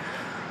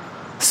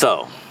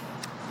 So,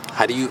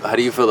 how do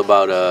you feel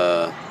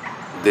about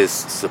this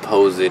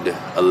supposed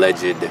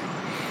alleged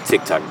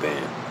TikTok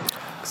ban?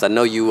 Because I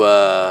know you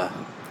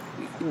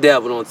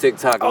dabbled on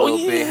TikTok a little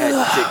bit, had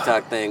your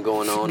TikTok thing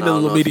going on. I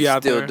don't know if you're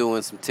still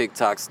doing some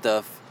TikTok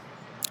stuff.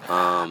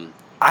 I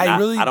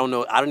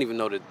don't even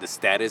know the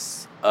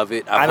status of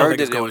it. I've heard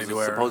that it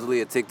was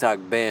supposedly a TikTok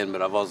ban,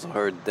 but I've also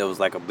heard there was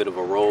like a bit of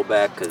a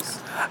rollback because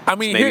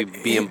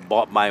being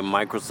bought by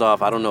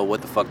Microsoft. I don't know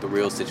what the fuck the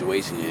real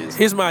situation is.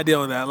 Here's my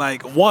deal on that.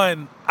 Like,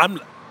 one, I'm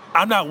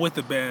not with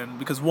the ban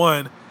because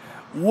one,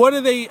 what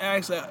are they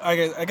actually?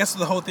 I guess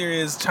the whole theory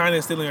is China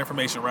is stealing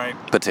information, right?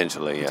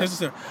 Potentially,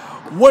 yeah.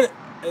 What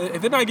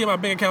if they're not getting my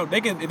bank account?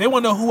 They can. If they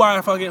want to know who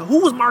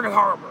was Marcus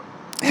Harper?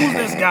 Who's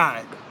this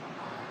guy?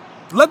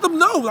 Let them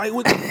know. Like, you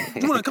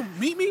want to come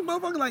meet me,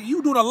 motherfucker? Like,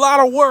 you doing a lot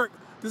of work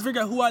Just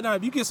figure out who I know.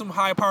 If you get some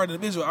high-powered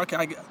individual,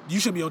 okay, you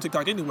should be on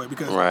TikTok anyway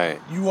because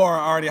you are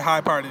already a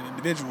high-powered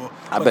individual.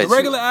 I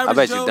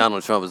bet you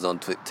Donald Trump is on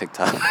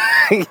TikTok.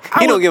 He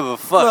don't give a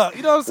fuck. Look,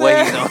 you know what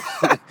I'm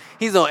saying?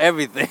 He's on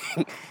everything.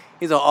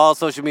 He's on all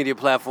social media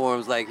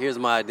platforms. Like, here's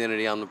my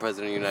identity. I'm the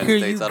president of the United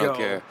States. I don't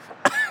care.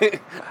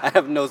 I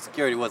have no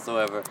security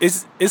whatsoever.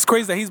 It's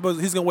crazy that he's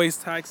gonna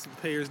waste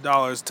taxpayers'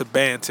 dollars to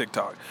ban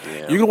TikTok.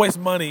 Yeah. You're gonna waste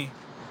money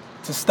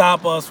to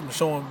stop us from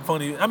showing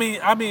funny. I mean,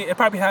 it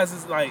probably has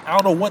this, like, I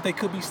don't know what they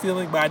could be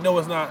stealing, but I know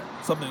it's not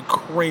something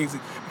crazy.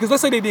 Because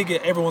let's say they did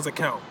get everyone's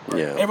account.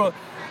 Right? Yeah.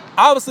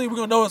 Obviously, we're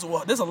gonna notice.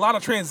 Well, there's a lot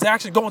of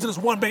transactions going to this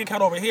one bank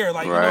account over here.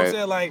 Like, you know what I'm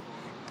saying? Like,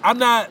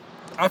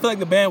 I feel like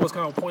the ban was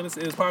kind of pointless.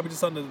 It was probably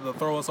just something to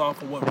throw us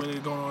off of what really is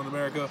going on in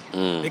America.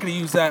 They could have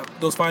used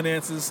those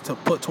finances to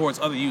put towards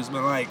other use.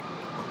 But like,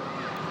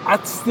 I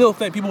still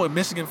think people in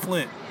Michigan,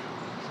 Flint,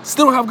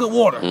 still don't have good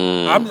water.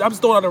 I'm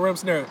just throwing out a random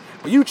scenario.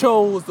 But you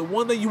chose the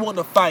one thing you want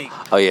to fight.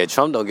 Oh yeah,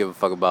 Trump don't give a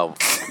fuck about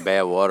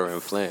bad water in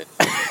Flint.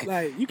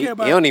 Like, you care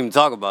about. He don't even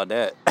talk about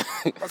that.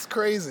 That's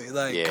crazy.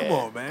 Like, come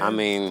on, man. I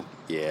mean,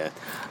 yeah.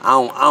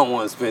 I don't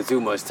want to spend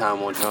too much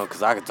time on Trump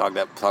because I could talk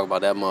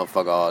about that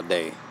motherfucker all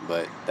day.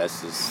 But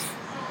that's just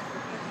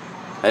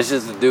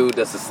a dude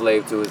that's a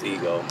slave to his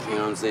ego. You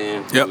know what I'm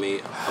saying? Yep. I mean,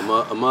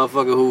 a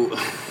motherfucker who.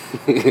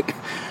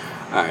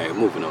 All right,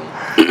 moving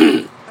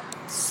on.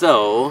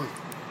 So,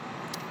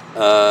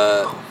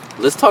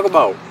 let's talk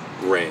about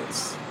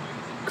rants.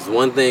 Because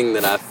one thing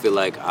that I feel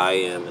like I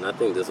am, and I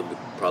think this will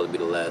probably be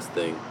the last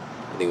thing.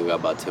 I think we got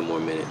about 10 more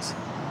minutes.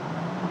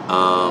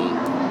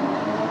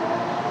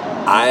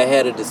 I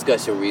had a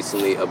discussion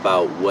recently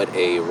about what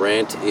a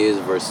rant is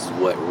versus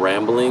what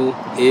rambling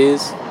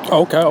is.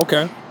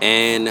 Okay.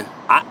 And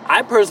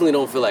I personally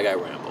don't feel like I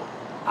ramble.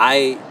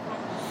 I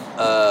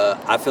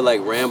feel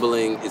like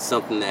rambling is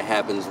something that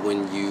happens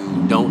when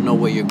you don't know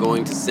what you're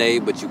going to say,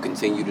 but you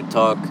continue to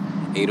talk.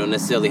 And you don't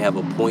necessarily have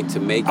a point to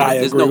make.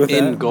 There's no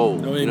end goal.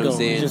 No you know what I'm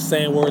saying? You're just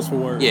saying words for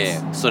words.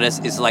 Yeah. So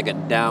it's like a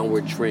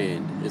downward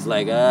trend. It's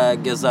like, I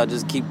guess I'll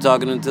just keep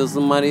talking until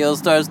somebody else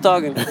starts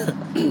talking.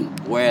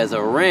 Whereas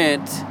a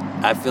rant,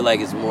 I feel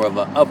like it's more of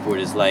an upward.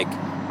 It's like,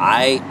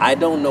 I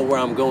don't know where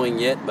I'm going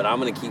yet, but I'm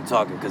going to keep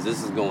talking because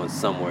this is going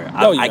somewhere.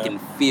 I can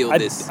feel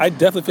this. I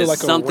definitely feel like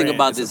something a rant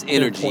about this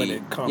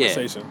energy.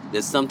 Conversation. Yeah,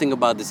 there's something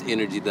about this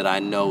energy that I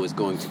know is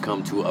going to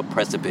come to a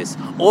precipice.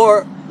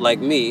 Or, like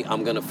me,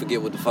 I'm going to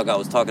forget what the fuck I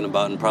was talking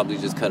about and probably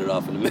just cut it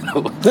off in the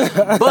middle.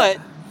 But,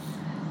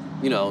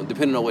 you know,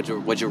 depending on what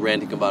you're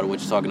ranting about or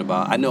what you're talking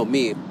about. I know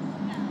me,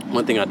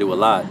 one thing I do a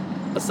lot,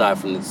 aside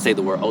from say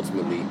the word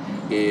ultimately,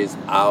 is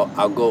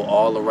I'll go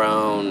all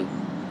around,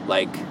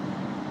 like,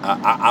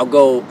 I'll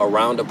go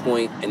around a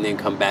point and then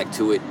come back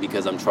to it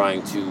because I'm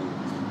trying to,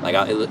 like,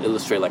 I'll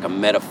illustrate like a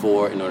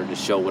metaphor in order to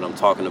show what I'm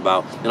talking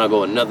about. Then I'll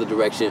go another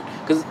direction.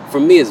 Because for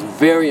me, it's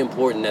very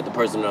important that the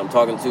person that I'm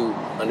talking to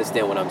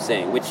understand what I'm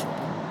saying, which,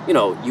 you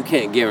know, you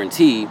can't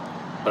guarantee,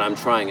 but I'm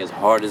trying as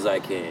hard as I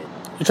can.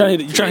 You're trying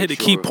to hit the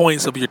key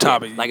points of your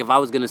topic. Like, if I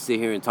was going to sit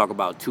here and talk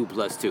about 2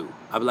 + 2,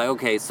 I'd be like,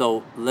 okay,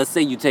 so let's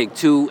say you take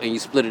 2 and you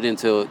split it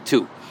into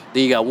 2.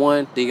 Then you got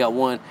 1,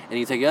 and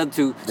you take the other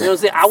 2. You know what I'm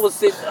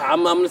saying?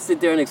 I'm going to sit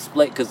there and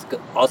explain, because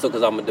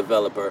I'm a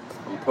developer,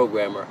 I'm a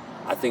programmer.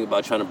 I think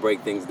about trying to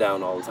break things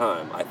down all the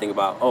time. I think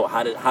about,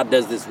 how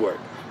does this work?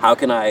 How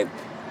can I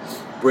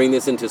bring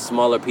this into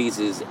smaller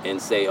pieces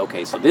and say,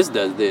 okay, so this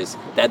does this,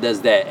 that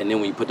does that, and then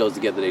when you put those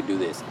together, they do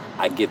this.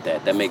 I get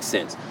that. That makes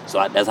sense.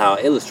 So that's how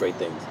I illustrate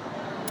things.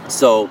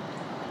 So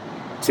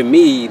to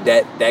me,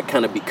 that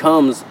kind of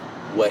becomes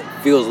what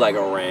feels like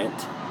a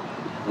rant.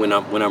 When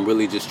I'm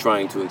really just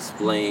trying to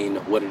explain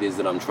what it is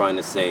that I'm trying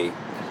to say.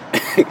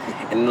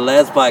 And the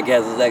last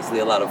podcast was actually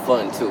a lot of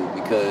fun too,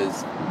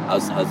 because I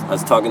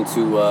was talking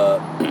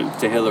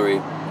to Hillary,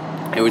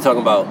 and we were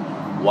talking about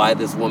why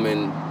this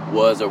woman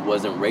was or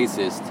wasn't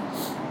racist,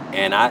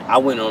 and I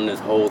went on this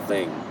whole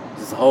thing.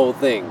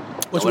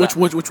 Which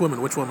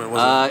woman was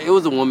it? It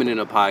was a woman in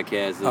a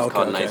podcast. It was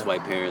called Nice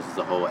White Parents. It's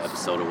a whole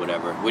episode or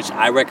whatever, which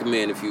I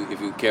recommend if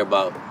you care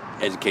about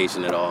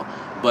education at all.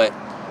 But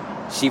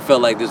she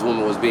felt like this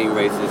woman was being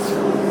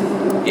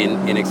racist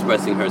in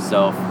expressing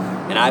herself.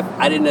 And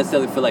I didn't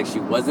necessarily feel like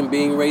she wasn't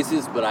being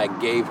racist, but I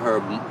gave her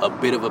a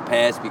bit of a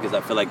pass because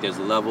I feel like there's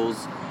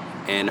levels.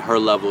 And her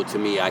level, to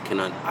me, I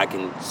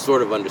can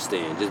sort of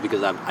understand, just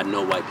because I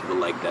know white people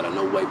like that. I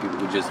know white people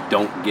who just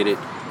don't get it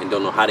and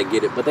don't know how to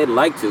get it, but they'd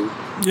like to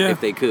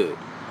if they could.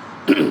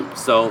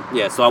 So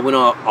I went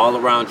all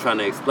around trying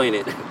to explain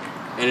it.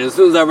 And as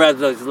soon as I wrapped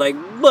it up, she's like,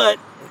 but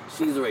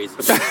she's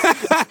racist.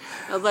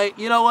 I was like,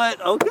 you know what?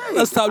 Okay.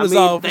 Let's top this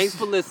off. Thanks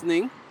for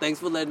listening. Thanks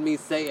for letting me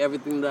say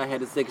everything that I had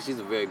to say, because she's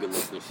a very good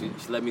listener. She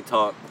let me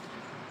talk.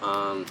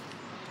 And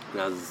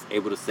I was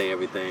able to say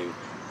everything.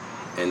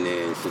 And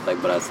then she's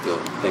like, but I still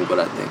think what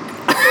I think.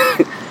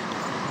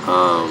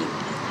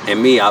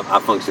 And me, I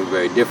function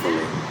very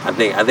differently. I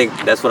think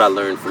that's what I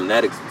learned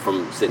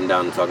from sitting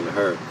down and talking to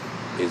her,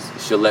 is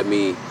she'll let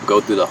me go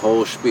through the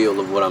whole spiel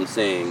of what I'm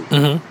saying.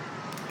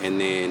 Mm-hmm. and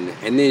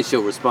then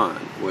she'll respond.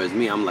 Whereas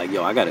me, I'm like,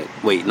 yo, I gotta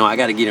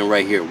get in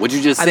right here. What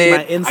you just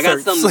said, I got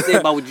something to say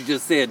about what you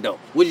just said though.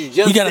 What you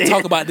just gotta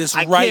talk about this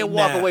right now. I can't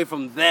walk away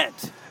from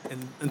that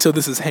until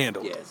this is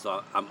handled. Yeah,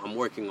 so I'm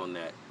working on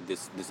that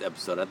this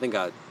episode. I think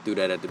I do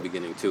that at the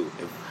beginning too.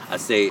 If I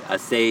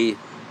say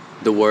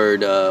the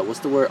word, what's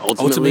the word?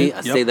 Ultimately,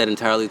 I say that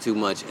entirely too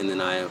much, and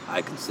then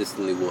I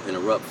consistently will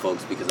interrupt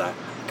folks because I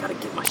gotta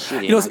get my shit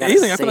in. You know, it's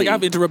amazing. I feel like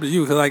I've interrupted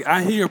you because like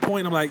I hear your point.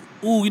 And I'm like,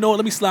 ooh, you know what?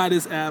 Let me slide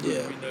this app.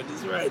 Yeah.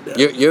 This right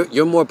there.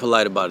 You're more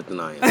polite about it than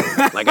I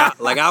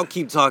am. I'll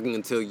keep talking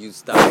until you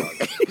stop.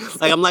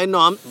 Like I'm like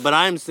no, but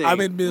I'm saying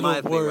I'm in middle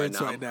of words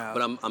right now.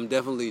 But I'm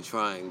definitely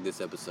trying this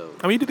episode.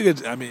 I mean, you did a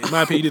good. I mean, in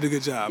my opinion, you did a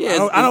good job.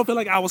 Yeah, I don't feel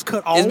like I was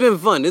cut off. It's been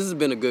fun. This has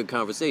been a good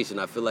conversation.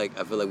 I feel like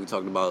we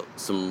talked about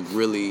some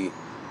really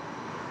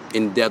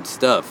in-depth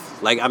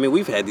stuff. Like, I mean,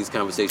 we've had these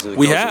conversations in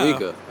Costa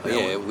Rica.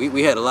 Yeah,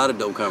 we had a lot of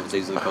dope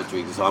conversations in Costa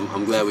Rica, so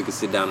I'm glad we could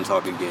sit down and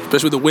talk again.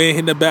 Especially with the wind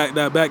hitting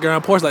that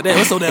background porch like that.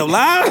 It's so damn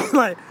loud.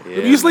 Like,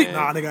 you sleep?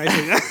 Nah, nigga, I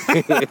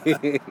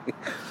ain't sleep.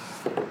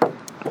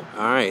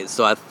 All right,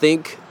 so I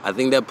think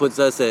that puts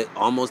us at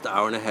almost an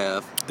hour and a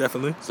half.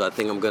 Definitely. So I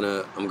think I'm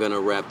gonna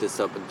wrap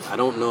this up. I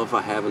don't know if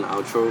I have an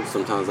outro.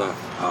 Sometimes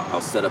I'll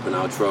set up an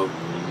outro,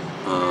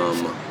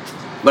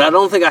 but I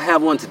don't think I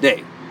have one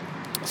today.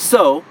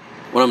 So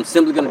what I'm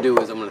simply going to do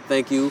is I'm going to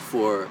thank you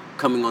for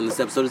coming on this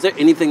episode. Is there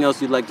anything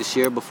else you'd like to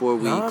share before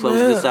we close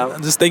this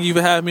out? Just thank you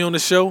for having me on the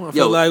show. I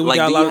feel like we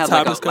got a lot of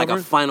topics covered. Like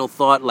a final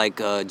thought, like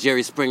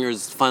Jerry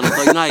Springer's final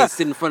thought. You know how you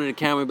sit in front of the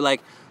camera and be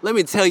like, let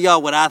me tell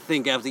y'all what I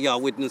think after y'all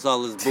witness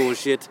all this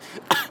bullshit.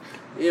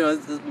 You know,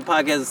 the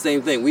podcast is the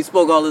same thing. We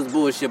spoke all this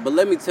bullshit, but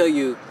let me tell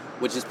you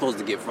what you're supposed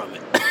to get from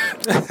it.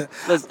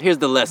 Here's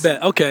the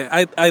lesson. Okay,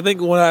 I think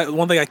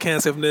one thing I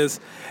can say from this,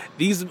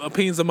 these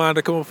opinions of mine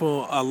are coming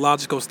from a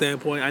logical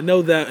standpoint. I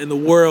know that in the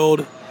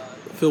world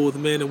filled with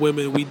men and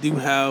women, we do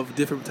have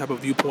different type of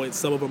viewpoints.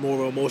 Some of them more of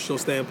an emotional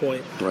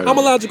standpoint. Right. I'm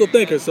a logical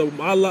thinker, so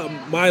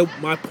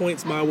my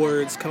points, my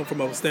words come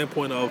from a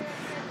standpoint of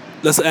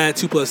let's add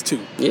 2 + 2.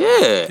 Yeah, you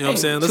know what I'm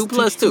saying? 2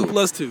 + 2.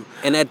 2 + 2.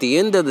 And at the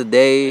end of the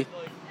day,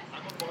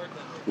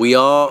 we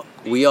all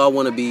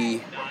want to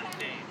be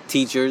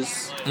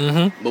teachers,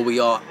 but we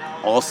all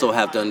also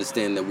have to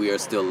understand that we are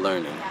still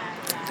learning.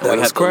 And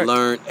we have to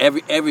learn.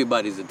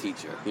 Everybody's a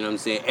teacher. You know what I'm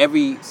saying?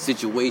 Every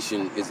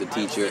situation is a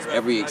teacher.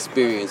 Every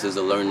experience is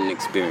a learning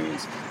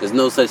experience. There's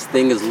no such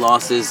thing as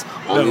losses,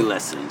 only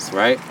lessons,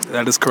 right?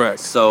 That is correct.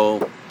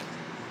 So,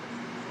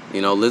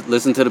 you know,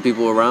 listen to the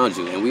people around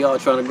you. And we all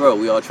trying to grow.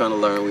 We all trying to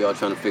learn. We all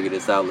trying to figure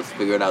this out. Let's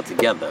figure it out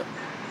together.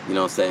 You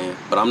know what I'm saying?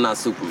 But I'm not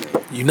Superman.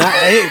 You're not,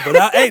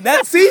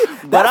 that's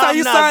how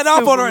you sign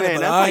off on it.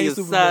 That's how you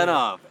sign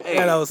off. Hey,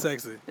 that was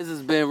sexy. This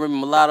has been Remy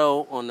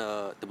Mulatto on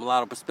the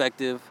Mulatto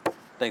Perspective.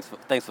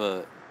 Thanks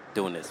for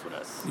doing this with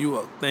us.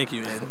 Thank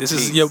you, man. This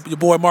is your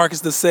boy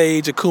Marcus the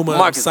Sage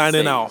Akuma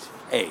signing off.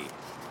 Hey.